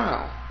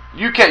 No.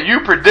 You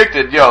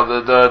predicted,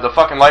 the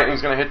fucking lightning's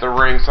gonna hit the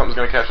ring, something's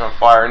gonna catch on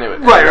fire, and it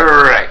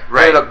right.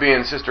 Ended up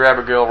being Sister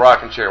Abigail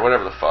rocking chair,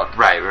 whatever the fuck.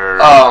 Right.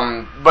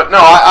 But no,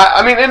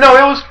 I mean, no,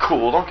 it was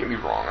cool. Don't get me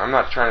wrong. I'm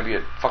not trying to be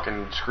a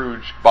fucking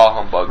Scrooge bah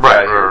humbug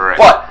guy here.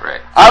 But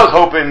I was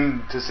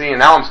hoping to see, and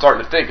now I'm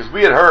starting to think, because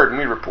we had heard and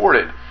we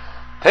reported,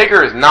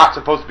 Taker is not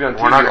supposed to be on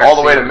TV all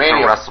the way to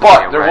Mania,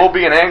 but there will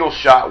be an angle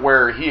shot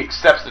where he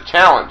accepts the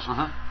challenge.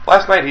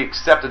 last night he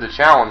accepted the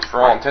challenge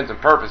for all intents and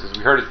purposes.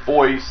 We heard his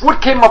voice.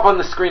 What came up on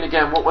the screen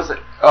again? What was it?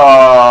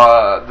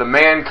 The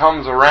Man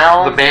Comes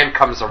Around. The Man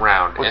Comes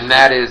Around, and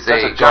that's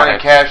a Johnny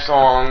Cash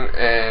song.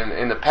 And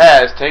in the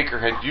past, Taker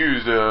had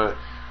used a.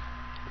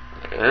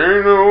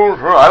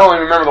 I don't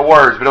even remember the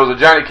words, but it was a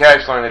Johnny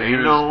Cash song that he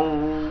used.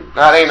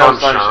 Not Ain't No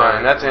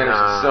Sunshine. That's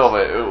Anderson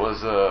Silva. It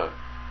was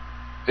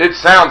It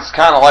sounds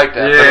kind of like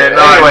that. Yeah, but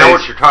no, anyways, I know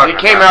what you're talking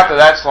about. He came after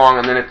that song,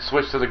 and then it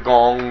switched to the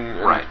gong.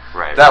 Right.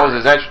 That was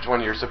his entrance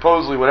one year.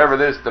 Supposedly, whatever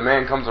The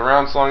Man Comes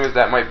Around song is,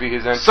 that might be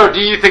his entrance. So, do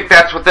you think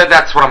that's what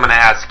I'm going to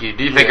ask you?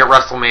 Do you think at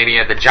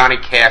WrestleMania the Johnny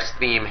Cash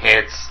theme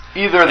hits,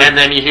 and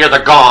then you hear the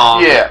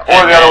gong? Yeah,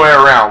 or the other way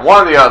around.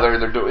 One or the other.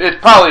 It's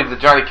probably the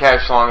Johnny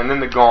Cash song, and then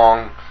the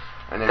gong,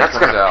 and then that's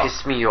going to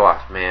piss me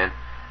off, man.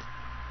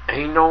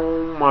 Ain't no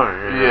money.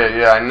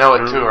 Yeah, I know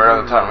it too, right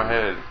on the top of my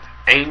head.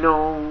 Ain't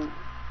no.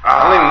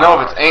 I don't even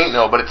know if it's ain't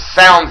no, but it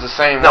sounds the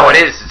same way. No, it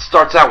is. It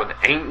starts out with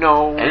ain't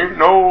no. Ain't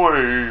no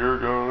way you're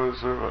gonna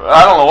survive.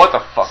 I don't know what the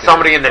fuck.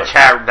 Somebody in the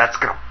chat room, that's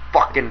gonna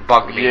fucking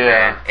bug me,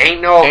 man.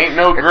 Ain't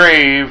no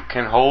grave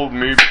can hold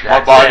me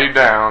my body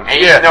down.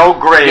 Ain't no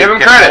grave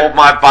can hold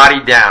my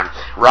body down.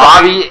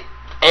 Robbie,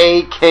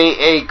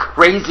 a.k.a.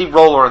 Crazy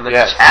Roller in the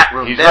chat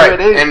room. He's there right.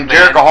 It is, and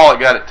Jericho Hall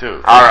got it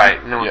too. All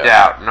right, no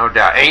doubt.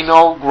 Ain't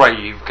no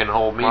grave can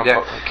hold me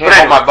down. Can't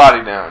hold my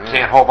body down.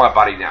 Can't hold my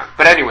body down.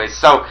 But anyway,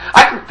 so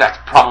I think that's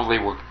probably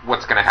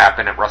what's going to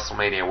happen at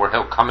WrestleMania, where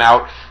he'll come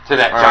out to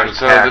that Johnny Cash.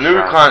 So the new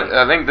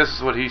I think this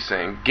is what he's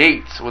saying.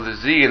 Gates with a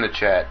Z in the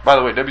chat. By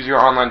the way,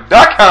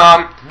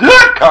 WZROnline.com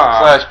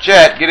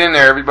 /chat. Get in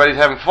there. Everybody's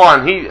having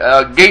fun.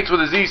 Gates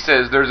with a Z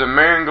says there's a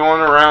man going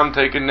around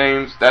taking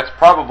names. That's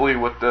probably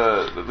what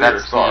the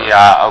lyrics are.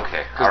 Yeah,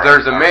 okay. Because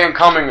there's a man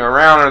coming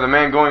around or the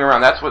man going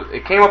around. That's what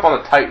it came up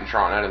on the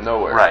Titantron out of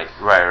nowhere. Right.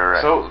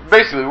 So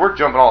basically, we're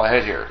jumping all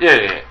ahead here.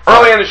 Yeah.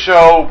 Early in the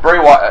show, Bray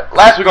Wyatt,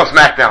 last week on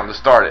SmackDown to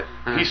start it,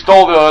 he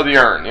stole the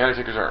urn, the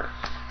Undertaker's urn.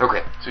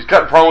 Okay. So he's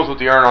cutting promos with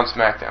the urn on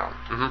SmackDown.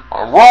 Mm-hmm.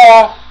 On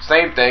Raw,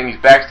 same thing. He's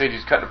backstage.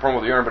 He's cutting a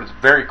promo with the urn, but it's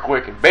very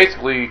quick. And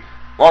basically,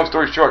 long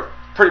story short,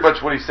 pretty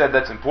much what he said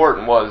that's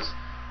important was,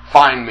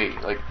 find me.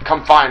 Like,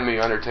 come find me,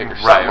 Undertaker.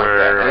 Something like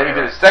that. And then he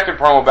did a second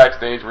promo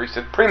backstage where he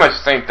said pretty much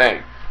the same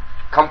thing.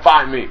 Come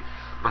find me.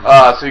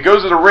 So he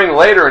goes to the ring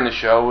later in the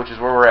show, which is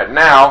where we're at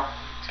now.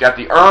 He's got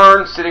the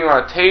urn sitting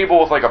on a table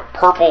with like a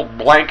purple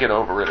blanket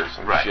over it or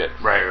some shit.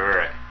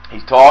 Right.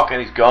 He's talking,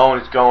 he's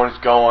going.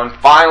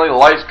 Finally, the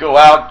lights go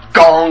out.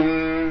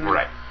 Gong.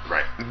 Right.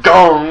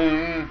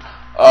 Gong.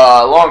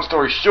 Long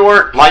story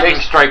short, lightning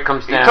strike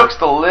comes down. He took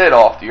the lid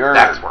off the urn.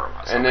 That's where it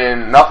was. And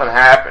then nothing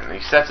happened.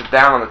 He sets it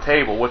down on the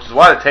table, which is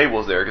why the table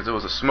was there, because it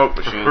was a smoke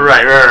machine.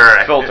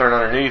 Right. Filtering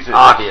underneath it.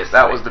 Obviously.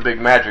 That was the big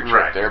magic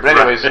trick there. But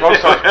anyway, smoke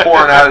starts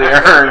pouring out of the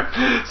urn.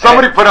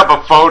 Somebody put up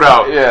a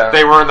photo. Yeah.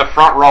 They were in the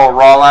front row of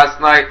Raw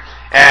last night.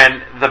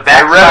 And the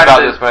back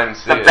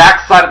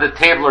side of the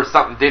table or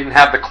something didn't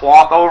have the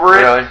cloth over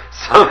it. Really?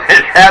 So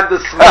it had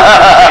the smoke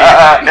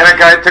machine. And a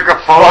guy took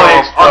a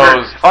photo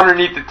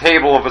underneath the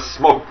table of a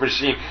smoke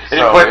machine.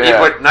 And he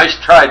put nice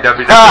try,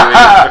 WWE,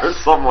 or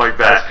something like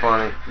that. That's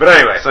funny. But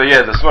anyway. So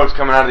yeah, the smoke's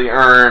coming out of the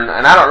urn,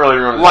 and I don't really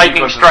remember the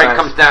lightning strike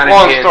comes down and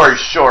hits. Long story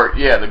short,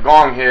 the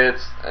gong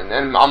hits, and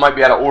then I might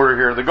be out of order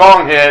here. The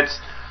gong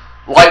hits.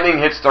 Lightning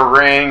hits the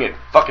ring. It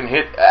fucking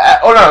hit.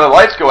 The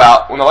lights go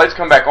out. When the lights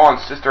come back on,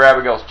 Sister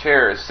Abigail's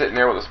chair is sitting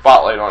there with a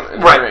spotlight on it in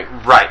the ring.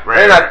 Right.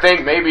 And I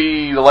think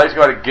maybe the lights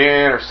go out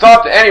again or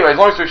something. Anyways,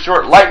 long story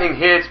short, lightning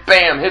hits.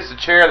 Bam! Hits the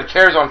chair. The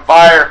chair's on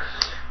fire.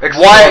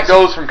 Wyatt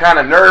goes from kind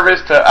of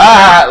nervous to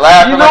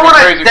laughing like a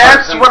crazy person.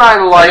 That's what I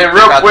like. And then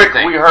real quick,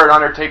 we heard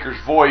Undertaker's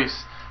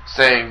voice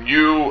saying,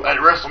 "You at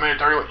WrestleMania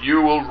 31,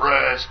 you will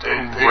rest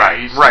in peace." Right.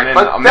 And then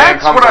but a man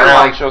that's comes what I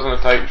around, like. shows on the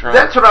Titantron.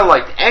 That's what I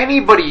liked.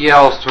 Anybody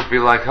else would be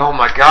like, "Oh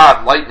my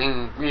God,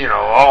 lightning!"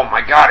 Oh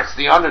my God, it's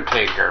the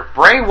Undertaker.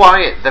 Bray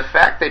Wyatt. The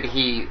fact that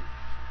he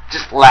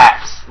just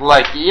laughs,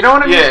 you know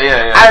what I mean?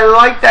 Yeah. I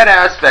like that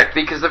aspect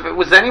because if it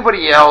was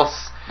anybody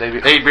else,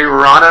 they'd be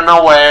running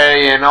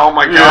away and oh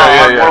my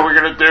God, what are we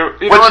gonna do?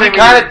 Which he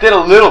kind of did a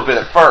little bit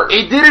at first.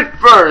 He did it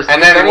first,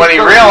 and then when he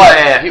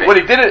realized, he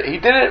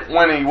did it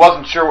when he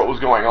wasn't sure what was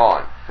going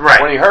on.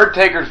 Right. When he heard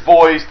Taker's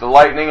voice, the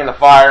lightning and the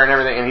fire and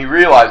everything, and he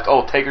realized,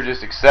 Taker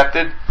just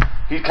accepted.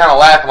 He's kind of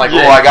laughing like,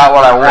 I got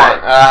what I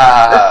want.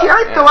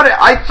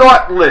 I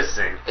thought,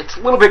 listen, it's a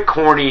little bit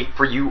corny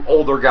for you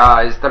older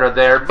guys that are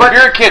there. But if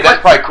you're a kid,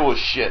 that's probably cool as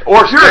shit.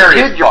 Or if you're a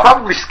kid, you're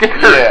probably scared.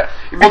 Yeah.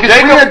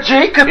 Because we had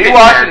Jacob in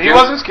there. He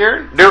wasn't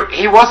scared. No,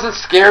 he wasn't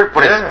scared,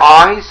 but his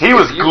eyes. He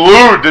was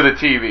glued to the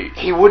TV.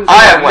 He wouldn't.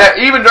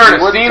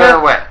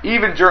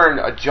 Even during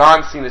a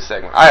John Cena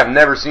segment, I have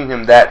never seen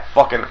him that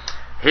fucking.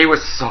 He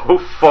was so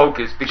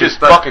focused because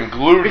fucking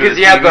glued. Because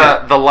he had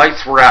the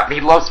lights were out. And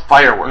he loves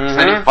fireworks.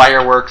 Any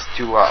fireworks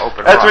to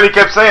open. That's what he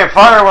kept saying.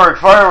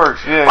 Fireworks.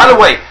 Yeah. By the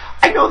way,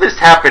 I know this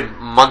happened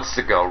months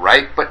ago,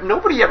 right? But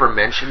nobody ever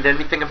mentioned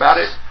anything about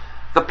it.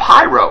 The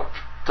pyro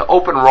to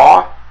open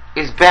Raw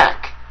is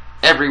back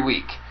every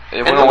week. It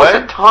and went away?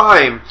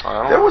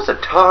 There was a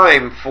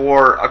time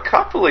for a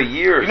couple of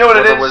years you know what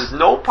it where is? there was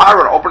no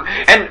pyro open.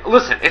 And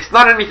listen, it's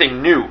not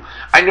anything new.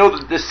 I know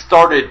that this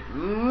started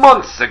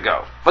months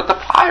ago, but the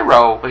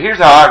pyro... But here's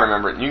how I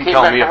remember it. You can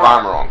tell me if around.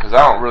 I'm wrong, because I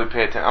don't really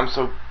pay attention. I'm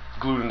so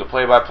glued into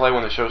play-by-play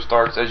when the show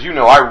starts. As you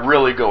know, I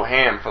really go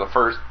ham for the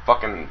first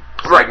fucking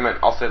segment.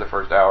 I'll say the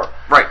first hour.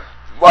 Right.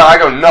 Well, I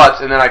go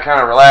nuts, and then I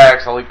kind of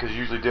relax. I'll eat, because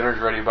usually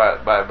dinner's ready by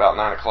about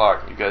 9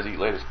 o'clock. You guys eat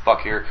late as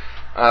fuck here.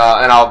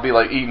 And I'll be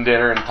like eating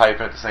dinner and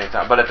typing at the same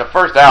time. But at the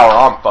first hour,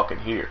 I'm fucking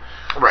here.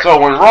 Right. So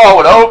when Raw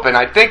would open,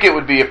 I think it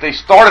would be if they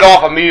started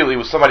off immediately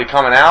with somebody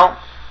coming out,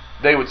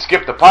 they would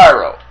skip the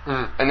pyro.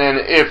 And then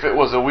if it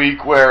was a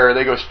week where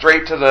they go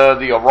straight to the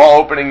Raw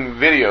opening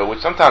video, which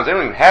sometimes they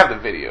don't even have the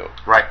video.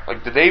 Right.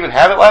 Like, did they even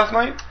have it last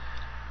night?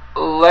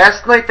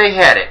 Last night they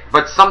had it,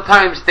 but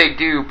sometimes they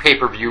do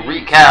pay-per-view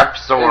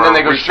recaps or and then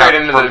they go straight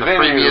into the venue.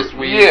 Previous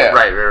week. Yeah,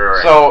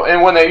 right. So,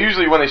 and when they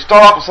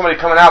start off with somebody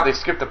coming out, they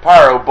skip the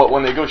pyro. But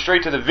when they go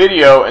straight to the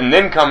video and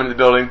then come into the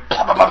building,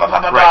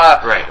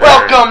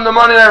 welcome to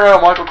Monday Night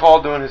Raw. Michael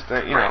Cole doing his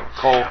thing, you know.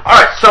 Cole.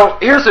 All right, so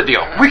here's the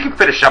deal. We can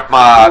finish up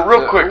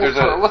real quick.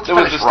 There was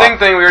this thing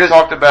we already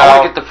talked about. I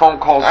want to get the phone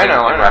calls. I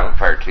know. Rapid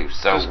fire too.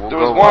 So there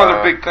was one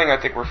other big thing I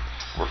think we're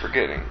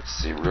forgetting. Let's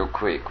see real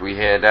quick. We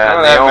had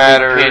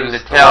Naomi Pin,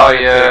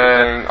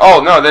 Natalia.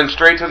 Oh no! Then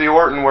straight to the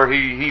Orton where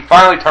he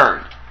finally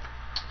turned.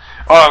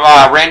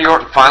 Randy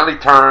Orton finally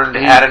turned.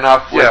 Had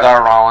enough with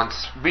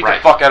Rollins. Beat the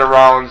fuck out of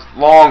Rollins.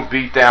 Long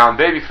beat down.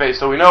 Babyface.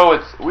 So we know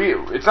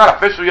it's not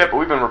official yet, but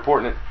we've been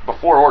reporting it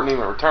before Orton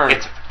even returned.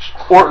 It's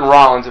official. Orton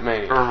Rollins at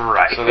Mania.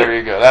 Right. So there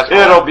you go. That's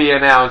it'll be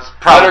announced.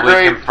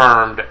 Probably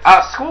confirmed.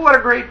 School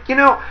letter grade. You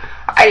know,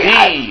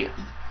 I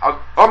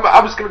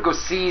was gonna go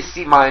C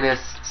minus,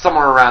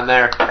 somewhere around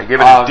there. I give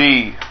it a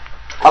D.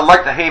 I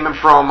like the Heyman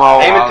promo.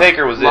 Heyman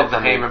Taker was love the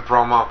Heyman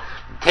promo.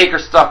 Taker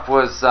stuff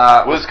was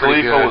Wiz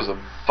Khalifa was a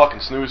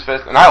fucking snooze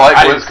fest, and I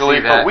like Wiz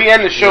Khalifa. We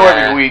end the show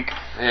every week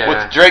with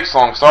the Drake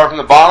song, Start From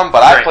the Bottom,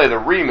 but I play the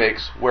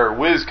remix where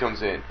Wiz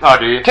comes in. Oh,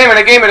 do you? Came in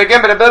a game and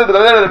again, but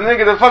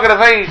nigga the fuck in the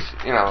face.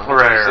 You know,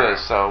 what it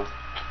says. So,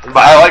 but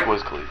I like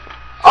Wiz Khalifa.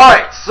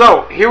 Alright,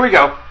 so here we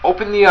go.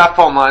 Open the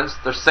phone lines.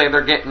 They're saying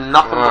they're getting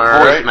nothing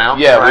but voicemail.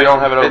 Yeah, we don't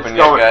have it open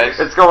yet, guys.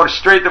 It's going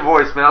straight to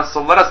voicemail,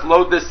 so let us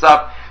load this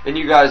up, and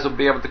you guys will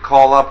be able to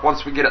call up.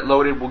 Once we get it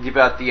loaded, we'll give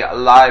out the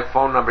live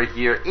phone number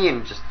here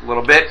in just a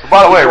little bit.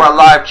 By the way, our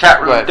live chat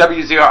room,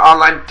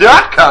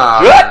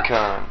 WZROnline.com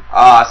 /chat,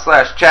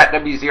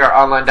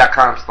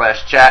 WZROnline.com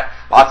 /chat.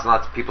 Lots and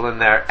lots of people in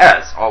there,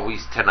 as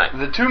always, tonight.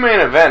 The two main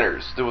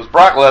eventers, there was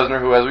Brock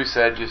Lesnar, who, as we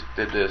said, just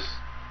did this.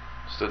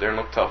 Stood there and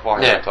looked tough while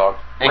he talked.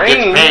 And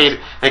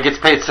gets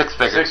paid six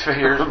figures.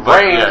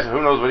 Reigns,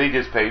 who knows what he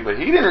gets paid, but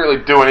he didn't really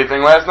do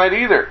anything last night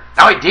either.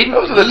 No, he didn't.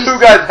 Those are the two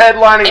guys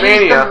headlining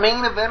Mania. He's the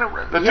main eventer.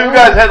 The two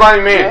guys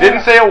headlining Mania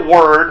didn't say a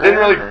word, didn't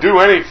really do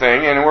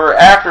anything, and were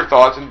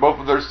afterthoughts in both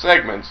of their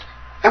segments.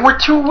 And we're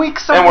 2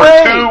 weeks away. And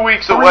we're 2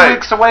 weeks away.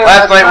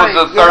 Last night was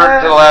the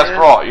third to the last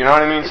Raw. You know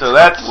what I mean? So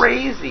that's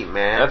crazy,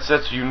 man.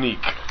 That's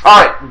unique.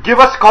 All right, give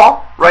us a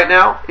call right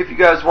now if you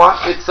guys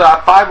want. It's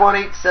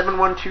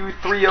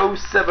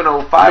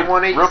 518-712-3070.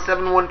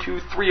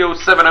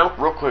 518-712-3070.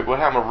 Real quick, what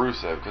happened to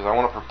Rusev? Because I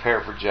want to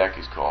prepare for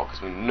Jackie's call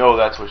because we know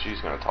that's what she's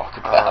going to talk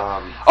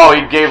about.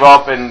 He gave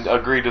up and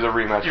agreed to the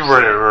rematch.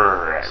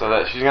 Right. So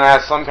that she's going to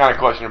ask some kind of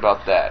question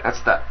about that.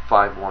 That's that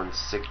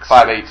 516.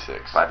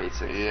 586.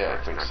 586. Yeah,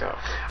 I think so.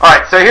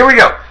 Alright, so here we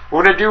go.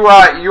 We're going to do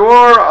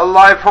your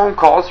live phone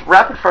calls.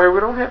 Rapid fire,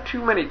 we don't have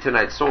too many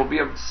tonight, so we'll be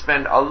able to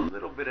spend a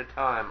little bit of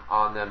time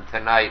on them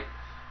tonight.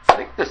 I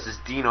think this is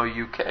Dino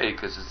UK,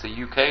 because it's a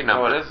UK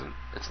number. No, it isn't.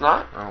 It's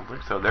not? I don't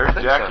think so. There's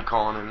Jackie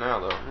calling in now,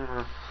 though.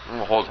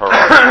 We'll hold her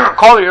up.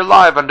 Caller, you're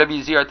live on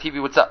WZR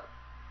TV. What's up?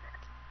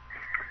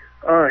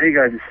 Hey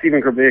guys, it's Stephen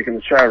Kerbick in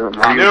the chat room.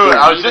 I knew it.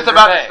 I was just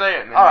about to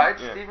say it. Alright,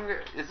 Stephen,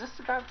 is this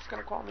the guy that's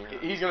going to call me?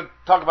 He's going to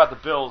talk about the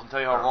Bills and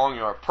tell you how wrong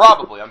you are.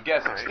 Probably, I'm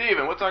guessing.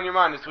 Stephen, what's on your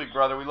mind this week,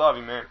 brother? We love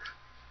you, man.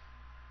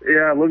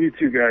 Yeah, I love you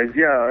too, guys.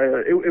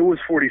 Yeah, it was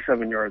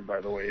 47 yards,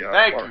 by the way.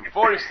 Thank you,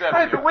 47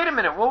 yards. But wait a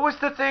minute. What was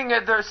the thing?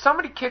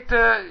 Somebody kicked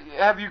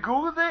have you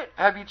Googled it?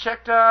 Have you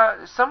checked,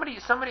 somebody,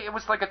 it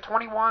was like a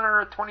 21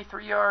 or a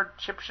 23-yard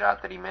chip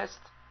shot that he missed.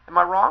 Am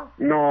I wrong?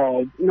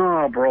 No,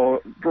 bro,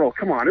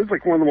 come on. It was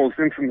like one of the most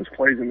infamous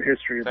plays in the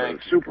history of the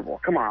Super Bowl.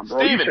 Come on, bro.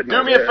 Steven,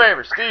 do me a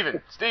favor.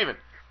 Steven,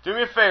 do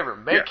me a favor.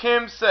 Make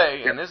him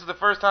say, and this is the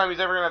first time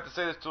he's ever going to have to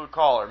say this to a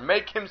caller,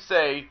 make him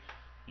say,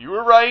 you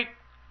were right,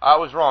 I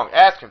was wrong.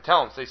 Ask him,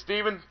 tell him. Say,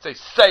 Steven,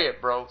 say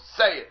it, bro.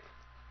 Say it.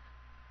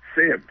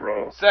 Say it,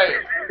 bro. Say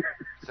it.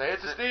 Say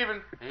it to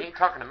Steven. He ain't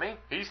talking to me.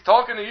 He's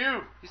talking to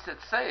you. He said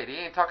say it. He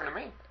ain't talking to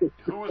me.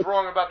 Who was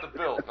wrong about the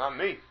Bills? Not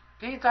me.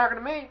 He ain't talking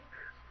to me.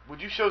 Would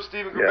you show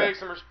Stephen Gervais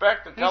some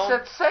respect and tell him? He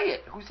said say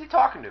it. Who's he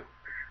talking to?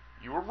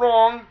 You were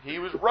wrong. He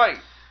was right.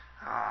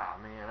 Ah,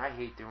 man, I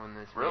hate doing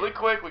this. Really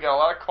quick, we got a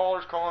lot of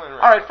callers calling in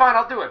right now. All right, fine,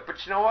 I'll do it.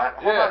 But you know what?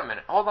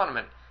 Hold on a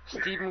minute.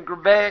 Stephen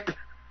Gervais,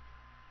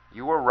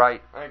 you were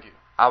right. Thank you.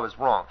 I was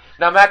wrong.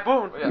 Now, Matt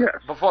Boone,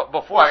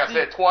 before I got to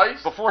say it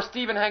twice? Before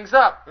Stephen hangs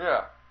up,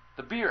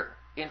 the beer.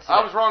 incident.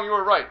 I was wrong. You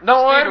were right.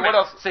 No, Steven, what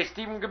else? Say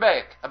Stephen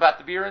Gabayek about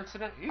the beer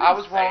incident. He I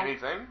was didn't say wrong.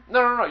 anything.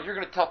 No. You're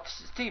going to tell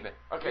Stephen.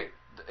 Okay.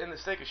 In the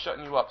sake of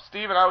shutting you up,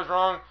 Steven, I was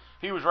wrong.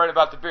 He was right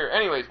about the beer.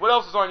 Anyways, what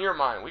else is on your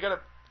mind? We got to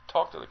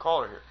talk to the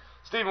caller here.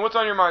 Steven, what's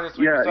on your mind this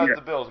week besides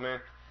the Bills, man?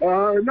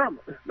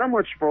 Not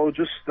much, bro.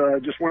 Just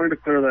wanted to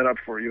clear that up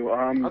for you.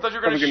 I thought you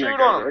were going to shoot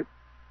on him.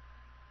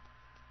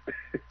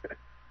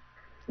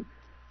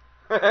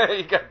 Right?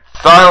 He got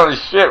silent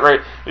as shit,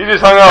 right? He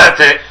just hung up. That's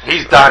it.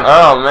 He's done.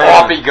 Oh, man.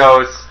 Off he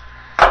goes.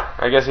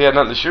 I guess he had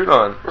nothing to shoot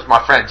on. Where's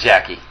my friend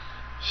Jackie?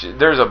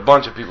 There's a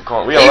bunch of people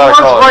calling. We He got a lot of was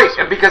callers.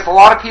 right, because a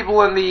lot of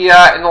people in the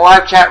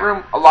live chat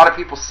room, a lot of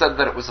people said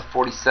that it was a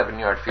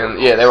 47-yard field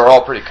goal. Yeah, they were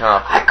all pretty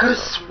confident. I could have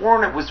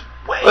sworn it was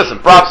way. Listen,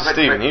 props to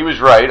Steven. He was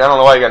right. I don't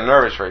know why he got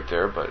nervous right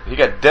there, but he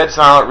got dead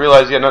silent,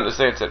 realized he had nothing to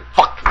say, and said,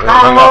 "Fuck."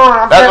 I'm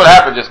wrong. That's what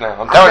happened just now.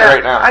 I'm telling you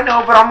right now. I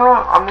know, but I'm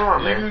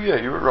wrong, man. Yeah,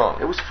 you were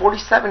wrong. It was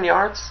 47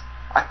 yards.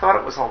 I thought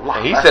it was a lot.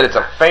 And he said it's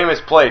a famous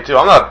play, too.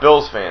 I'm not a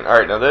Bills fan. All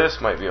right, now this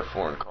might be a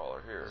foreign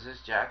caller here. Is this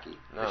Jackie?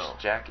 No. This is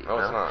Jackie. No,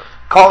 it's not.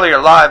 Caller,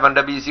 you're live on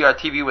WZR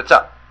TV. What's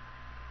up?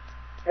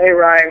 Hey,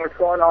 Ryan, what's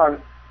going on?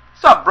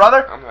 What's up,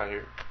 brother? I'm not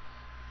here.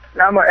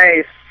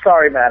 Hey,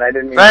 sorry, Matt, I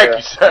didn't mean Thank to...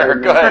 you, sir.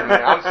 Go ahead,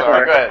 man. I'm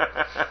sorry. Go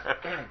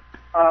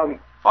ahead.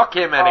 Fuck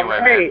him anyway,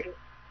 man.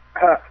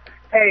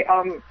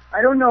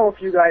 I don't know if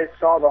you guys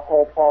saw the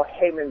whole Paul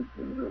Heyman,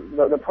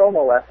 the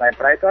promo last night,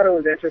 but I thought it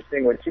was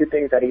interesting with two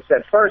things that he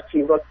said. First,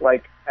 he looked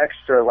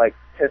extra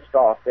pissed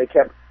off. They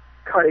kept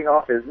cutting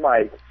off his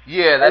mic.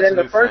 Yeah, that's and then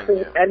the first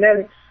thing, and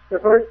then the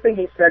first thing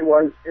he said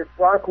was, if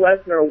Brock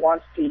Lesnar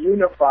wants to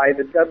unify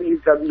the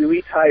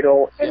WWE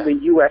title and the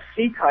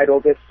UFC title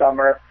this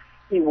summer,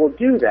 he will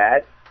do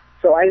that.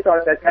 So I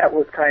thought that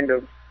was kind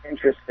of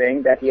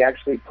interesting that he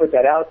actually put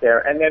that out there.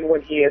 And then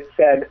when he had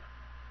said,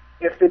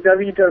 if the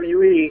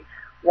WWE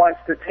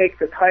wants to take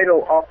the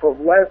title off of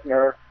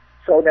Lesnar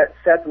so that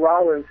Seth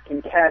Rollins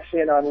can cash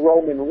in on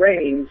Roman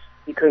Reigns,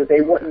 because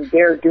they wouldn't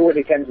dare do it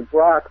against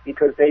Brock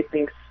because they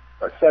think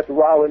Seth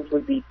Rollins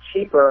would be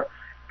cheaper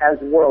as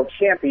world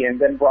champion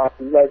than Brock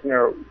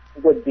Lesnar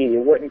would be.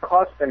 It wouldn't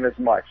cost them as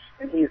much.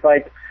 And he's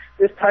like,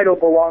 this title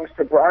belongs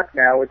to Brock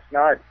now. It's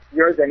not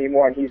yours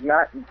anymore, and he's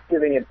not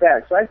giving it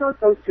back. So I thought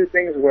those two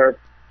things were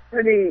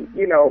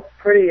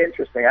pretty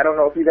interesting. I don't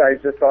know if you guys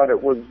just thought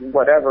it was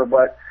whatever,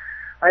 but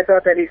I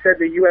thought that he said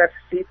the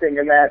UFC thing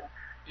and that,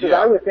 because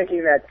I was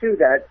thinking that too,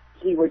 that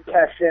he would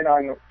cash in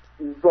on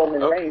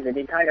Roman Reigns, and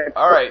he kind of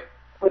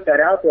put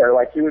that out there,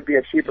 like he would be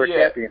a cheaper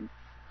champion.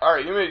 All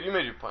right, you made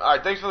your point. All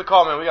right, thanks for the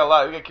call, man. We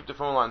got to keep the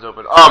phone lines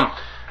open.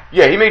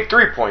 Yeah, he made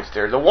 3 points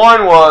there. The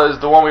one was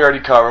the one we already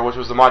covered, which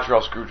was the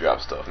Montreal Screwjob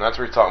stuff, and that's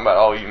where he's talking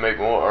about, you make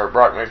more, or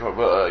Brock makes more,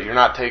 but you're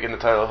not taking the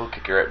title, he'll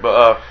kick your ass.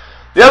 But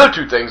the other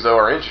two things, though,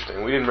 are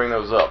interesting. We didn't bring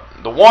those up.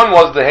 The one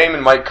was the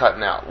Heyman mic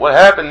cutting out. What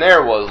happened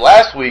there was,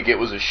 last week it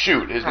was a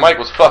shoot. His mic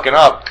was fucking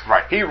up.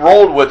 Right. He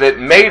rolled with it,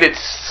 made it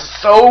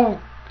so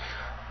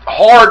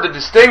hard to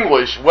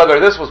distinguish whether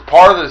this was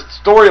part of the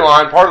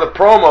storyline, part of the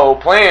promo,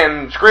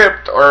 plan,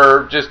 script,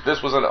 or just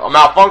this was a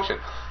malfunction.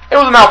 It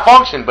was a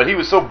malfunction, but he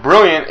was so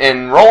brilliant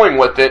in rolling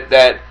with it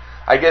that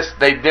I guess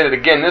they did it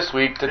again this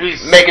week to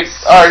make it.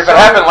 All right, if it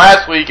happened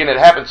last week and it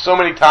happened so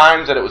many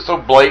times that it was so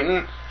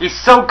blatant. He's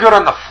so good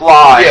on the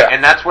fly,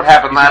 and that's what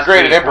happened last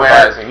week. Great at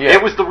improvising.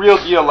 It was the real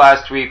deal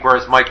last week, where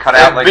his mic cut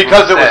out. Like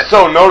because it was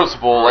so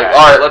noticeable. Like,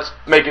 all right, let's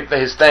make it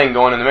his thing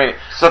going in the main.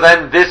 So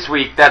then this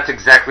week, that's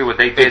exactly what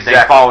they did. Exactly.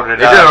 They followed it up.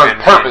 They did it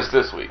on purpose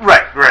this week.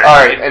 Right.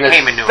 All right, and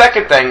the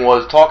second thing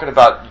was talking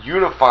about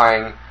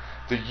unifying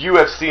the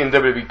UFC and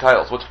WWE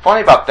titles. What's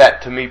funny about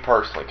that to me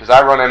personally, because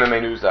I run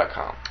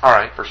MMAnews.com. All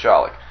right. For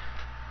Shalik.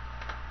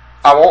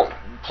 I won't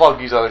plug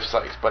these other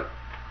sites, but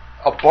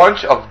a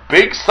bunch of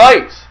big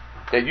sites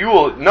that you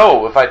will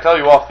know if I tell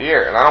you off the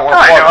air, and I don't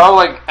want to plug them.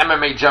 Like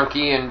MMA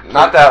Junkie and...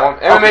 Not that one.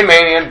 MMA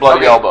Mania and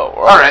Bloody Elbow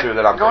are the two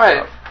that I'm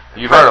thinking of.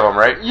 You've heard of them,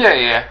 right?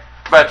 Yeah.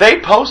 But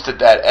they posted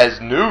that as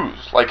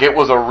news. Like, it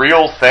was a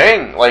real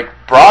thing. Like,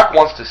 Brock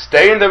wants to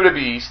stay in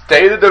WWE,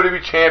 stay the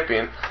WWE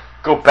champion,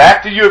 go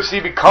back to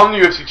UFC, become the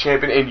UFC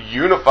champion, and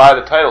unify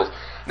the titles.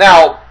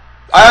 Now,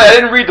 I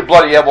didn't read the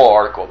Bloody Elbow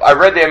article. I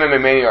read the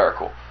MMA Mania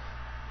article.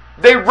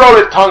 They wrote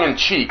it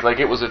tongue-in-cheek, like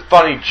it was a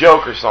funny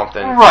joke or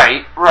something.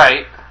 Right.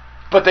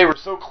 But they were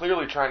so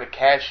clearly trying to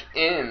cash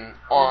in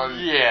on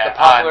the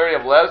popularity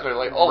of Lesnar.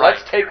 Like,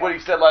 let's take what he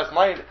said last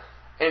night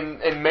and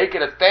make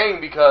it a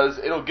thing because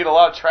it'll get a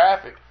lot of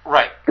traffic.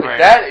 Right.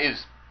 That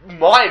is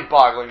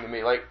mind-boggling to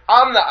me. Like,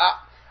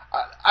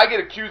 I get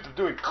accused of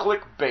doing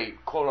clickbait,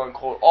 quote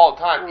unquote, all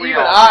the time.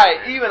 Even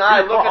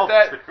I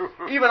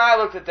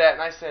looked at that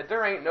and I said,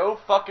 there ain't no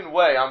fucking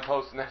way I'm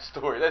posting that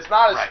story. That's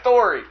not a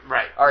story.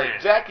 Right. All right,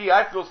 Jackie,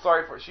 I feel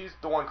sorry for her. She's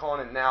the one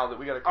calling it now that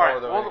we got to call her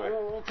though. Anyway.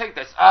 We'll take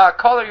this.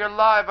 Caller, you're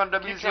live on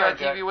WZR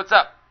TV. What's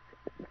up?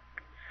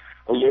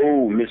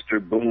 Hello, Mr.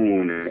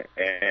 Boone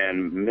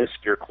and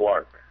Mr.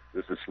 Clark.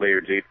 This is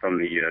Slayer J from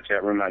the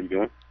chat room. How you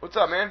doing? What's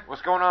up, man?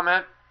 What's going on,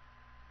 man?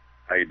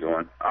 How you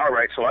doing? All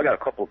right, so I got a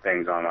couple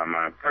things on my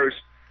mind. First,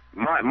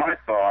 my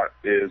thought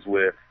is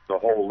with the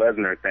whole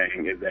Lesnar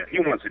thing is that he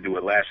wants to do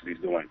what Lashley's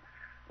doing.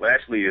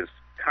 Lashley is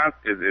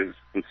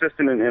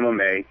consistent in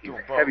MMA. He's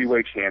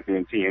heavyweight champion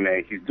in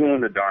TNA. He's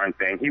doing the darn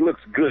thing. He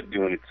looks good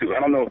doing it too. I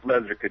don't know if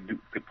Lesnar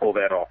could pull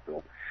that off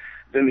though.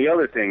 Then the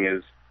other thing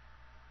is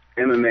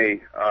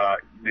MMA.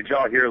 Did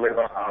y'all hear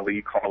Layla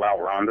Ali call out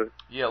Ronda?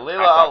 Yeah,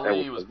 Layla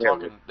Ali was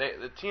talking.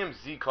 The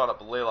TMZ caught up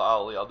with Layla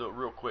Ali. I'll do it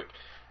real quick.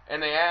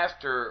 And they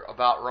asked her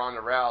about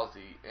Ronda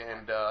Rousey,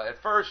 and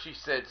at first she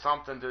said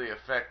something to the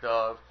effect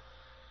of,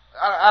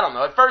 I don't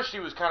know. At first she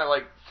was kind of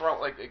like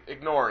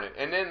ignoring it,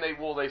 and then they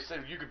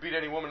said you could beat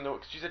any woman.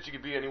 She said she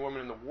could beat any woman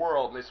in the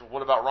world, and they said,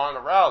 what about Ronda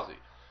Rousey?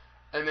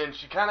 And then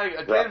she kind of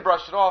again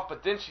brushed it off,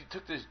 but then she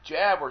took this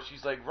jab where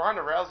she's like,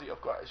 Ronda Rousey,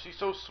 of course, she's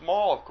so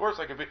small, of course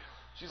I could be.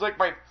 She's like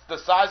the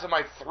size of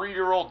my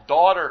 3-year-old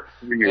daughter,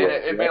 and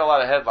it made a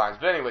lot of headlines.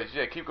 But anyways,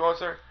 yeah, keep going,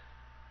 sir.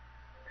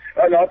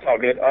 No, it's all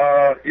good.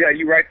 Yeah,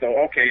 you're right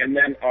though. Okay, and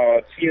then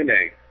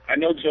TNA. I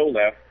know Joe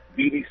left.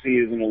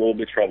 BBC is in a little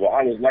bit of trouble.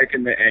 I was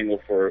liking the angle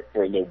for a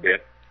little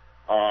bit.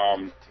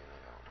 Only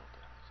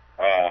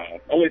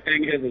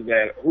thing is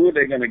that who are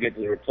they going to get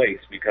to replace?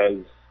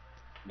 Because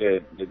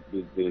the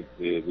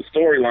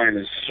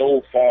storyline is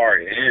so far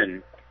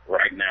in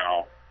right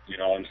now. You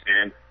know what I'm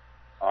saying?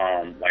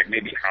 Like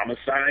maybe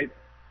Homicide.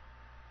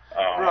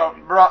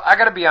 Bro, I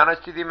gotta be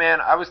honest with you, man.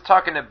 I was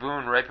talking to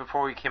Boone right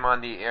before we came on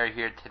the air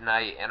here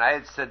tonight, and I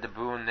had said to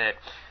Boone that,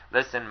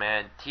 listen,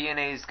 man,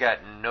 TNA's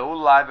got no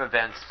live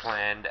events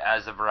planned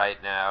as of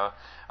right now.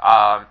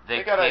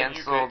 They got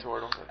canceled. A UK tour,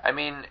 don't they? I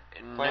mean,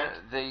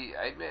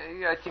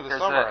 I think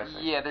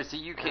there's a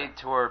UK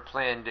tour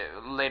planned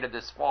later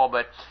this fall,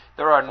 but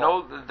there are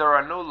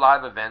no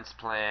live events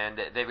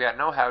planned. They've got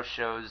no house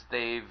shows.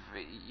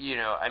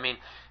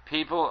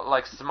 People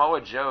like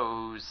Samoa Joe,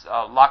 who's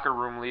a locker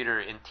room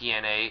leader in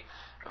TNA,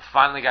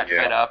 finally got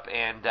fed up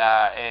and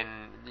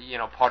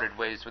parted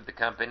ways with the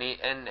company.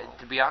 And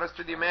to be honest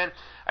with you, man,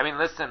 I mean,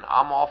 listen,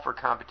 I'm all for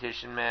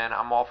competition, man.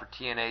 I'm all for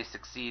TNA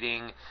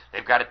succeeding.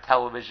 They've got a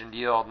television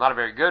deal, not a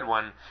very good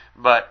one,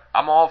 but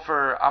I'm all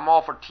for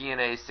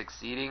TNA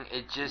succeeding.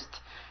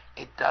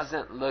 It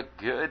doesn't look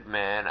good,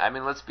 man. I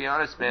mean, let's be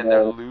honest, man.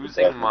 They're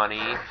losing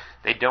money.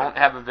 They don't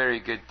have a very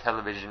good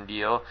television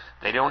deal.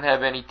 They don't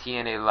have any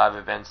TNA live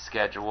events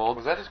scheduled.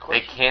 Was that his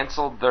question? They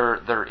canceled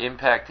their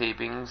Impact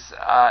tapings.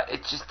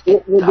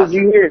 Did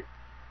you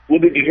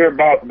hear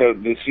about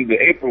the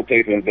April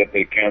tapings that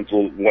they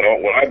canceled? What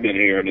I've been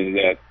hearing is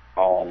that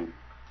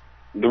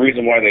the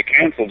reason why they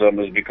canceled them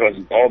is because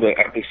all the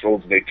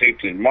episodes they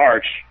taped in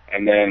March,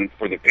 and then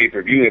for the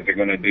pay-per-view that they're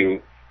going to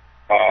do,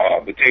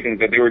 the tapings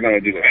that they were going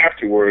to do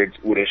afterwards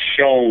would have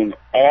shown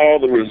all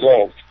the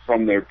results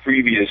from their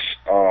previous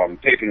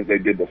tapings they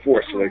did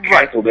before. So they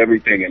canceled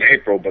everything in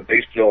April, but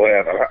they still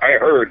have. I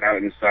heard, now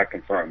it's not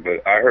confirmed,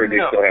 but I heard they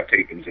still have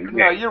tapings in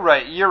May. No, you're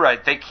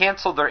right. They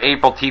canceled their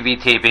April TV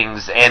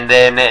tapings, and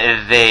then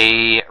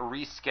they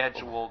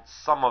rescheduled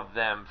some of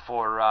them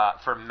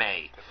for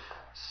May.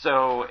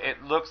 So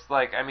it looks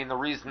like, I mean, the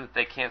reason that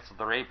they canceled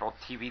their April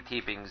TV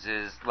tapings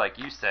is, like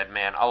you said,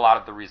 man, a lot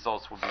of the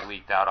results will be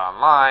leaked out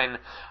online,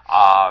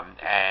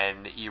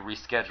 and you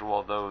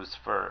reschedule those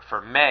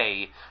for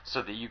May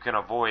so that you can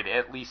avoid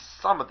at least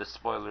some of the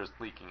spoilers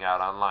leaking out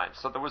online.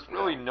 So there was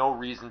really no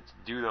reason to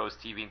do those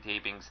TV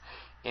tapings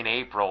in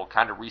April,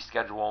 kind of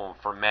reschedule them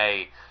for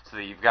May so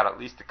that you've got at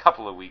least a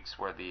couple of weeks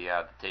where the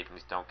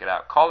tapings don't get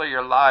out. Caller,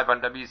 you're live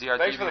on WZR.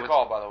 Thanks for the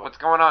call, by the way. What's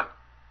going on?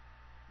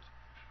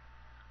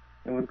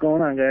 Hey, what's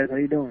going on, guys? How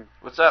you doing?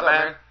 What's up,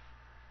 man?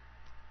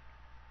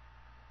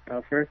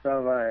 First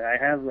off, I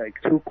have like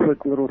 2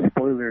 quick little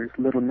spoilers,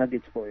 little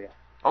nuggets for you.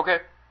 Okay.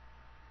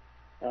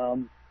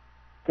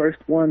 First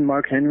one,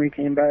 Mark Henry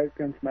came back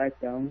on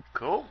SmackDown.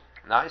 Cool.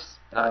 Nice.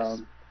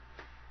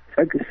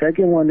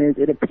 Second one is,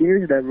 it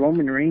appears that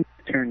Roman Reigns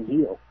turned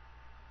heel.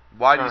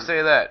 Why do you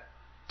say that?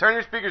 Turn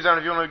your speakers down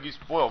if you want to get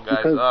spoiled,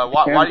 guys.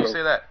 Why do you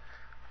say that?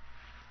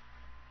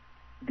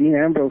 Dean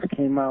Ambrose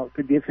came out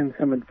to give him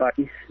some advice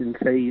and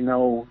say, you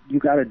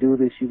got to do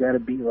this, you got to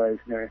beat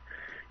Lesnar.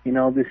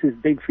 This is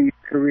big for your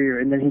career,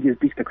 and then he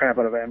just beats the crap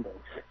out of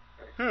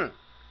Ambrose.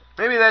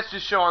 Maybe that's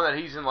just showing that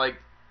he's in, like,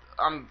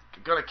 I'm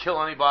going to kill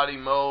anybody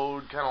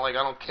mode, kind of like,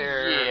 I don't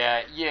care.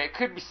 Yeah, it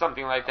could be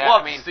something like that.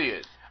 Love to see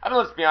it. I mean,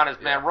 let's be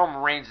honest, man.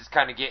 Roman Reigns is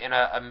kind of getting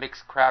a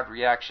mixed crowd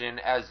reaction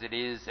as it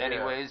is,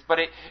 anyways. But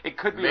it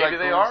could be maybe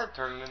they are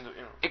turning into.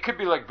 It could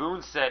be like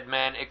Boone said,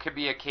 man. It could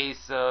be a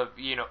case of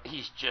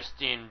he's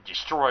just in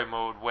destroy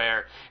mode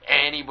where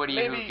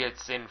anybody who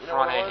gets in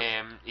front of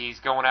him, he's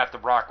going after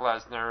Brock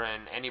Lesnar,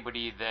 and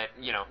anybody that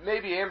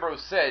Maybe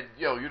Ambrose said,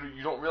 you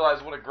don't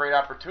realize what a great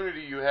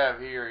opportunity you have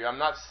here. I'm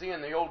not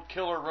seeing the old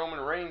killer Roman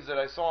Reigns that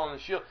I saw on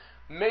the Shield.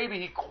 Maybe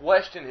he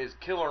questioned his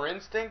killer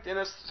instinct in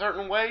a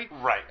certain way.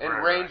 Right.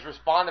 And Reigns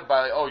responded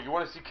by, you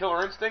want to see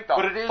killer instinct?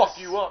 I'll fuck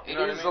you up. It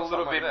is a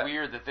little bit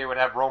weird that they would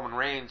have Roman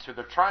Reigns, who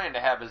they're trying to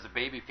have as a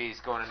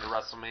babyface going into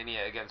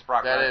WrestleMania against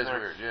Brock Lesnar. That is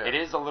weird, yeah. It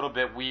is a little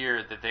bit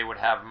weird that they would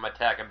have him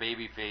attack a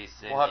babyface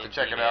we'll have to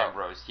check Dean it out.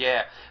 Ambrose.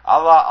 Yeah.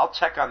 I'll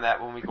check on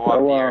that when we go off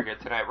the air here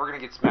tonight. We're going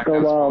to get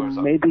SmackDown spoilers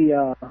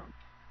up.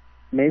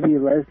 Maybe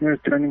Lesnar's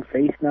turning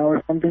face now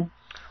or something?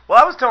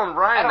 Well, I was telling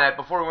Brian that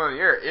before we went on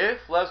the air.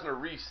 If Lesnar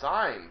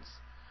re-signs,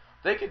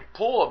 they could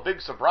pull a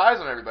big surprise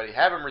on everybody,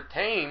 have him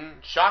retain,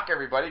 shock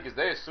everybody because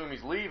they assume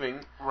he's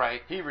leaving.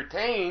 Right. He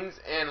retains,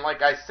 and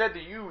like I said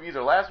to you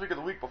either last week or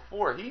the week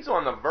before, he's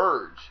on the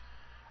verge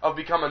of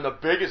becoming the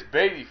biggest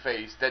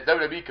babyface that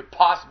WWE could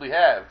possibly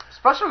have.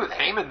 Especially with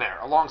Heyman there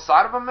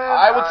alongside of him, man.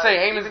 I would say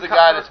Heyman's the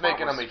guy that's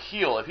making him a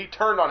heel. If he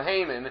turned on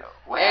Heyman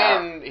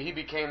and he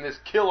became this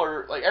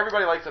killer, like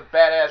everybody likes a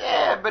badass.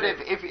 Yeah, but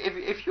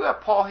if you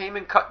have Paul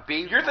Heyman cut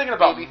you're thinking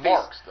about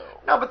marks though.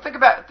 No, but think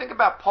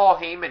about Paul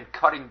Heyman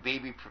cutting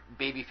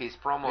babyface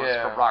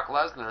promos for Brock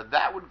Lesnar.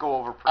 That would go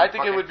over. I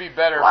think it would be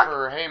better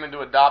for Heyman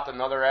to adopt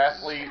another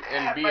athlete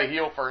and be a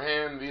heel for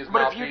him. Be his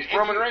mouthpiece.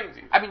 Roman Reigns.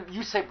 I mean,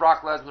 you say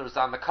Brock Lesnar's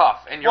on the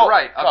cuff, and you're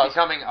right, of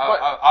becoming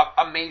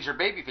a major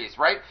babyface,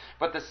 right?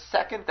 But the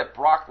second that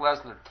Brock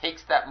Lesnar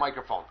takes that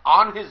microphone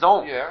on his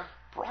own,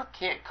 Brock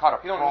can't cut a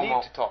promo. You don't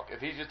need to talk if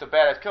he's just a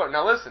badass killer.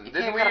 Now listen,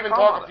 didn't we even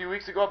talk a few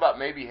weeks ago about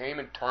maybe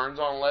Heyman turns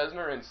on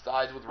Lesnar and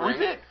sides with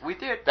Reigns? We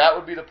did. That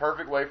would be the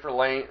perfect way for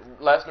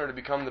Lesnar to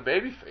become the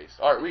babyface.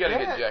 All right, we got to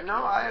get Jackie.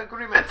 No, I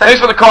agree, man. Thanks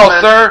for the call,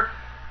 sir.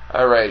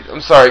 All right, I'm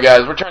sorry,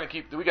 guys. We're trying to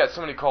keep. We got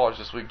so many callers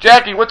this week.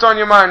 Jackie, what's on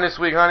your mind this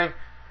week, honey?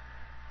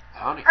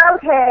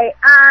 Okay,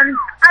 I'm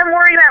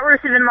worried about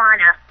Rusev and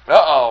Lana.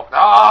 Uh-oh.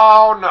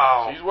 Oh,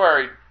 no. She's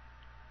worried.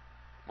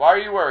 Why are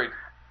you worried?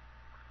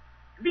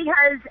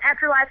 Because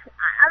after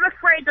I'm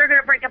afraid they're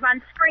going to break up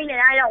on screen,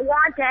 and I don't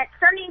want that.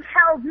 Something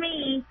tells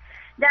me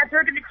that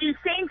they're going to do the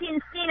same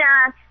thing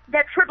Cena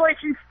that Triple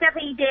H and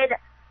Stephanie did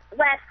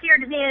last year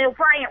to Daniel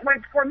Bryan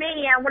right before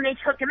Mania when they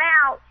took him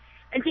out,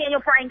 and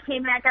Daniel Bryan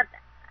came back at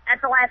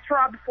the last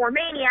Raw before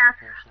Mania.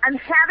 I'm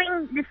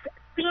having this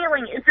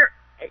feeling.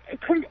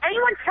 Can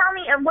anyone tell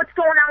me what's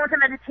going on with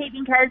him at the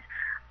taping? Because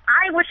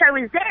I wish I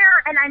was there,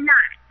 and I'm not.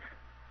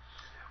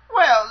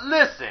 Well,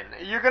 listen,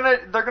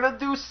 they're gonna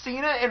do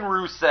Cena and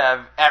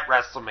Rusev at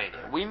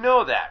WrestleMania. We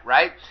know that,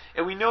 right?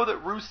 And we know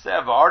that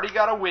Rusev already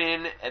got a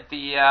win at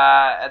the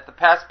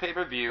past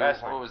pay-per-view.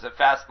 What was it,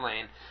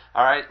 Fastlane?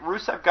 All right,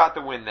 Rusev got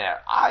the win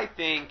there. I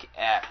think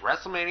at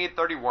WrestleMania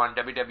 31,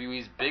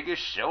 WWE's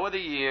biggest show of the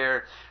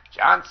year,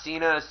 John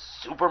Cena,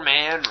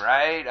 Superman,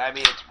 right? I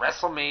mean, it's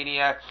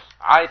WrestleMania.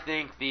 I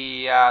think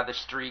the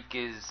streak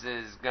is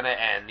going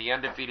to end. The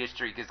undefeated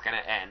streak is going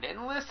to end.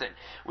 And listen,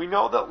 we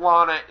know that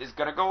Lana is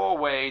going to go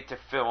away to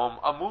film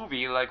a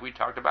movie like we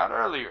talked about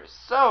earlier.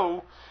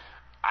 So,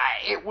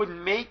 it would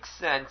make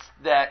sense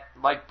that,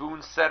 like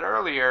Boone said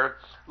earlier,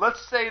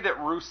 let's say that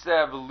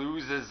Rusev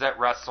loses at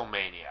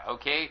WrestleMania,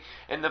 okay?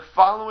 And the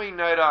following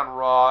night on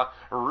Raw,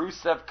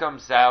 Rusev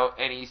comes out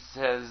and he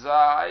says,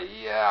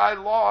 yeah, I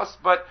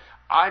lost, but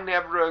I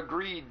never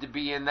agreed to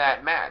be in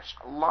that match.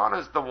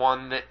 Lana's the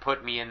one that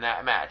put me in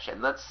that match.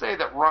 And let's say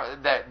that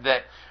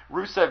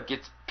Rusev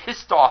gets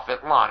pissed off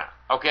at Lana,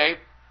 okay?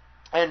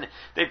 And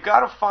they've got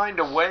to find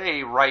a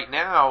way right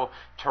now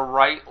to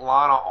write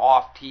Lana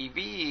off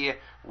TV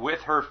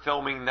with her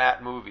filming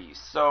that movie.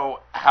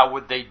 So how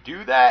would they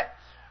do that?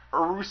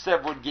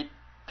 Rusev would get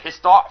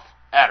pissed off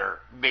at her,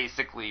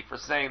 basically, for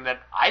saying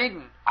that I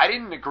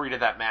didn't agree to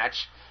that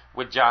match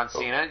with John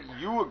Cena.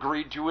 You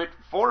agreed to it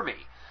for me.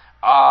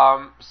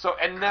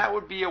 And that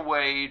would be a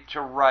way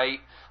to write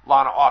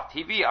Lana off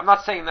TV. I'm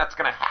not saying that's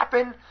going to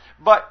happen,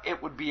 but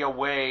it would be a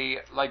way,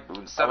 like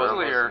Boone said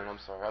earlier,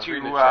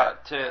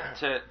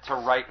 to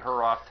write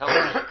her off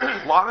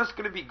television. Lana's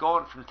going to be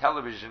gone from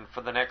television for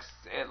the next,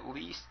 at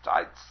least,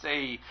 I'd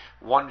say,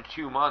 1 to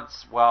 2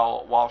 months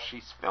while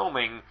she's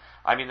filming.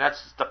 I mean,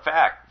 that's just a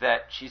fact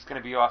that she's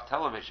going to be off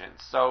television.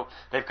 So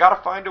they've got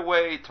to find a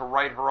way to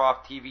write her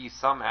off TV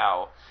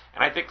somehow.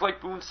 And I think,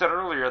 like Boone said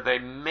earlier, they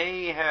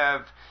may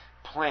have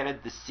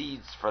planted the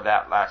seeds for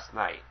that last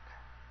night.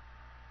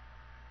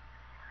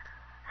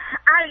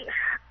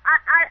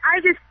 I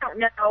just don't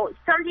know.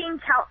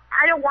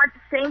 I don't want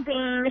the same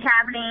thing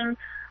happening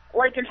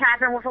like it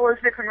happened with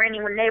Elizabeth and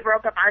Randy when they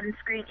broke up on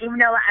screen, even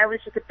though I was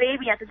just a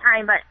baby at the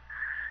time, but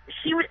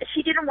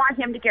she didn't want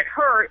him to get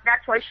hurt.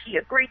 That's why she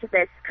agreed to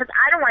this, because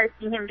I don't want to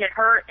see him get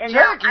hurt. And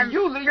Jackie, I'm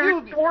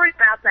really worried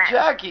about that.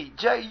 Jackie,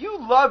 you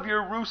love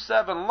your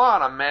Rusev and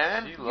Lana,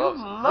 man. She loves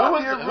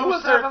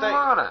Rusev and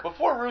Lana.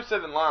 Before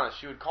Rusev and Lana,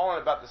 she would call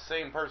in about the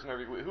same person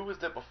every week. Who was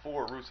that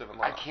before Rusev and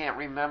Lana? I can't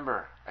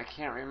remember.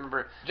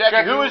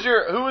 Jackie, who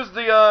was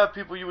the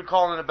people you would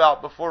call in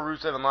about before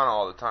Rusev and Lana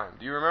all the time?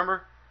 Do you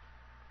remember?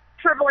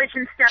 Triple H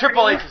and Stephanie.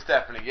 Triple H and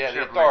Stephanie, yeah,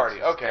 the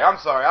Authority. Okay, I'm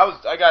sorry.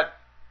 I got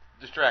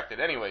distracted.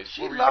 Anyways,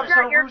 she loves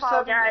her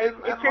Rusev and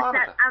it's just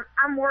that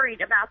I'm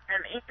worried about them.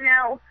 You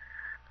know,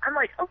 I'm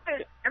like,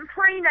 okay, I'm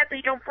praying that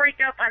they don't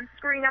break up on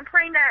screen. I'm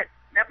praying that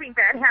nothing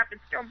bad happens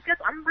to them, because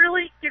I'm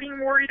really getting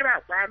worried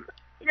about them.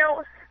 You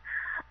know,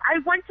 I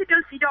went to go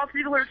see Dolph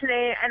Ziggler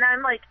today, and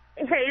I'm like,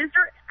 hey, I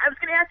was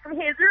going to ask him,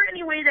 hey, is there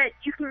any way that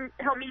you can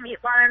help me meet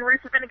Lana and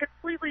Rusev? And I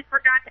completely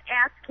forgot to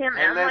ask him.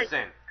 And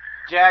listen,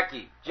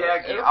 Jackie,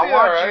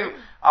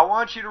 I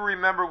want you to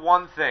remember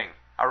one thing,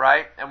 all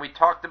right? And we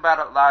talked about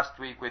it last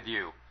week with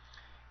you.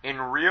 In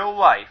real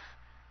life,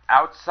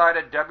 outside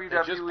of WWE.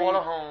 They just bought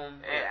a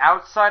home.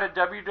 Outside of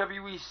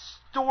WWE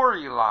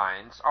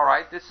storylines. All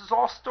right, this is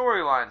all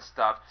storyline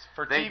stuff.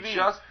 For they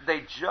TV.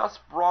 They just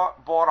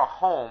bought a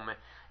home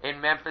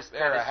in Memphis, Tennessee.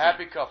 They're a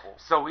happy couple.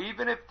 So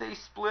even if they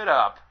split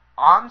up,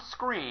 on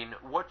screen,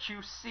 what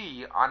you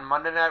see on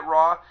Monday Night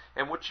Raw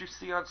and what you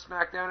see on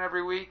SmackDown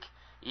every week,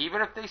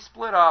 even if they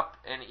split up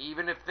and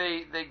even if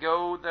they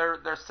go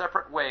their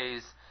separate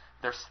ways,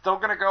 they're still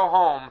going to go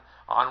home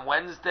on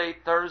Wednesday,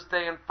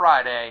 Thursday, and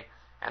Friday,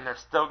 and they're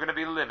still going to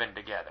be living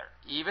together.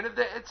 Even if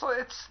it's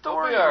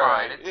storyline.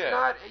 Right. It's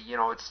not,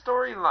 it's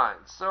storyline.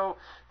 So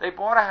they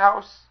bought a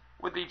house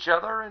with each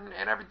other, and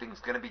everything's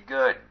going to be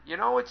good.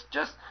 It's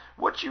just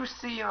what you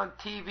see on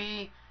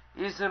TV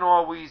isn't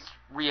always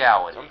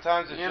reality.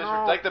 Sometimes it's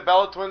just like the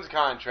Bella Twins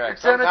contract.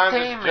 It's Sometimes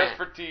entertainment. it's just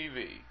for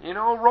TV.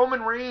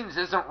 Roman Reigns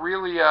isn't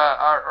really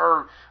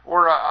a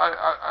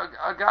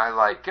guy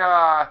like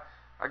The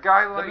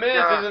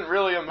Miz isn't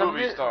really a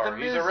movie star.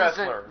 He's a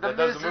wrestler that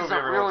does a movie isn't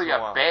every really once in a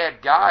while. a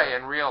bad guy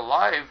in real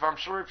life. I'm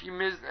sure if you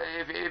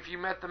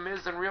met the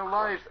Miz in real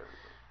life,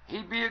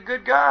 he'd be a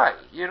good guy.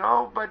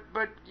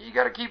 But you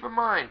got to keep in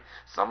mind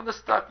some of the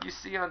stuff you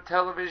see on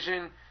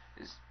television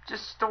is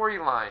just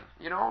storyline.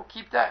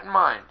 Keep that in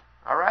mind.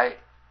 All right?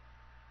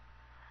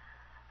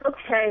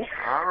 Okay.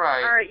 All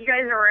right. All right, you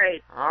guys are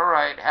right. All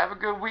right. Have a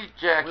good week,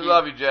 Jackie. We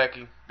love you,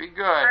 Jackie. Be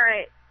good. All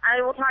right.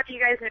 I will talk to you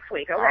guys next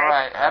week, okay? All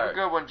right. Have a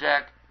good one,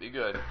 Jack. Be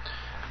good.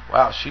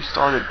 Wow, she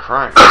started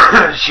crying.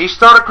 She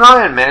started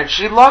crying, man.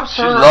 She loves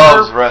her. She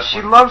loves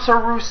wrestling. She loves her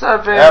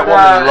Rusev. That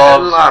woman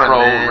loves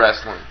pro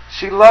wrestling.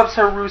 She loves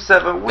her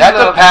Rusev. And that's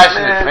a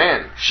passionate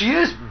fan. She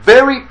is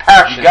very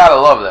passionate. You gotta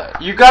love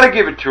that. You gotta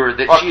give it to her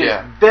that she is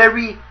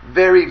very,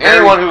 very, very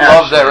Anyone who passionate.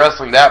 loves that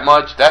wrestling that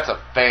much, that's a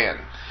fan.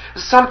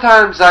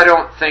 Sometimes I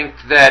don't think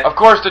that... Of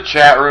course, the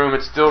chat room,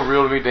 it's still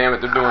real to me, damn it,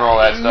 they're doing all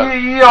that stuff.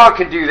 Y'all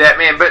can do that,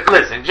 man. But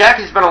listen,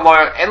 Jackie's been a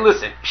lawyer, and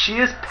listen, she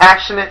is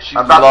passionate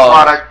about the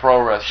product.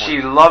 Pro wrestling.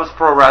 She loves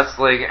pro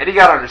wrestling, and you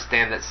gotta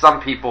understand that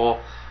some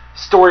people,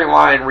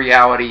 storyline,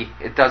 reality,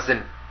 it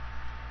doesn't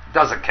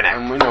connect.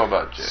 And we know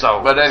about Jay.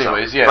 So, but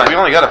anyways, we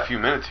only got a few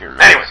minutes here,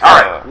 man. Anyways,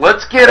 all right,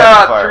 let's get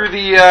through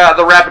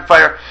the rapid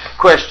fire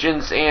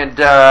questions, and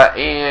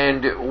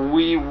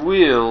we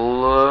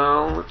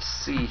will. Let's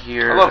see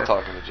here. I love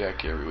talking to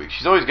Jackie every week.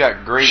 She's always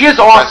got great. She is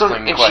awesome,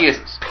 and questions.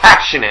 she is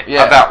passionate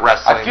about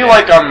wrestling. I feel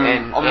like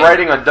I'm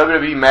writing a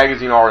WWE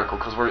magazine article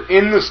because we're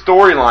in the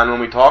storyline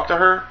when we talk to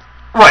her.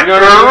 Right, you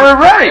know what I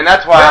mean? Right. And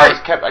that's why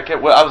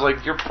I was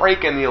like, you're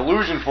breaking the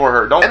illusion for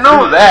her. Don't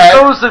do that.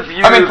 Those of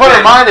you, put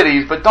her mind at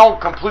ease, but don't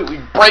completely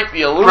break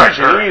the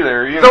illusion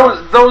either.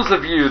 Those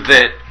of you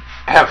that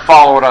have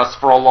followed us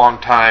for a long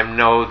time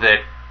know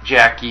that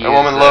Jackie. The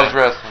woman loves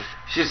wrestling.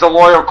 She's a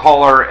loyal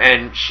caller,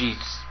 and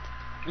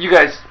you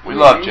guys. We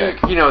love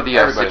Jackie. You know the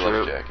Everybody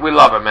loves Jackie. We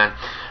love her, man.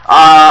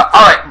 All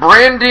right,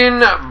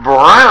 Brandon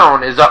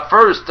Brown is up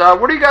first.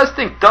 What do you guys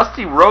think,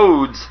 Dusty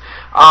Rhodes?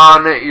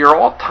 On your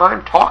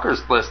all-time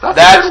talkers list. That's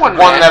a good one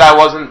that I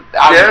was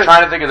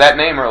trying to think of that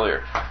name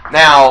earlier.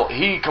 Now,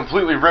 he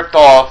completely ripped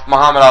off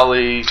Muhammad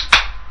Ali.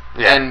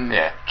 I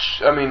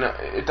mean,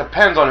 it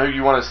depends on who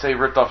you want to say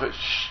ripped off.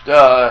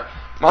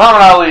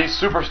 Muhammad Ali,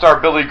 Superstar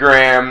Billy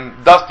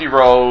Graham, Dusty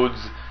Rhodes.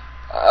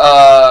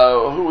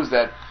 Who was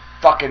that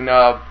fucking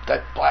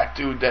that black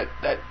dude that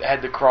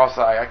had the cross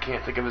eye? I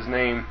can't think of his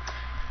name.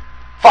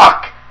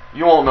 Fuck!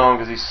 You won't know him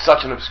because he's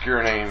such an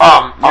obscure name. You're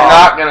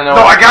not going to know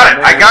him. No, I got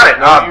it.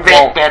 No, you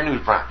won't. Bad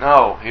news, Brian.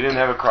 No, he didn't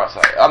have a cross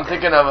eye. I'm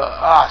thinking of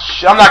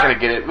I'm not going to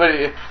get it.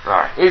 But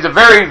right. He's a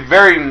very,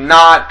 very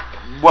not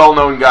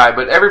well-known guy.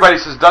 But everybody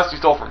says Dusty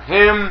stole from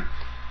him.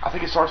 I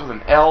think it starts with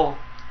an L.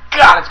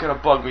 God, it's going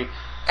to bug me.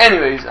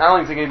 Anyways, I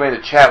don't even think anybody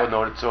in the chat would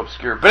know it. It's so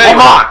obscure. But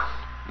anyway,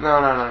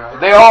 No.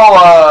 They all,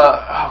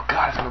 oh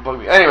God, it's going to bug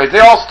me. Anyways,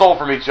 they all stole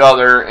from each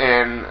other.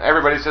 And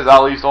everybody says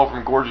Ali stole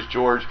from Gorgeous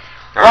George.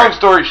 Long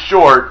story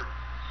short,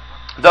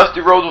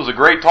 Dusty Rhodes was a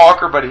great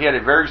talker, but he had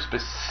a very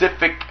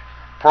specific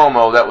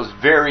promo that was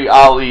very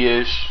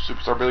Ali-ish,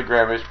 Superstar Billy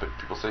Graham-ish, but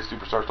people say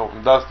Superstar stole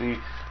from Dusty.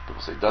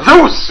 People say Dusty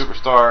was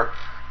Superstar.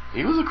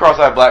 He was a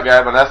cross-eyed black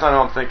guy, but that's not who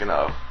I'm thinking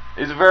of.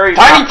 He's a very...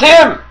 Tiny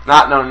Tim!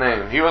 Not known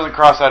name. He wasn't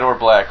cross-eyed or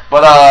black.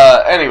 But,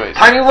 anyways.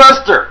 Tiny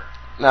Lester!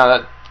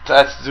 No,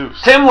 that's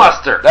Zeus. Tim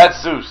Lester! That's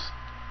Zeus.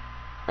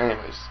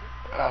 Anyways.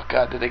 Oh,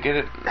 God, did they get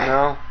it?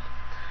 No?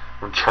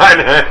 I'm trying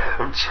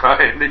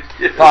to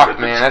get Fuck,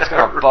 man, that's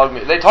gonna bug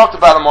me. They talked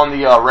about him on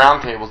the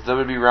roundtables,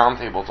 WWE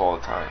roundtables all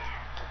the time.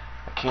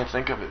 I can't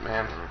think of it,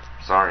 man.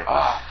 Sorry.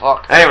 Ah,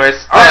 fuck.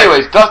 Anyways,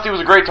 Dusty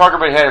was a great talker,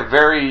 but he had a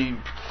very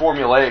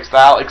formulaic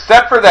style,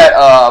 except for that,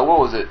 what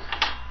was it?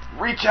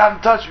 Reach out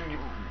and touch,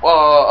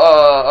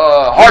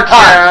 hard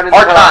times.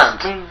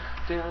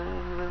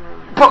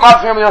 Put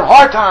my family on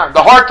hard times.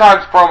 The hard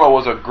times promo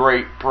was a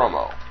great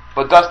promo,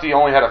 but Dusty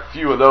only had a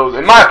few of those,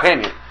 in my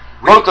opinion.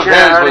 Most of his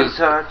was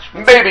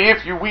Baby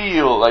If You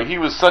Will. Like, he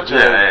was such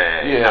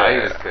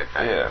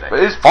Yeah. But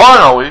it's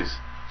fun always.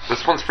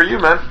 This one's for you,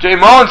 man. Jay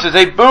Mullen says,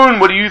 hey, Boone,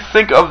 what do you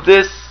think of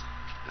this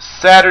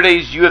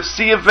Saturday's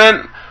UFC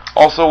event?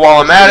 Also,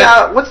 while I'm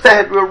at it, what's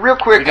that? Real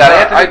quick. We got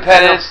Anthony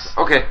Pettis.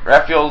 Okay.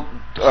 Rafael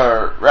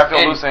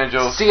Dos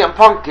Anjos. CM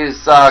Punk is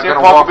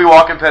CM Punk will be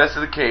walking Pettis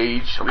to the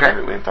cage. Okay.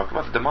 We haven't talked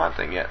about the DeMont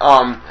thing yet.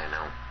 I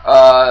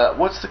know.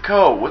 What's the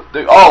code?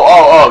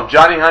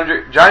 Johnny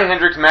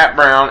Hendricks, Matt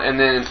Brown, and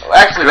then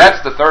actually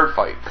that's the third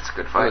fight. That's a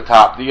good On fight. the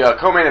top. The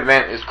co-main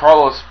event is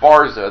Carlos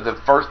Esparza, the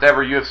first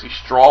ever UFC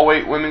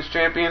strawweight women's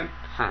champion.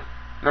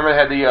 Remember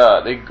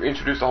they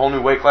introduced a whole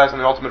new weight class in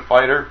the Ultimate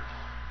Fighter,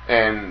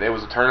 and it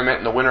was a tournament,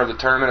 and the winner of the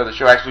tournament of the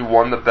show actually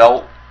won the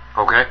belt.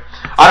 Okay.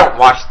 I don't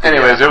watch the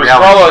Anyways, it was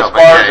Carlos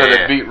Esparza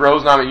that beat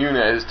Rose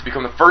Namajunas to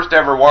become the first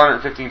ever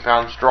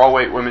 115-pound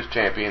strawweight women's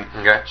champion.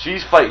 Okay.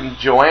 She's fighting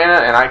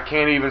Joanna, and I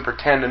can't even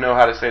pretend to know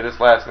how to say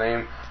this last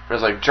name.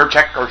 There's like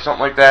Jurczek or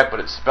something like that, but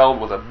it's spelled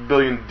with a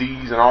billion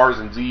D's and R's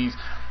and Z's.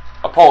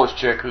 A Polish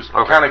chick who's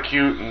kind of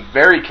cute and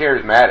very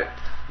charismatic.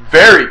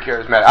 Very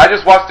charismatic. I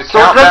just watched the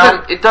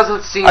countdown. It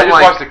doesn't seem I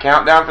just watched the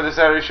countdown for the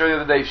Saturday show the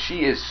other day.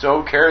 She is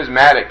so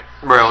charismatic.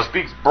 Really? She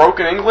speaks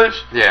broken English.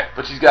 Yeah.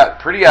 But she's got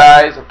pretty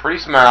eyes, a pretty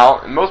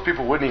smile, and most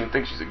people wouldn't even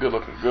think she's a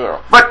good-looking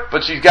girl.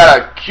 But she's got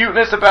a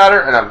cuteness about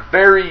her and a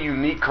very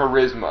unique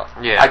charisma.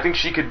 Yeah. I think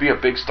she could be a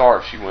big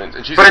star if she wins.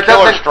 And she's but a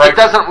killer striker. it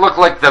doesn't look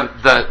like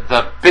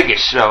the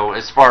biggest show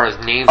as far as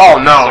names.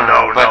 Oh,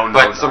 no.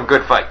 But some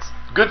good fights.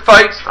 Good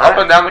fights, up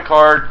and down the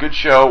card, good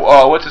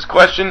show. What's his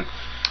question?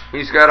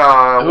 He's got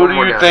What do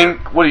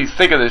you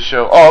think of this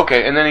show? Oh,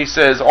 okay. And then he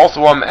says, also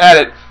while I'm at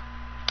it,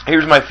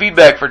 here's my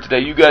feedback for today.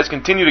 You guys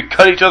continue to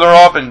cut each other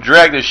off and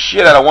drag the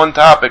shit out of one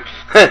topic,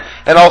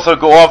 and also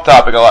go off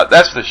topic a lot.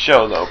 That's the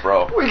show, though,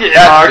 bro. We get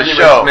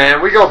arguments,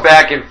 man. We go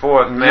back and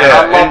forth, man. Yeah.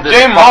 I love this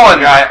Jay Mullen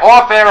guy.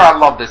 Off air, I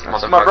love this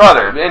That's motherfucker. my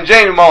brother. And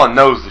Jay Mullen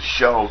knows the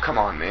show. Come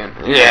on, man.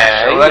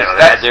 Yeah, so you that's know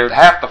that, dude.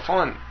 half the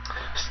fun.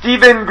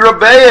 Steven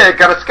Grabea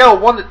got a scale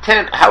of 1 to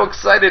 10. How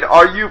excited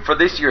are you for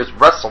this year's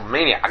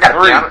WrestleMania? I got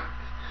 3.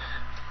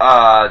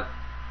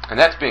 And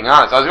that's being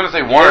honest. I was going to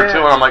say 1 or 2,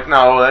 and I'm like,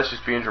 no, that's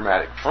just being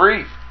dramatic.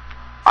 3.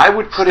 I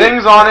would put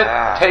Sting's on it,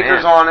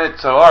 Taker's on it,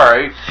 so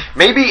alright.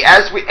 Maybe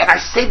and I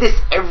say this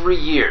every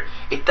year,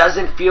 it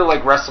doesn't feel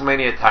like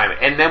WrestleMania time.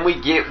 And then we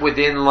get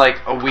within like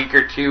a week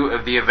or 2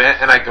 of the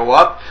event and I go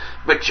up,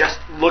 but just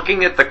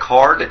looking at the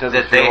card that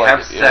they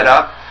have set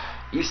up,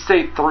 you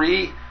say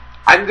 3.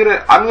 I'm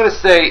gonna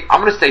say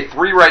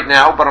 3 right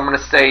now, but I'm gonna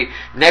say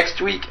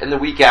next week and the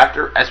week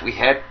after as we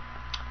head,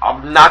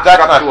 I'm not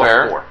up to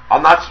a 4.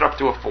 I'm not up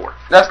to a 4.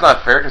 That's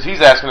not fair because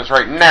he's asking us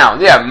right now.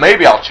 Yeah,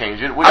 maybe I'll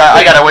change it.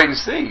 I gotta wait and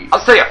see.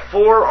 I'll say a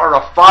 4 or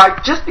a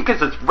 5 just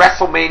because it's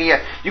WrestleMania.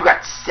 You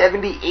got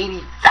 70,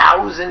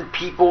 80,000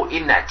 people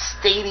in that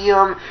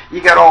stadium.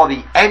 You got all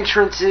the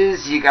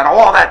entrances. You got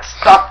all that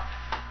stuff.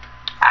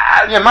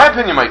 Yeah, my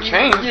opinion might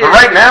change, but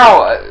right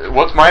now,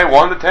 what's my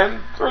 1 to 10?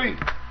 3.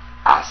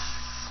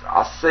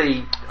 I'll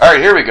say. All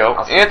right, here we go.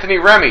 Anthony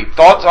Remy,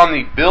 thoughts on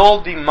the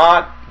Bill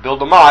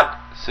DeMott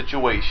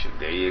situation?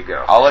 There you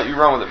go. I'll let you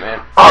run with it,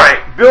 man. All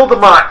right, Bill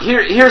DeMott.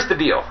 Here's the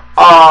deal.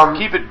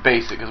 Keep it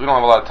basic because we don't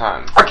have a lot of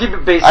time. I'll keep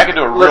it basic. I can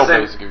do it real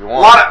basic if you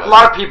want. A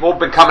lot of people have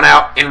been coming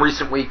out in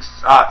recent weeks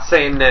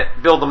saying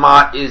that Bill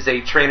DeMott is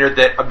a trainer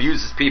that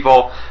abuses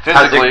people,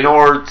 physically, has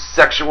ignored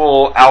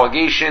sexual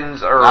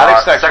allegations or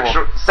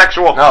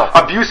sexual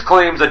abuse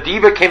claims. A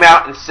diva came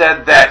out and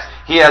said that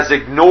he has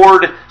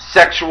ignored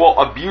sexual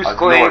abuse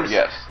claims.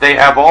 Yes. They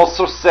have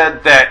also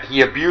said that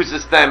he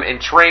abuses them in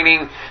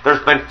training.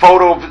 There's been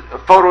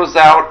photos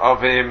out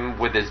of him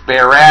with his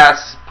bare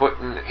ass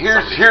putting. Here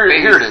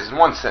it is in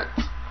one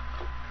sentence.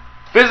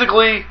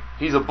 Physically,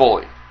 he's a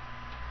bully.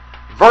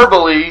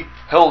 Verbally,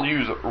 he'll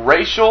use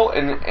racial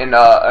and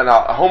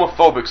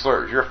homophobic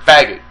slurs. You're a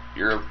faggot.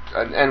 You're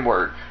an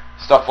N-word.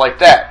 Stuff like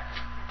that.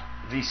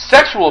 The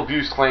sexual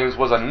abuse claims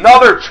was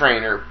another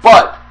trainer,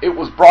 but it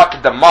was brought to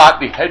DeMott,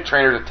 the head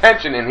trainer's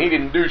attention, and he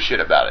didn't do shit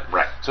about it.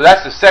 Right. So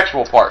that's the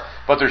sexual part.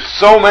 But there's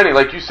so many,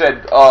 like you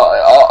said,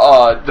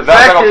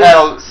 developmental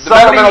panels.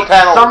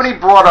 Somebody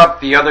brought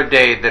up the other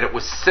day that it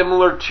was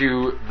similar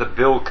to the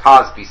Bill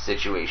Cosby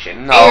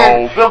situation.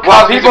 No, Bill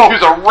Cosby's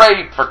accused of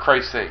rape, for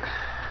Christ's sake.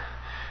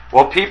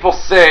 Well, people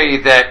say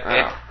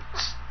that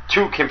it's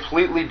 2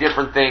 completely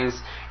different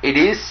things. It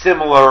is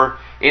similar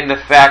in the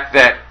fact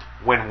that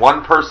when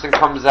one person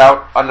comes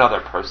out, another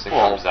person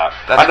comes out.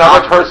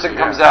 Another person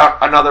comes out,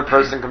 another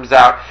person comes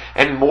out.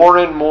 And more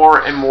and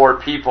more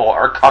people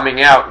are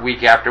coming out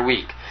week after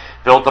week.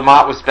 Bill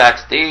DeMott was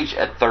backstage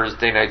at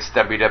Thursday night's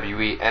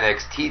WWE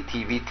NXT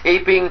TV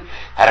taping,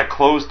 had a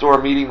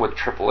closed-door meeting with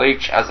Triple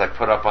H, as I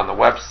put up on the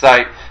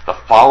website. The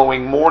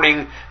following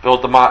morning,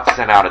 Bill DeMott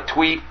sent out a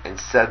tweet and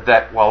said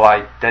that while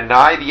I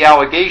deny the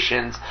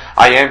allegations,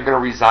 I am going to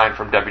resign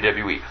from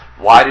WWE.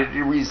 Why did he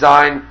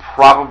resign?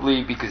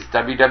 Probably because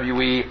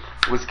WWE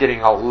was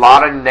getting a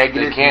lot of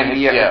negative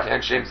media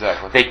attention.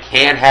 Exactly. They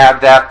can't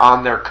have that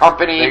on their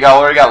company. They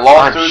already got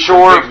lawsuits. I'm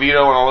sure Big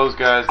Vito and all those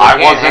guys. I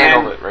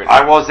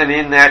wasn't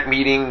in that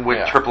meeting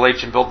with Triple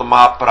H and Bill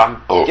DeMott, but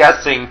I'm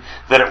guessing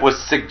that it was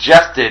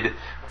suggested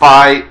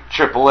by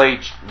Triple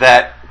H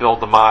that Bill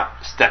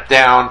DeMott stepped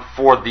down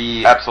for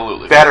the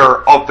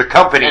better of the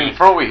company. And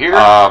from what we hear,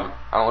 I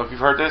don't know if you've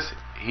heard this,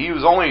 he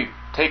was only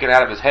taken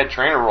out of his head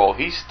trainer role.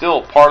 He's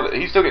still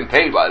he's still getting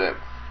paid by them.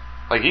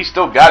 Like, he's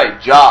still got a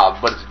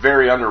job, but it's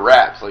very under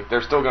wraps. Like,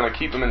 they're still going to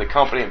keep him in the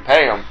company and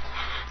pay him.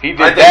 He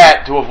did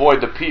that to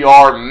avoid the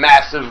PR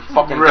massive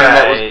fucking thing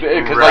that was,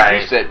 because like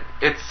you said,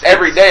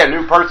 every day a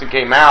new person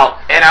came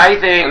out, and I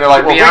think, and they're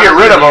like, well, if we get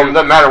rid of them,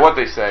 doesn't matter what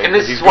they say. And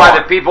this is why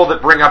the people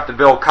that bring up the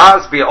Bill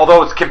Cosby,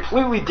 although it's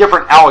completely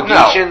different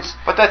allegations,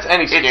 but that's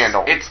any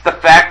scandal. It's the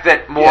fact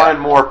that more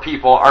and more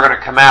people are going to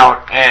come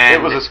out, and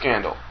it was a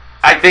scandal.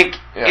 I think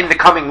in the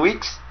coming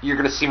weeks you're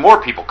going to see more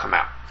people come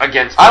out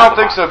against. I don't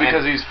think so,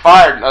 because he's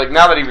fired. Like,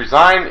 now that he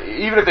resigned,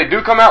 even if they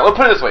do come out, let's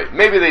put it this way: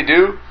 maybe they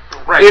do.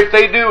 Right. If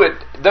they do it,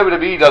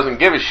 WWE doesn't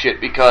give a shit,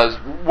 because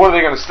what are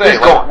they going to say?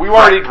 Like, we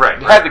already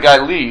had the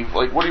guy leave.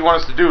 Like, what do you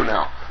want us to do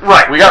now?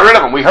 Right. We got rid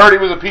of him. We heard he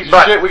was a piece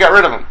of shit. We got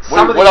rid of him.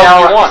 What else do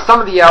you want?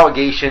 Some of the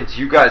allegations,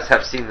 you guys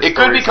have seen the It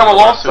could become a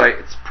lawsuit.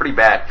 It's pretty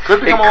bad. It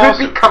could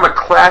become a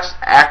class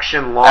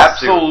action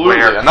lawsuit.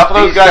 Absolutely. Enough of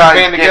those guys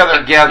band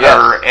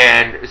together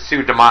and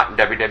sue DeMott and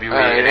WWE.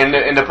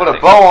 And to put a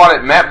bow on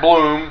it, Matt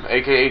Bloom,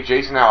 a.k.a.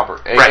 Jason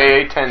Albert,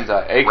 a.k.a.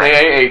 Tenza,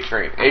 a.k.a.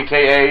 A-Train,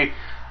 a.k.a.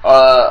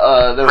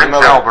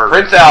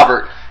 Prince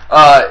Albert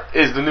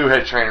is the new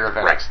head trainer of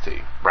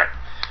NXT. Right.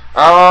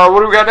 What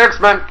do we got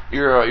next, man?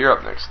 You're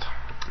up next.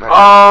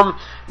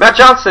 Matt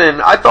Johnson,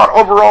 I thought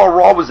overall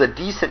Raw was a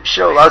decent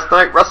show last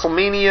night.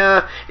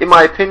 WrestleMania, in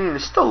my opinion,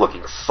 is still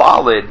looking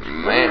solid.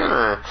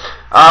 Man.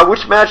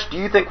 Which match do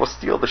you think will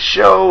steal the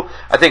show?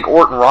 I think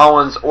Orton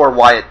Rollins or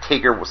Wyatt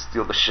Taker will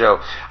steal the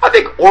show. I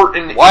think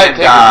Orton Taker's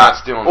not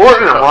stealing the show.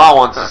 Orton and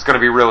Rollins is going to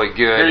be really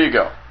good. Here you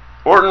go.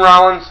 Orton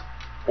Rollins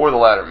or the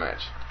ladder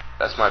match.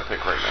 That's my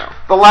pick right now.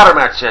 The ladder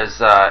match as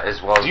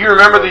well. Do you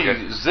remember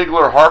the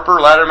Ziggler-Harper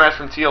ladder match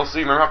from TLC?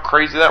 Remember how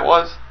crazy that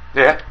was?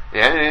 Yeah.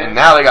 And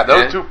now they got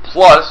those two,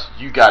 plus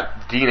you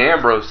got Dean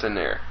Ambrose in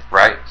there.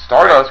 Right.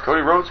 Stardust, Cody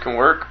Rhodes can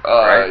work.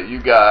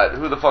 You got,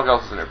 who the fuck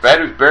else is in there?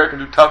 Bad News Barrett can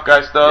do tough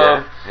guy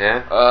stuff.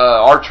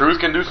 R-Truth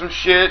can do some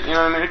shit. You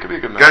know what I mean? It could be a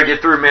good match. Gotta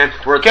get through, man.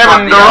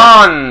 Kevin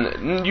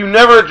Duran, you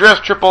never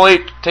addressed Triple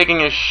H taking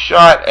a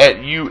shot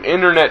at you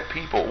internet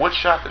people. What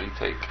shot did he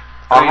take?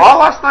 On Raw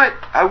last night,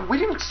 we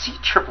didn't see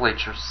Triple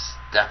H or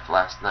Steph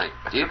last night.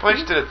 Triple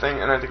H did a thing,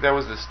 and I think that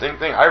was the Sting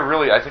thing.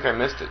 I think I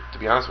missed it, to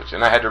be honest with you,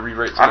 and I had to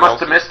re-rate I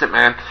must have missed it,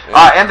 man.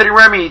 Anthony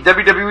Remy,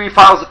 WWE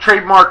files a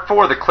trademark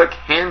for the click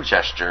hand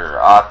gesture.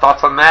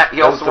 Thoughts on that?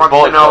 He also wants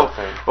to know,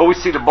 will we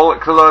see the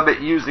Bullet Club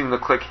using the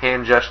click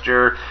hand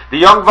gesture? The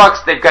Young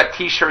Bucks, they've got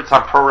t-shirts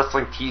on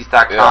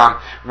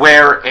ProWrestlingTees.com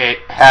where it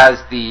has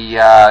the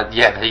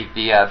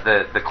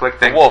click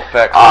thing. Wolf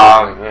effect.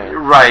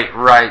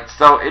 Right.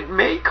 So it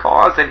may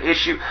cause an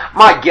issue.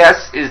 My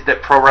guess is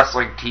that Pro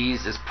Wrestling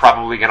Tees is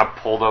probably going to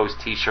pull those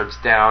t-shirts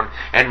down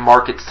and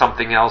market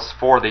something else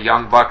for the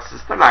Young Bucks.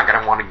 They're not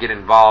going to want to get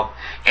involved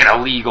in a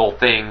legal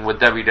thing with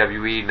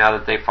WWE now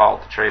that they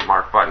followed the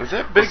trademark. But is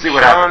that Big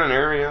Sean and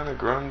Ariana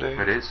Grande?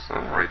 It is.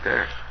 Right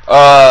there.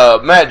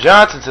 Matt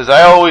Johnson says,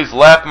 I always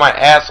laugh my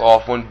ass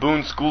off when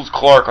Boone schools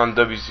Clark on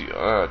WC.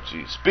 Oh,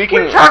 geez. Speaking.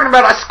 What are you talking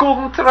about? I schooled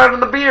him tonight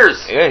on the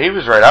beers. Yeah, he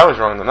was right. I was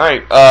wrong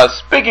tonight.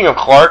 Speaking of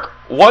Clark,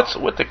 what's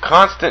with the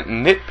constant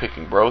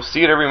nitpicking, bro?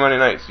 See it every Monday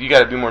night. So you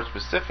got to be more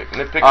specific.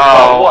 Nitpicking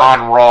about what?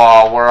 On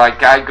Raw, where I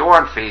go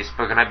on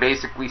Facebook and I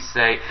basically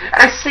say, and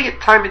I say it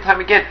time and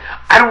time again,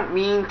 I don't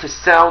mean to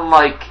sound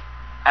like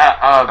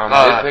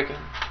nitpicking.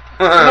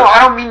 No, I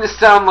don't mean to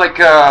sound like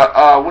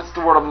what's the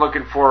word I'm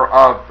looking for?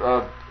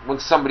 When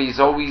somebody's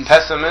always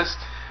pessimist.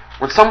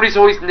 When somebody's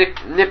always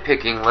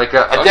nitpicking, like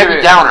a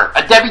Debbie Downer.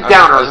 A Debbie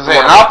Downer.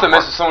 An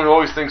optimist is someone who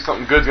always thinks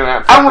something good's going to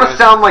happen. I don't want to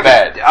sound like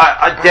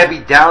a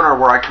Debbie Downer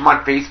where I come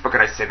on Facebook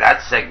and I say,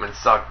 that segment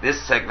sucked,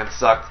 this segment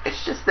sucked.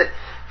 It's just that,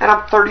 and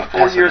I'm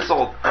 34 years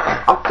old.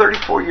 I'm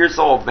 34 years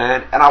old,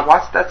 man, and I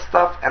watch that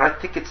stuff, and I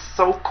think it's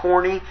so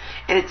corny,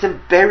 and it's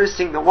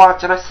embarrassing to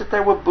watch, and I sit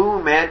there with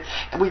Boone, man,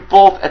 and we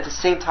both, at the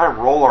same time,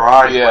 roll our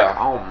eyes like,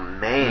 oh,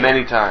 man.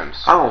 Many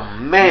times. Oh,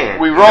 man.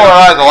 We roll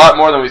our eyes a lot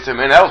more than we say,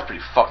 man, that was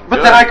pretty fucking good.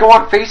 But then I go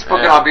on Facebook,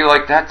 and I'll be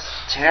like, that's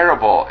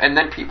terrible, and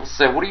then people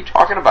say, what are you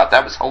talking about?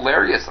 That was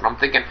hilarious, and I'm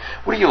thinking,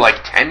 what are you,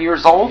 like 10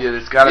 years old? Yeah,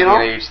 it's got to be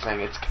an age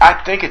thing.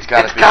 I think it's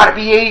got to be. It's got to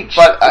be age.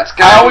 But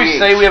I always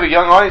say we have a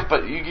young audience,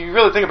 but you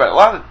really think about it. A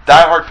lot of the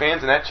diehard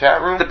fans in that chat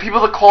room. The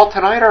people that called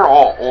tonight are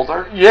all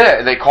older.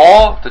 Yeah, they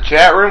call the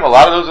chat room. A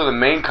lot of those are the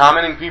main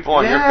commenting people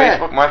on your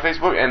Facebook, my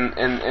Facebook,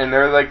 and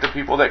they're like the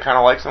people that kind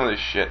of like some of this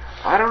shit.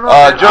 I don't know.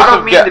 I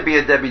don't mean to be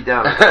a Debbie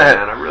Downer,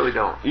 man. I really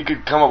don't. You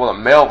could come up with a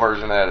male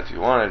version of that if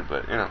you wanted,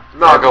 but you know.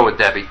 No, I'll go with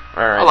Debbie.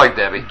 All right. I like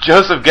Debbie.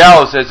 Joseph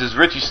Gallo says, "Is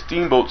Richie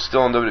Steamboat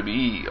still in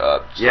WWE?"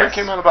 Yes.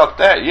 Came out about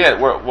that. Yeah.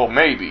 Well,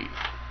 maybe.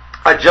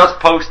 I just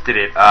posted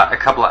it a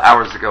couple of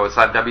hours ago. It's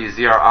on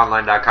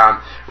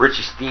WZROnline.com.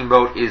 Richie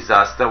Steamboat is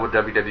still with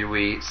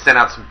WWE. Sent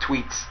out some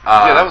tweets.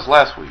 Yeah, that was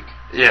last week.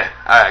 Yeah,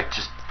 I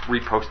just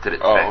reposted it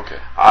today. Oh,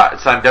 okay.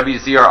 It's on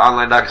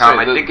WZROnline.com.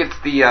 I think it's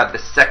the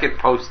second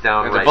post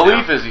down right now. The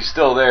belief is he's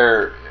still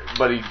there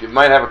but he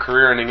might have a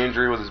career-ending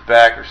injury with his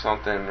back or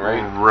something,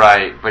 right?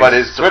 Right. But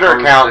his Twitter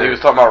account, he was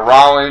talking about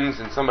Rollins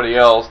and somebody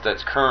else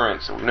that's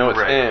current, so we know it's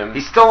him.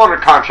 He's still under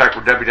contract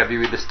with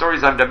WWE. The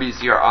story's on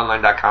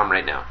WZROnline.com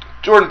right now.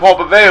 Jordan Paul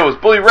Paveo, is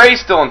Bully Ray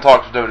still in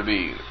talks with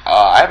WWE?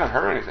 I haven't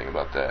heard anything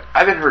about that. I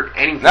haven't heard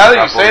anything. Now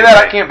that you say that,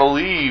 I can't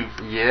believe.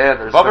 Yeah,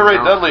 there's Bubba Ray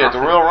Dudley at the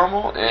Royal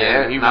Rumble,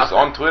 and he was nothing.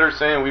 on Twitter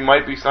saying we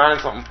might be signing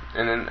something,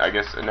 and then I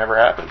guess it never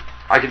happened.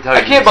 I can tell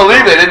you. I can't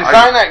believe they didn't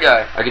sign that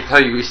guy. I can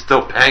tell you he's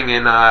still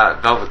banging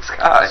Velvet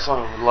Sky.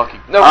 So lucky.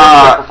 No,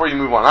 real quick before you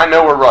move on. I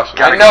know we're rushing.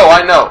 I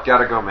know.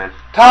 Gotta go, man.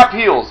 Top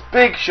heels,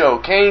 Big Show,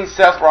 Kane,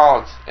 Seth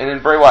Rollins, and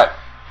then Bray Wyatt.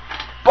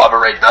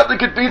 Bubba Ray Dudley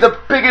could be the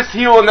biggest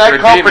heel in that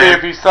company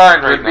if he's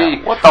signed right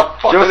now. What the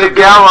fuck? Joseph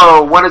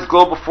Gallo, when is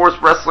Global Force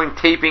Wrestling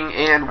taping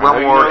and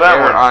when will it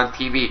air on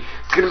TV?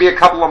 It's going to be a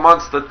couple of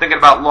months. They're thinking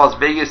about Las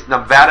Vegas,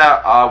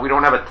 Nevada. We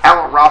don't have a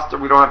talent roster.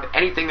 We don't have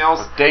anything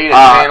else. A data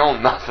channel,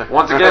 nothing.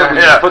 Once again,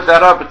 we just put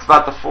that up. It's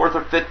about the 4th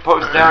or 5th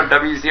post down.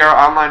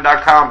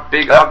 WZROnline.com.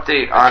 Big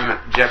update on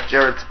Jeff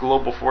Jarrett's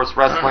Global Force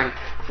Wrestling.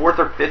 4th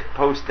or 5th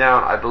post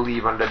down, I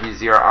believe, on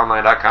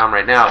WZROnline.com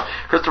right now.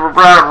 Christopher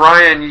Brown,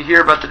 Ryan, you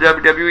hear about the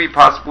WWE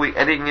possibly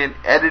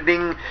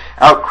editing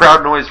out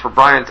crowd noise for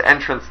Bryan's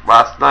entrance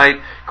last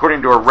night.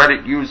 According to a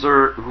Reddit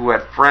user who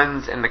had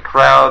friends in the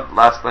crowd,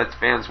 last night's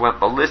fans went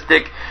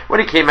ballistic when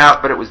he came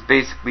out, but it was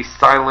basically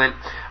silent.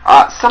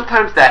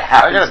 Sometimes that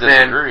happens,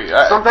 man.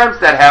 Sometimes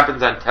that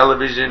happens on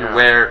television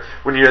where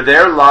when you're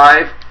there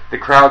live, the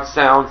crowd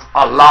sounds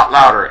a lot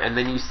louder, and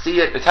then you see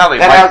it. It's how they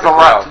that mic has the a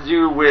lot crowd. to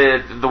do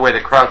with the way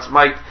the crowd's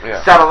mic'd,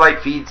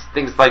 satellite feeds,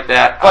 things like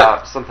that.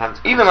 But sometimes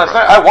even last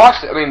night, I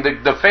watched it. I mean,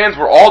 the fans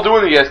were all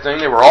doing the yes thing.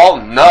 They were all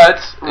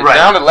nuts. It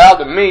sounded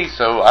loud to me,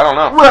 so I don't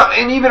know. Well,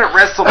 and even at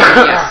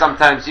WrestleMania,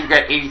 sometimes you've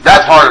got 80,000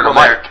 That's harder people to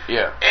there. mic.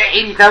 Yeah.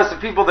 80,000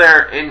 people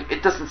there, and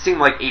it doesn't seem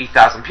like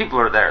 80,000 people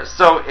are there.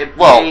 So it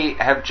may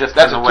have just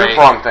that's been a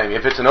two-pronged thing.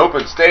 If it's an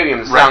open stadium,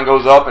 the sound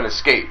goes up and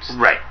escapes.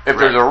 Right. If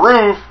there's a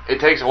roof,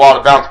 it takes a while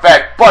to bounce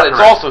back. But it's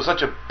also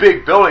such a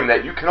big building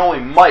that you can only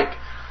mic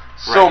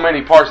so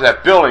many parts of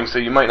that building, so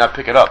you might not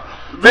pick it up.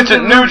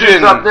 Vincent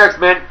Nugent up next,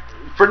 man.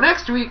 For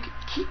next week,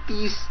 keep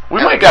these.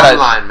 We might got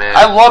line, man.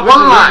 I love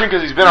Vincent Nugent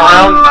because he's been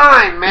around.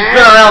 Line, man. He's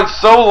been around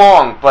so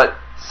long, but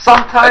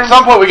sometimes at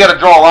some point we got to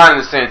draw a line in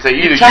the sand and say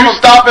either you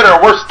stop it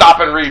or we're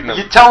stopping reading them.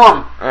 You tell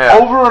them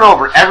over and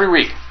over every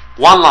week.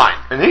 One line.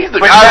 And he's the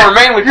guy we're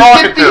mainly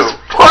talking to. These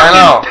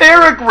fucking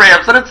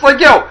paragraphs, and it's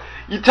like, yo,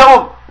 you tell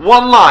them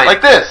one line.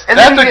 Like this. And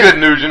that's a good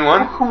Nugent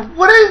one.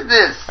 What is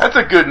this? That's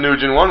a good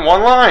Nugent one.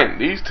 One line.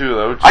 These two,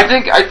 though. I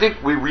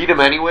think we read them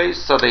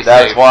anyways, so they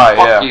say,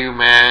 fuck you,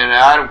 man.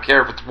 I don't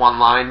care if it's one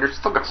line. They're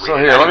still going to read it. So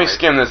here, let me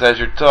skim this as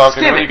you're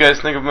talking. What do you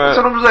guys think about it?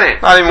 That's what I'm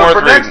saying. Not even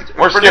worth reading.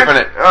 We're skipping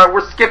it.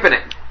 We're skipping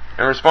it.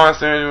 In response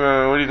to,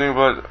 what do you think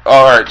about...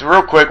 Alright, so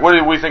real quick, what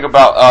do we think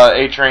about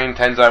A-Train,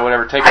 Tenzai,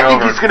 whatever, taking over? I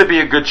think he's going to be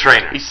a good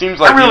trainer. He seems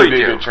like he'd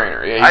be a good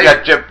trainer. Yeah,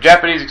 he's got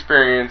Japanese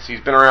experience. He's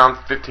been around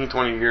 15,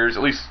 20 years,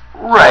 at least...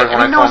 Right,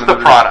 and he knows the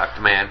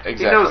product, man.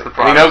 Exactly. He knows the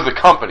product. And he knows the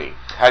company.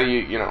 How do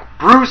you know...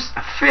 Bruce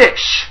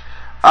Fish.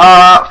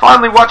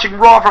 Finally watching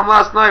Raw from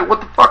last night. What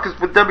the fuck is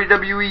with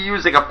WWE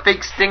using a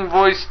fake Sting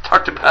voice?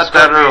 Talked about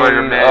that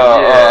earlier,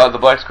 man. The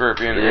Black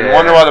Scorpion. Yeah. And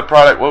wonder why the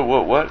product...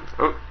 What?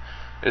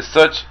 It's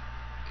such...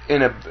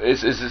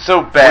 It's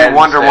so bad. We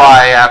wonder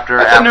why after...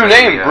 That's a new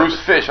name,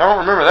 Bruce Fish. I don't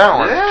remember that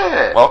one.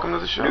 Yeah. Welcome to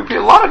the show. A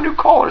lot of new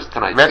callers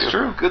tonight. That's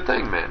true. Good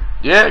thing, man.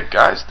 Yeah,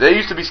 guys. They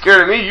used to be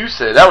scared of me, you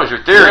said. That was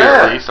your theory,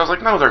 at least. I was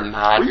like, no, they're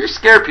not. Well, you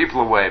scare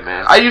people away,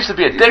 man. I used to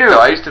be a dick, though.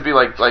 I used to be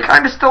like...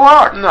 Kind of still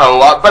are.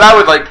 No, but I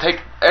would, take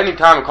any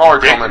time a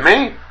caller told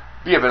me.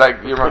 Yeah,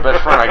 but you're my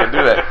best friend. I can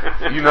do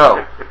that. You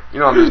know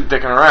I'm just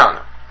dicking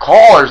around.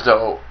 Callers,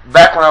 though,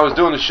 back when I was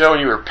doing the show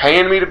and you were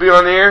paying me to be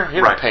on the air, he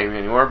doesn't pay me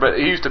anymore, but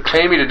he used to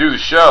pay me to do the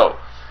show.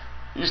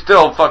 You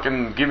still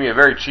fucking give me a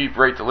very cheap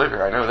rate to live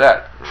here, I know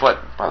that.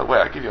 But, by the way,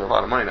 I give you a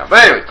lot of money now.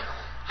 But anyway,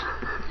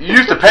 you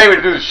used to pay me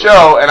to do the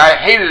show, and I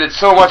hated it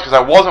so much because I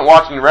wasn't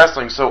watching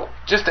wrestling, so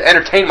just to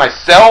entertain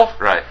myself,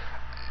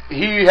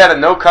 he had a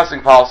no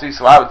cussing policy,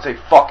 so I would say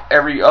fuck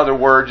every other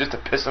word just to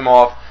piss him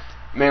off.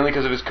 Mainly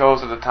because of his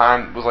co-host at the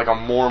time was like a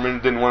Mormon,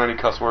 didn't want any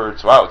cuss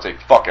words, so I would say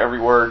fuck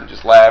every word and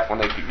just laugh when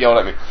they yelled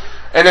at me.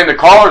 And then the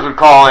callers would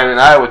call in and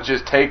I would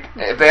just take,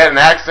 if they had an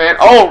accent,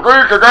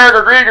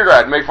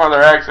 I'd make fun of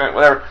their accent,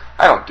 whatever.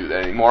 I don't do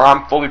that anymore.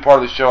 I'm fully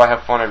part of the show. I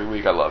have fun every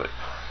week. I love it.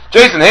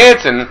 Jason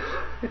Hansen,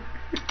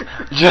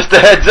 just a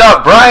heads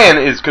up, Bryan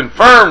is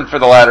confirmed for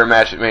the ladder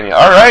match at Mania.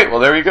 Alright, well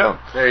there you go.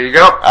 There you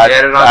go.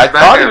 I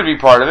thought he would be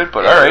part of it,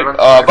 but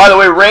alright. By the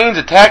way, Reigns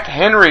attacked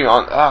Henry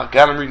on,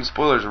 God, I'm reading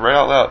spoilers right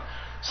out loud.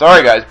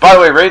 Sorry, guys. By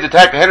the way, Reigns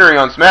attacked Henry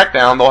on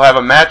SmackDown. They'll have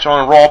a match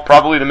on Raw,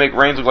 probably to make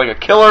Reigns look like a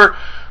killer.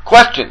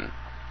 Question: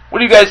 what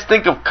do you guys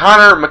think of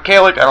Connor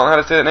McCallick? I don't know how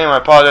to say that name. I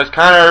apologize.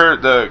 Connor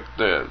the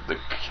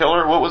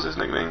Killer. What was his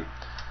nickname?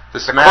 The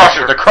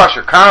Smasher. The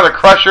Crusher. Connor the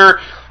Crusher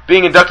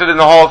being inducted in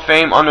the Hall of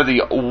Fame under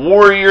the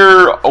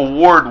Warrior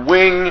Award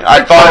wing.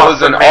 I thought it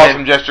was an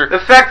awesome gesture. The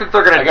fact that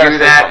they're going to do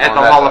that at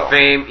the Hall of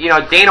Fame. You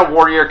know, Dana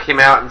Warrior came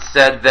out and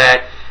said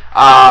that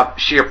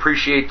She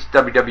appreciates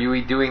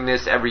WWE doing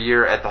this every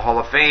year at the Hall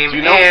of Fame, Do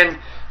you know- and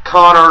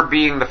Connor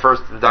being the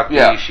first inductee.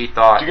 Yeah. She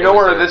thought. Do you know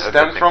where this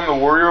stems from? The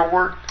Warrior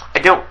Award. I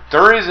don't.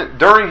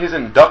 During his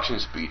induction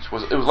speech, it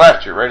was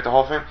last year, right, at the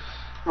Hall of Fame?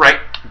 Right.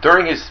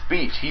 During his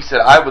speech, he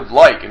said, I would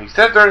like, and he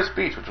said it during his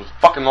speech, which was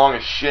fucking long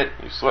as shit.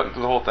 He was sweating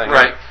through the whole thing.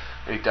 Right.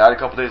 And he died a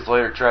couple days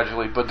later,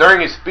 tragically. But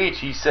during his speech,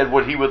 he said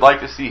what he would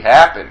like to see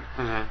happen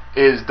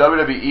is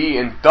WWE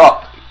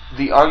induct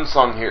the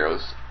unsung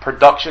heroes,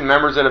 production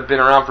members that have been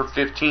around for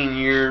 15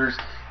 years.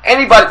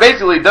 Anybody,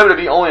 basically,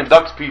 WWE only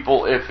inducts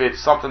people if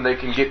it's something they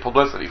can get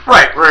publicity from.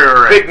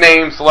 Right. Big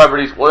names,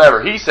 celebrities,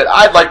 whatever. He said,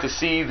 I'd like to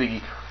see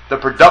the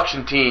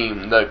production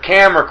team, the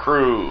camera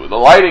crew, the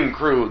lighting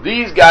crew,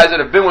 these guys that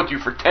have been with you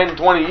for 10,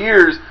 20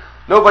 years,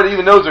 nobody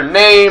even knows their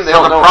name. They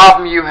So don't the know.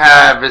 problem you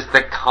have is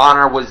that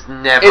Connor was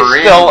never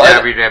in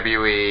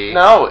WWE.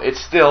 No, it's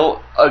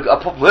still a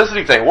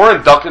publicity thing. We're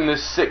inducting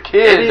this sick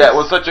kid that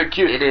was such a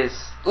cute... It is.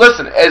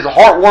 Listen, as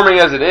heartwarming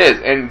as it is,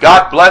 and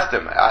God blessed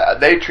him,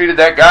 they treated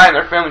that guy and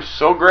their family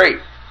so great.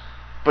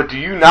 But do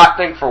you not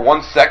think for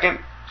 1 second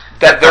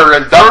that they're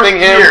inducting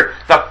him?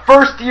 The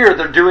first year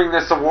they're doing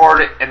this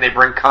award, and they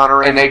bring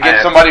Connor in. And they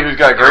get somebody who's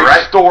got a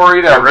great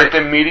story that'll get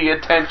them media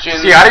attention.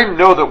 See, I didn't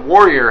know that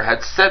Warrior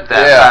had said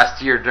that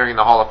last year during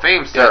the Hall of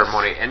Fame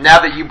ceremony. And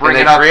now that you bring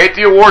it up... they create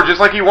the award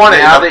just like he wanted.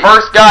 And the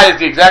first guy is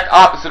the exact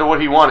opposite of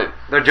what he wanted.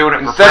 They're doing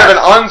it Instead of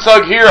an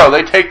unsung hero,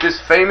 they take this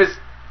famous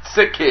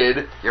sick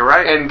kid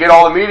and get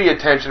all the media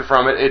attention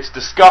from it. It's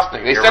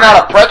disgusting. They sent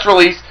out a press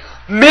release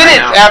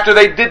minutes after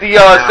they did the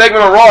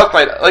segment on Raw last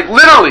night. Like,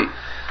 literally.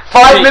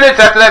 5 minutes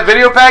after that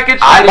video package,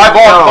 my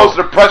boss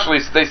posted a press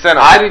release that they sent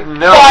out. I didn't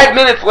know. 5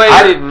 minutes later.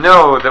 I didn't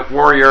know that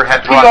Warrior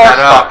had brought that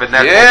up. And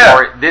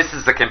that's this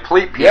is the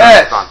complete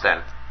PR stunt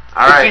then.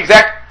 It's the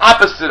exact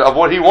opposite of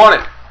what he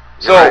wanted.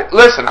 So,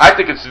 listen, I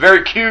think it's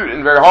very cute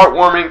and very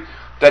heartwarming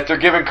that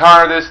they're giving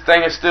Connor this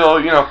thing. Is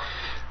still, you know...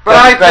 But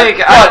I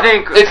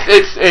think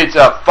it's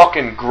a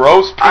fucking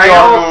gross PR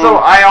move.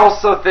 I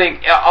also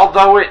think,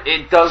 although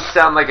it does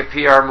sound like a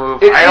PR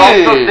move,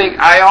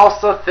 I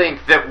also think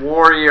that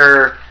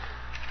Warrior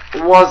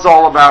was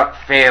all about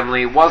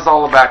family, was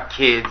all about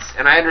kids,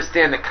 and I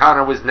understand that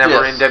Connor was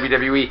never in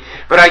WWE,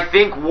 but I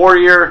think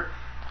Warrior,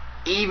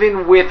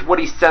 even with what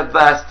he said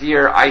last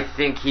year, I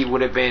think he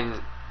would have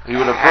been. He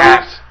would have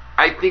approved.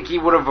 I think he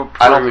would have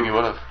approved. I don't think he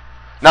would have.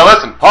 Now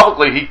listen,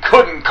 publicly he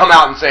couldn't come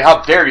out and say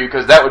 "How dare you,"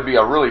 because that would be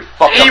a really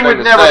fucked up thing to say. He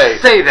would never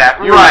say that.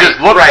 You would just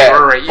look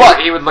bad.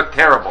 But he would look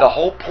terrible. The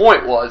whole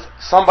point was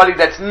somebody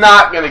that's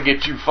not going to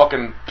get you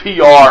fucking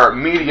PR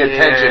media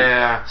attention.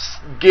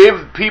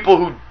 Give people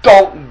who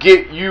don't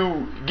get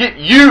you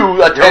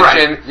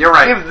attention. You're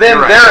right. Give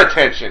them their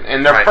attention.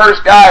 And their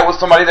first guy was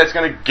somebody that's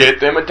going to get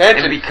them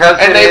attention. And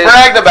they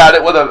bragged about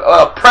it with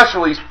a press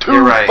release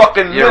two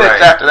fucking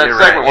minutes after that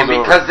segment was over.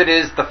 And because it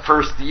is the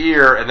first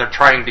year and they're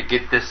trying to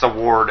get this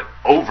award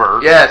over,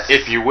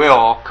 if you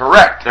will,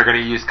 correct. They're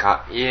going to use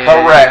correct.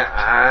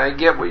 I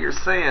get what you're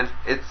saying.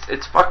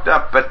 It's fucked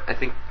up, but I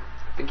think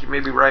you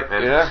may be right,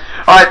 man. Yeah.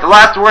 All right, the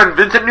last one,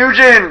 Vincent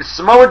Nugent,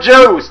 Samoa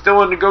Joe,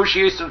 still in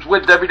negotiations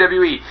with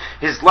WWE.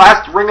 His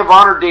last Ring of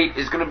Honor date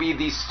is going to be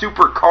the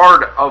Super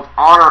Card of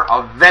Honor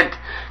event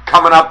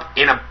coming up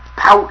in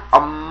about a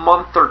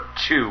month or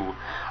two.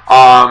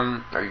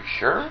 Are you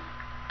sure?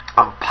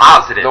 I'm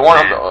positive. The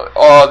one,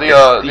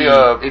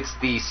 it's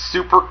the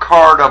Super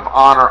Card of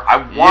Honor. I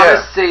want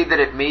to say that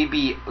it may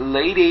be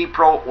late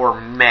April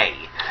or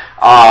May,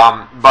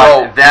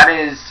 but that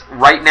is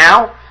right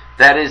now.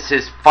 That is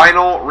his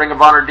final Ring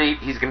of Honor date.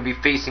 He's going to be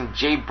facing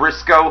Jay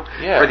Briscoe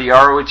for the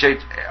ROH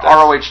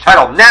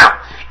title. Now,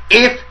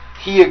 if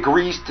he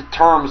agrees to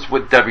terms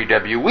with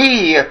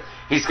WWE,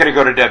 he's going to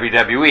go to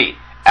WWE.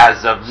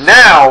 As of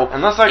now,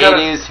 it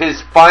is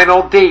his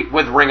final date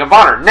with Ring of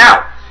Honor.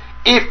 Now,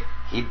 if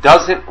he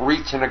doesn't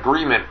reach an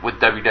agreement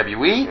with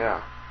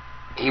WWE,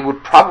 he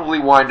would probably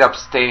wind up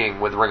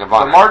staying with Ring of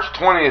Honor. The March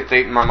 20th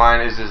date in my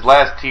mind is his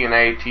last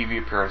TNA TV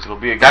appearance. It'll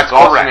be against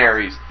Austin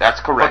Aries. That's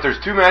correct. But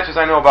there's two matches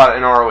I know about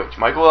in ROH.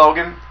 Michael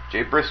Elgin,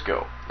 Jay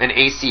Briscoe. And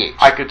ACH.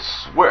 I could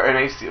swear,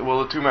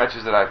 the two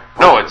matches that I've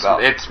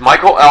it's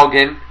Michael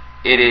Elgin.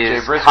 It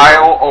is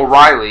Kyle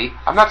O'Reilly.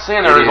 I'm not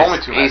saying there's only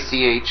two matches.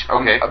 ACH.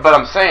 Okay. But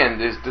I'm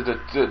saying is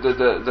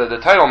the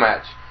title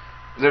match.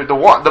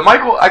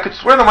 I could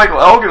swear the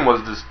Michael Elgin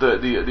was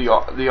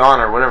the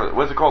honor, whatever.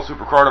 What's it called?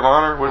 Super Card of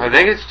Honor? I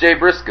think it's Jay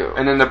Briscoe.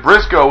 And then the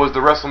Briscoe was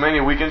the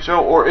WrestleMania weekend show,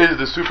 or is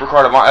the Super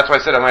Card of Honor? That's why I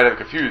said I might have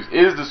confused.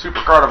 Is the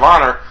Super Card of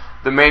Honor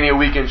the Mania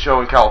weekend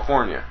show in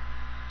California?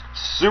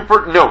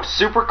 Super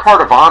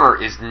Card of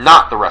Honor is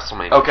not the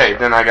WrestleMania show.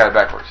 Then I got it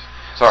backwards.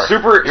 Sorry.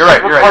 Super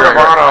Card of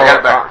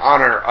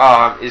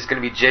Honor is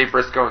going to be Jay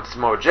Briscoe and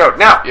Samoa Joe.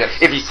 Now,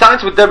 if he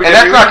signs with WWE... And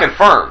that's not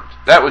confirmed.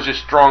 That was just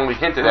strongly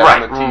hinted at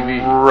on the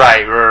TV.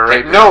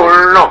 Right.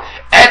 No.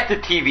 At the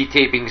TV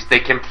tapings, they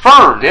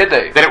confirmed that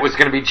it was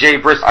going to be Jay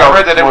Briscoe. I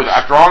read that it was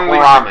strongly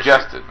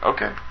suggested.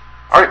 Okay.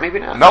 All right, maybe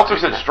not. Meltzer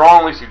said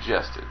strongly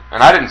suggested,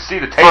 and I didn't see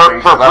the taping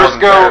for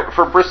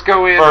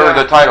Briscoe and for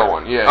the title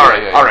one. Yeah, all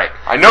right.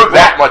 I know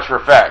that much for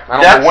a fact.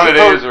 I don't know when it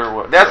is or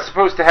what. That's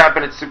supposed to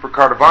happen at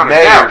Supercard of Honor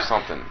May now, or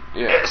something.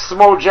 Yeah.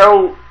 Samoa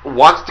Joe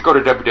wants to go to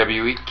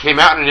WWE. Came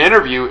out in an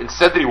interview and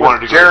said that he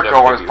wanted to go Jericho to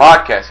WWE. on his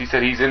podcast. He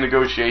said he's in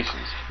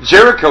negotiations.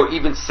 Jericho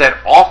even said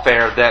off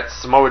air that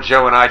Samoa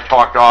Joe and I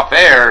talked off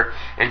air,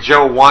 and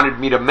Joe wanted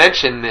me to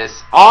mention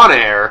this on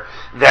air,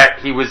 that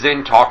he was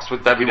in talks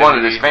with WWE. He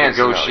wanted his fans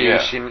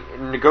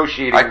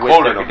negotiating I with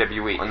quoted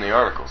WWE. him in the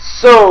article.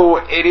 So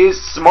it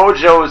is Samoa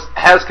Joe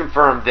has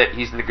confirmed that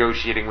he's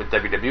negotiating with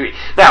WWE.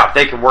 Now, if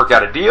they can work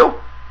out a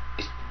deal,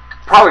 he's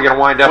probably going to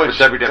wind up with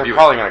WWE. They're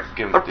probably going to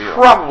give him a deal.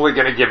 Probably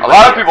going to give him a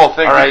lot of people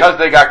think because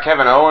they got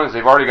Kevin Owens,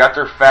 they've already got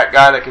their fat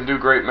guy that can do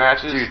great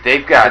matches. Dude,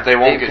 that they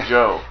won't get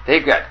Joe.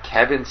 They've got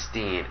Kevin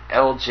Steen,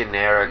 El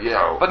Generico.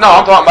 Yeah. But no,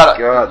 I'm talking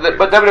about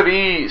but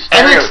WWE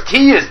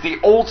NXT is the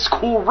old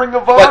school Ring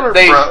of Honor. But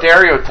they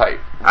stereotype.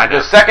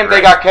 The second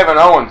they got Kevin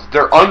Owens,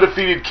 their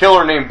undefeated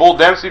killer named Bull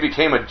Dempsey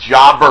became a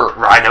jobber.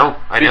 I know.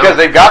 Because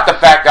they've got the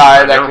fat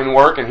guy that can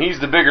work, and he's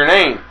the bigger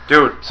name.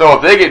 Dude. So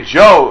if they get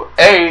Joe,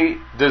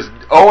 does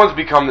Owens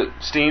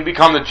Steen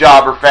become the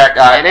jobber fat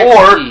guy,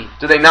 or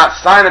do they not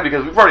sign him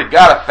because we've already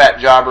got a fat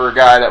jobber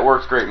guy that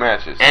works great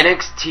matches?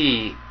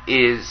 NXT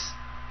is...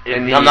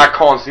 And I'm not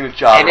calling Cena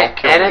jobber.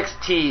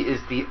 NXT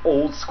is the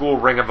old school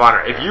Ring of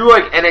Honor. If you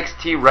like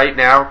NXT right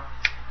now,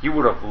 you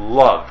would have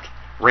loved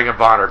Ring of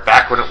Honor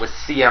back when it was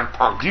CM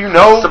Punk,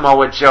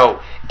 Samoa Joe,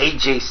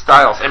 AJ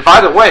Styles. And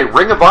by the way,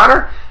 Ring of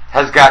Honor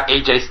has got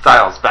AJ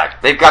Styles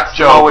back. They've got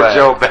Samoa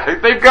Joe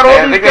back. They've got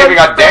all these guys. They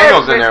got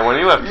Daniels in there when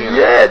he left.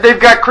 Yeah, they've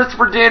got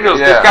Christopher Daniels.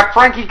 Yeah. They've got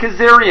Frankie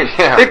Kazarian.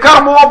 Yeah. They've got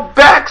them all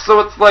back. So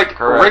it's like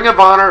Ring of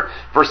Honor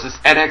versus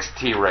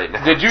NXT right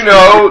now. Did you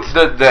know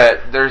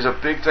that there's a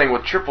big thing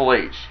with Triple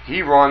H?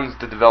 He runs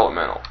the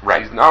developmental.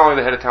 Right. He's not only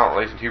the head of talent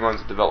relations, he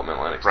runs the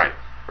developmental NXT.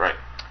 Right.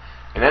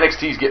 And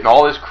NXT's getting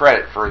all this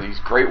credit for these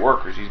great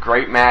workers, these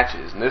great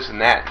matches, and this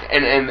and that.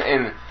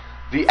 And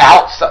the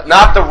outside,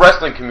 not the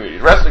wrestling community.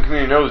 The wrestling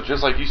community knows,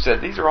 just like you said,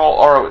 these are all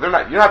ROH.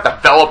 You're not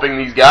developing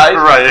these guys.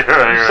 Right.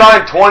 You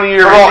signed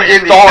 20-year-old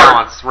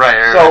stars.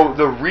 Right. So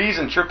the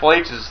reason Triple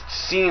H is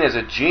seen as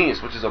a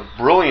genius, which is a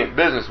brilliant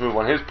business move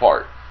on his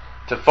part,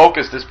 to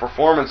focus this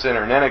performance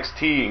center in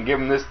NXT and give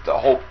him the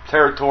whole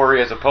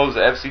territory as opposed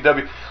to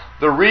FCW.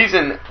 The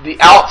reason the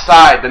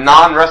outside, the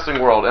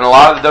non-wrestling world, and a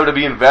lot of the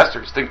WWE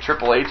investors think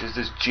Triple H is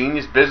this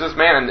genius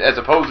businessman, and as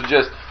opposed to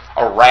just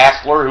a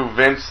wrestler who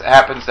Vince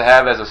happens to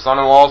have as a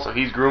son-in-law, so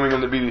he's grooming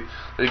him to be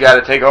the guy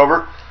to take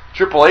over.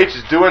 Triple H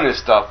is doing this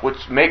stuff,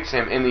 which makes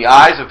him, in the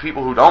eyes of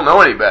people who don't know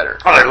any better.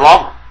 Oh, they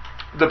love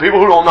him. The people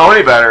who don't know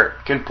any better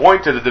can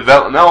point to the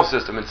developmental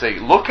system and say,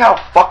 look at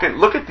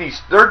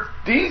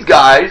these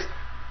guys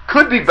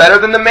could be better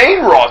than the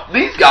main roster.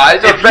 These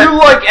guys are if you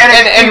like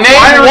NXT, and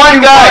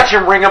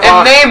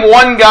name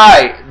one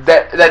guy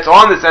that's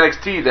on this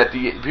NXT that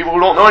the people who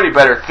don't know any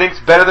better thinks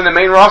better than the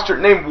main roster.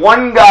 Name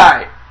one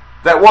guy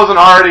that wasn't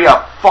already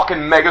a fucking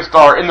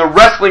megastar in the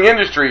wrestling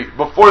industry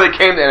before they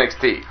came to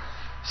NXT.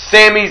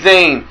 Sami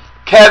Zayn,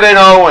 Kevin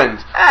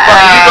Owens,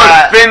 you go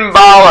to Finn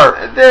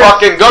Balor,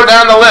 fucking go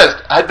down the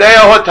list.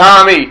 Hideo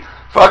Itami,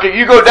 fucking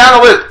you go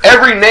down the list.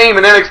 Every name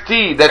in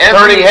NXT that's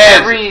turning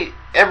heads.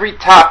 Every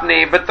top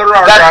name, but there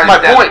are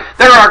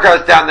There are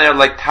guys down there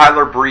like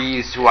Tyler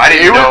Breeze, who I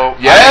didn't know.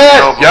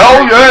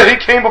 He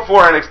came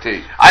before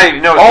NXT. I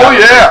didn't know.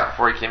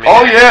 Before he came in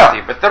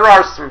NXT, but there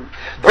are some.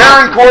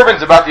 Baron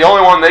Corbin's about the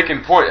only one they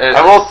can point.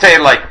 I will say,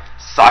 like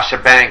Sasha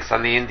Banks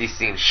on the indie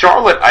scene.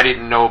 Charlotte, I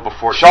didn't know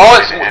before.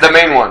 Charlotte's the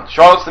main one.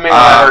 Charlotte's the main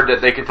one I heard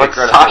that they can take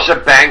credit for. Sasha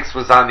Banks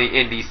was on the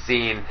indie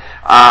scene.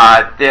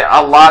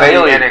 A lot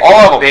Bailey, of the NXT,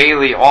 all of them.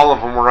 Bailey, all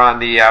of them were on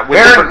the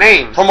with different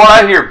names. From what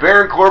I hear,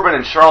 Baron Corbin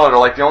and Charlotte are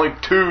like the only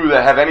two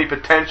that have any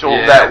potential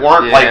that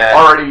weren't like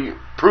already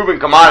proven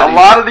commodities. A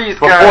lot of these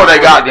guys before they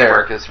got there,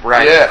 workers,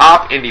 right? Yeah.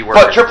 Top indie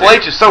workers. But Triple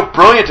H is so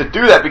brilliant to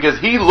do that because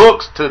he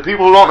looks to the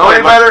people who don't know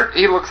any better.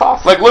 He looks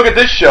awesome. Like look at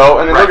this show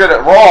and then look at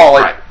it Raw.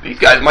 Like these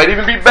guys might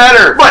even be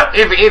better. But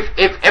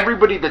if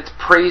everybody that's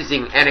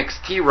praising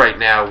NXT right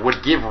now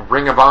would give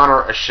Ring of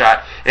Honor a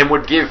shot and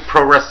would give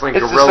Pro Wrestling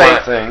Guerrilla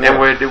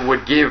and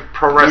would give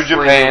Pro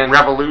Wrestling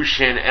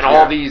Revolution and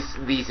all these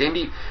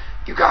indie.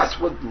 You guys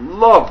would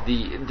love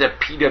the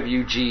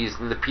PWGs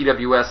and the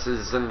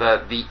PWSs and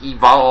the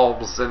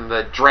Evolves and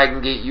the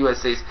Dragon Gate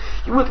USAs.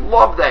 You would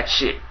love that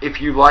shit if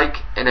you like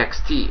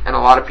NXT. And a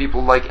lot of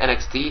people like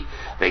NXT.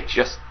 They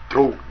just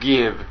don't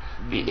give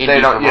the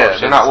indie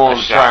promotions they're not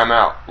willing to try them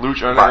out.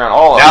 Lucha Underground,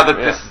 all of them. Now that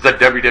this is a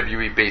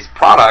WWE-based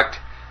product,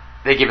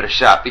 they give it a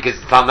shot because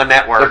it's on the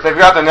network. If they've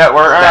got the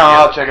network,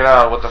 I'll check it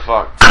out. What the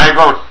fuck? I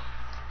vote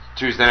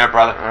Tuesday night,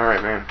 brother. All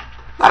right, man.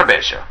 Not a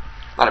bad show.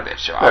 Not a bad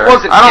show. I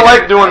don't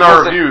like doing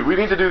our reviews. We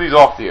need to do these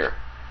off the air.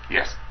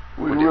 Yes.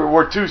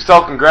 We're too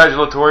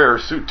self-congratulatory or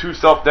too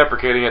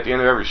self-deprecating at the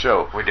end of every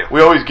show. We do.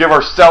 We always give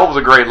ourselves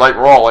a grade like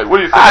Raw. Like, what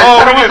do you think?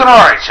 It was an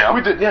alright show.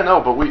 We did,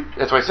 but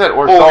that's what I said.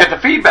 Or we'll get the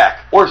feedback.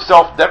 Or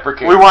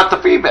self-deprecating. We want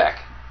the feedback.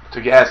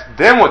 to ask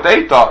them what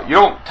they thought. You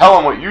don't tell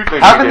them what you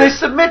think. How can they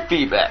submit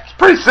feedback? It's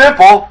pretty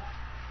simple.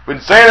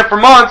 Been saying it for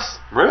months.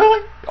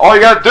 Really? All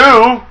you got to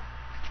do,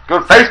 go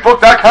to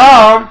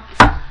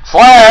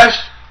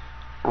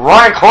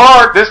Facebook.com/Ryan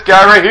Clark, this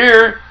guy right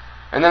here,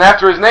 and then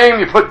after his name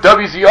you put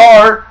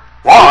WZR.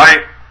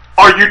 Why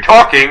are you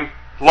talking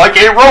like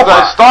a robot?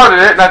 I started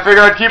it and I figured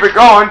I'd keep it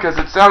going because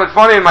it sounded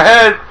funny in my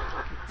head.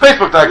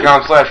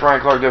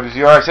 Facebook.com/Ryan Clark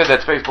WZR. I said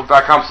that's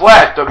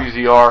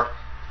Facebook.com/WZR.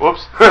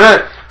 Whoops.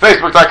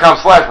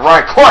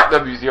 Facebook.com/Ryan Clark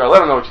WZR. Let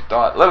them know what you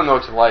thought. Let them know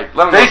what you like.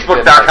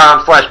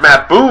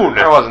 Facebook.com/Matt Boone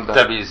that wasn't done.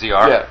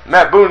 WZR. Yeah,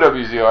 Matt Boone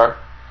WZR.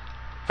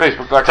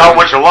 Facebook.com. Tell them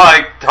what you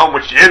like. Tell them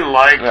what you didn't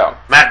like. Yeah.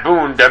 Matt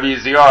Boone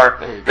WZR.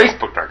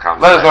 Facebook.com.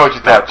 Let us know what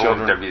you thought,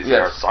 children. WZR.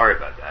 Yes. Sorry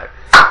about that.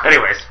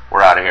 Anyways,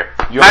 we're out of here.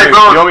 You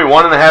owe me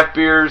 1.5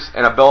 beers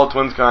and a Bella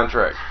Twins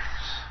contract.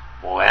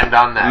 We'll end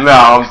on that. No,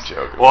 I'm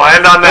joking. We'll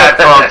end on that,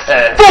 folks.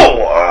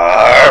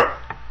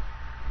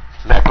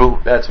 Matt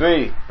Boone. That's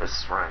me. This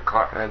is Ryan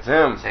Clark. That's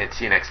him. And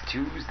see you next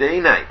Tuesday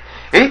night,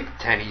 8 to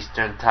 10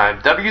 Eastern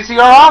Time.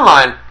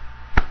 WZROnline.com.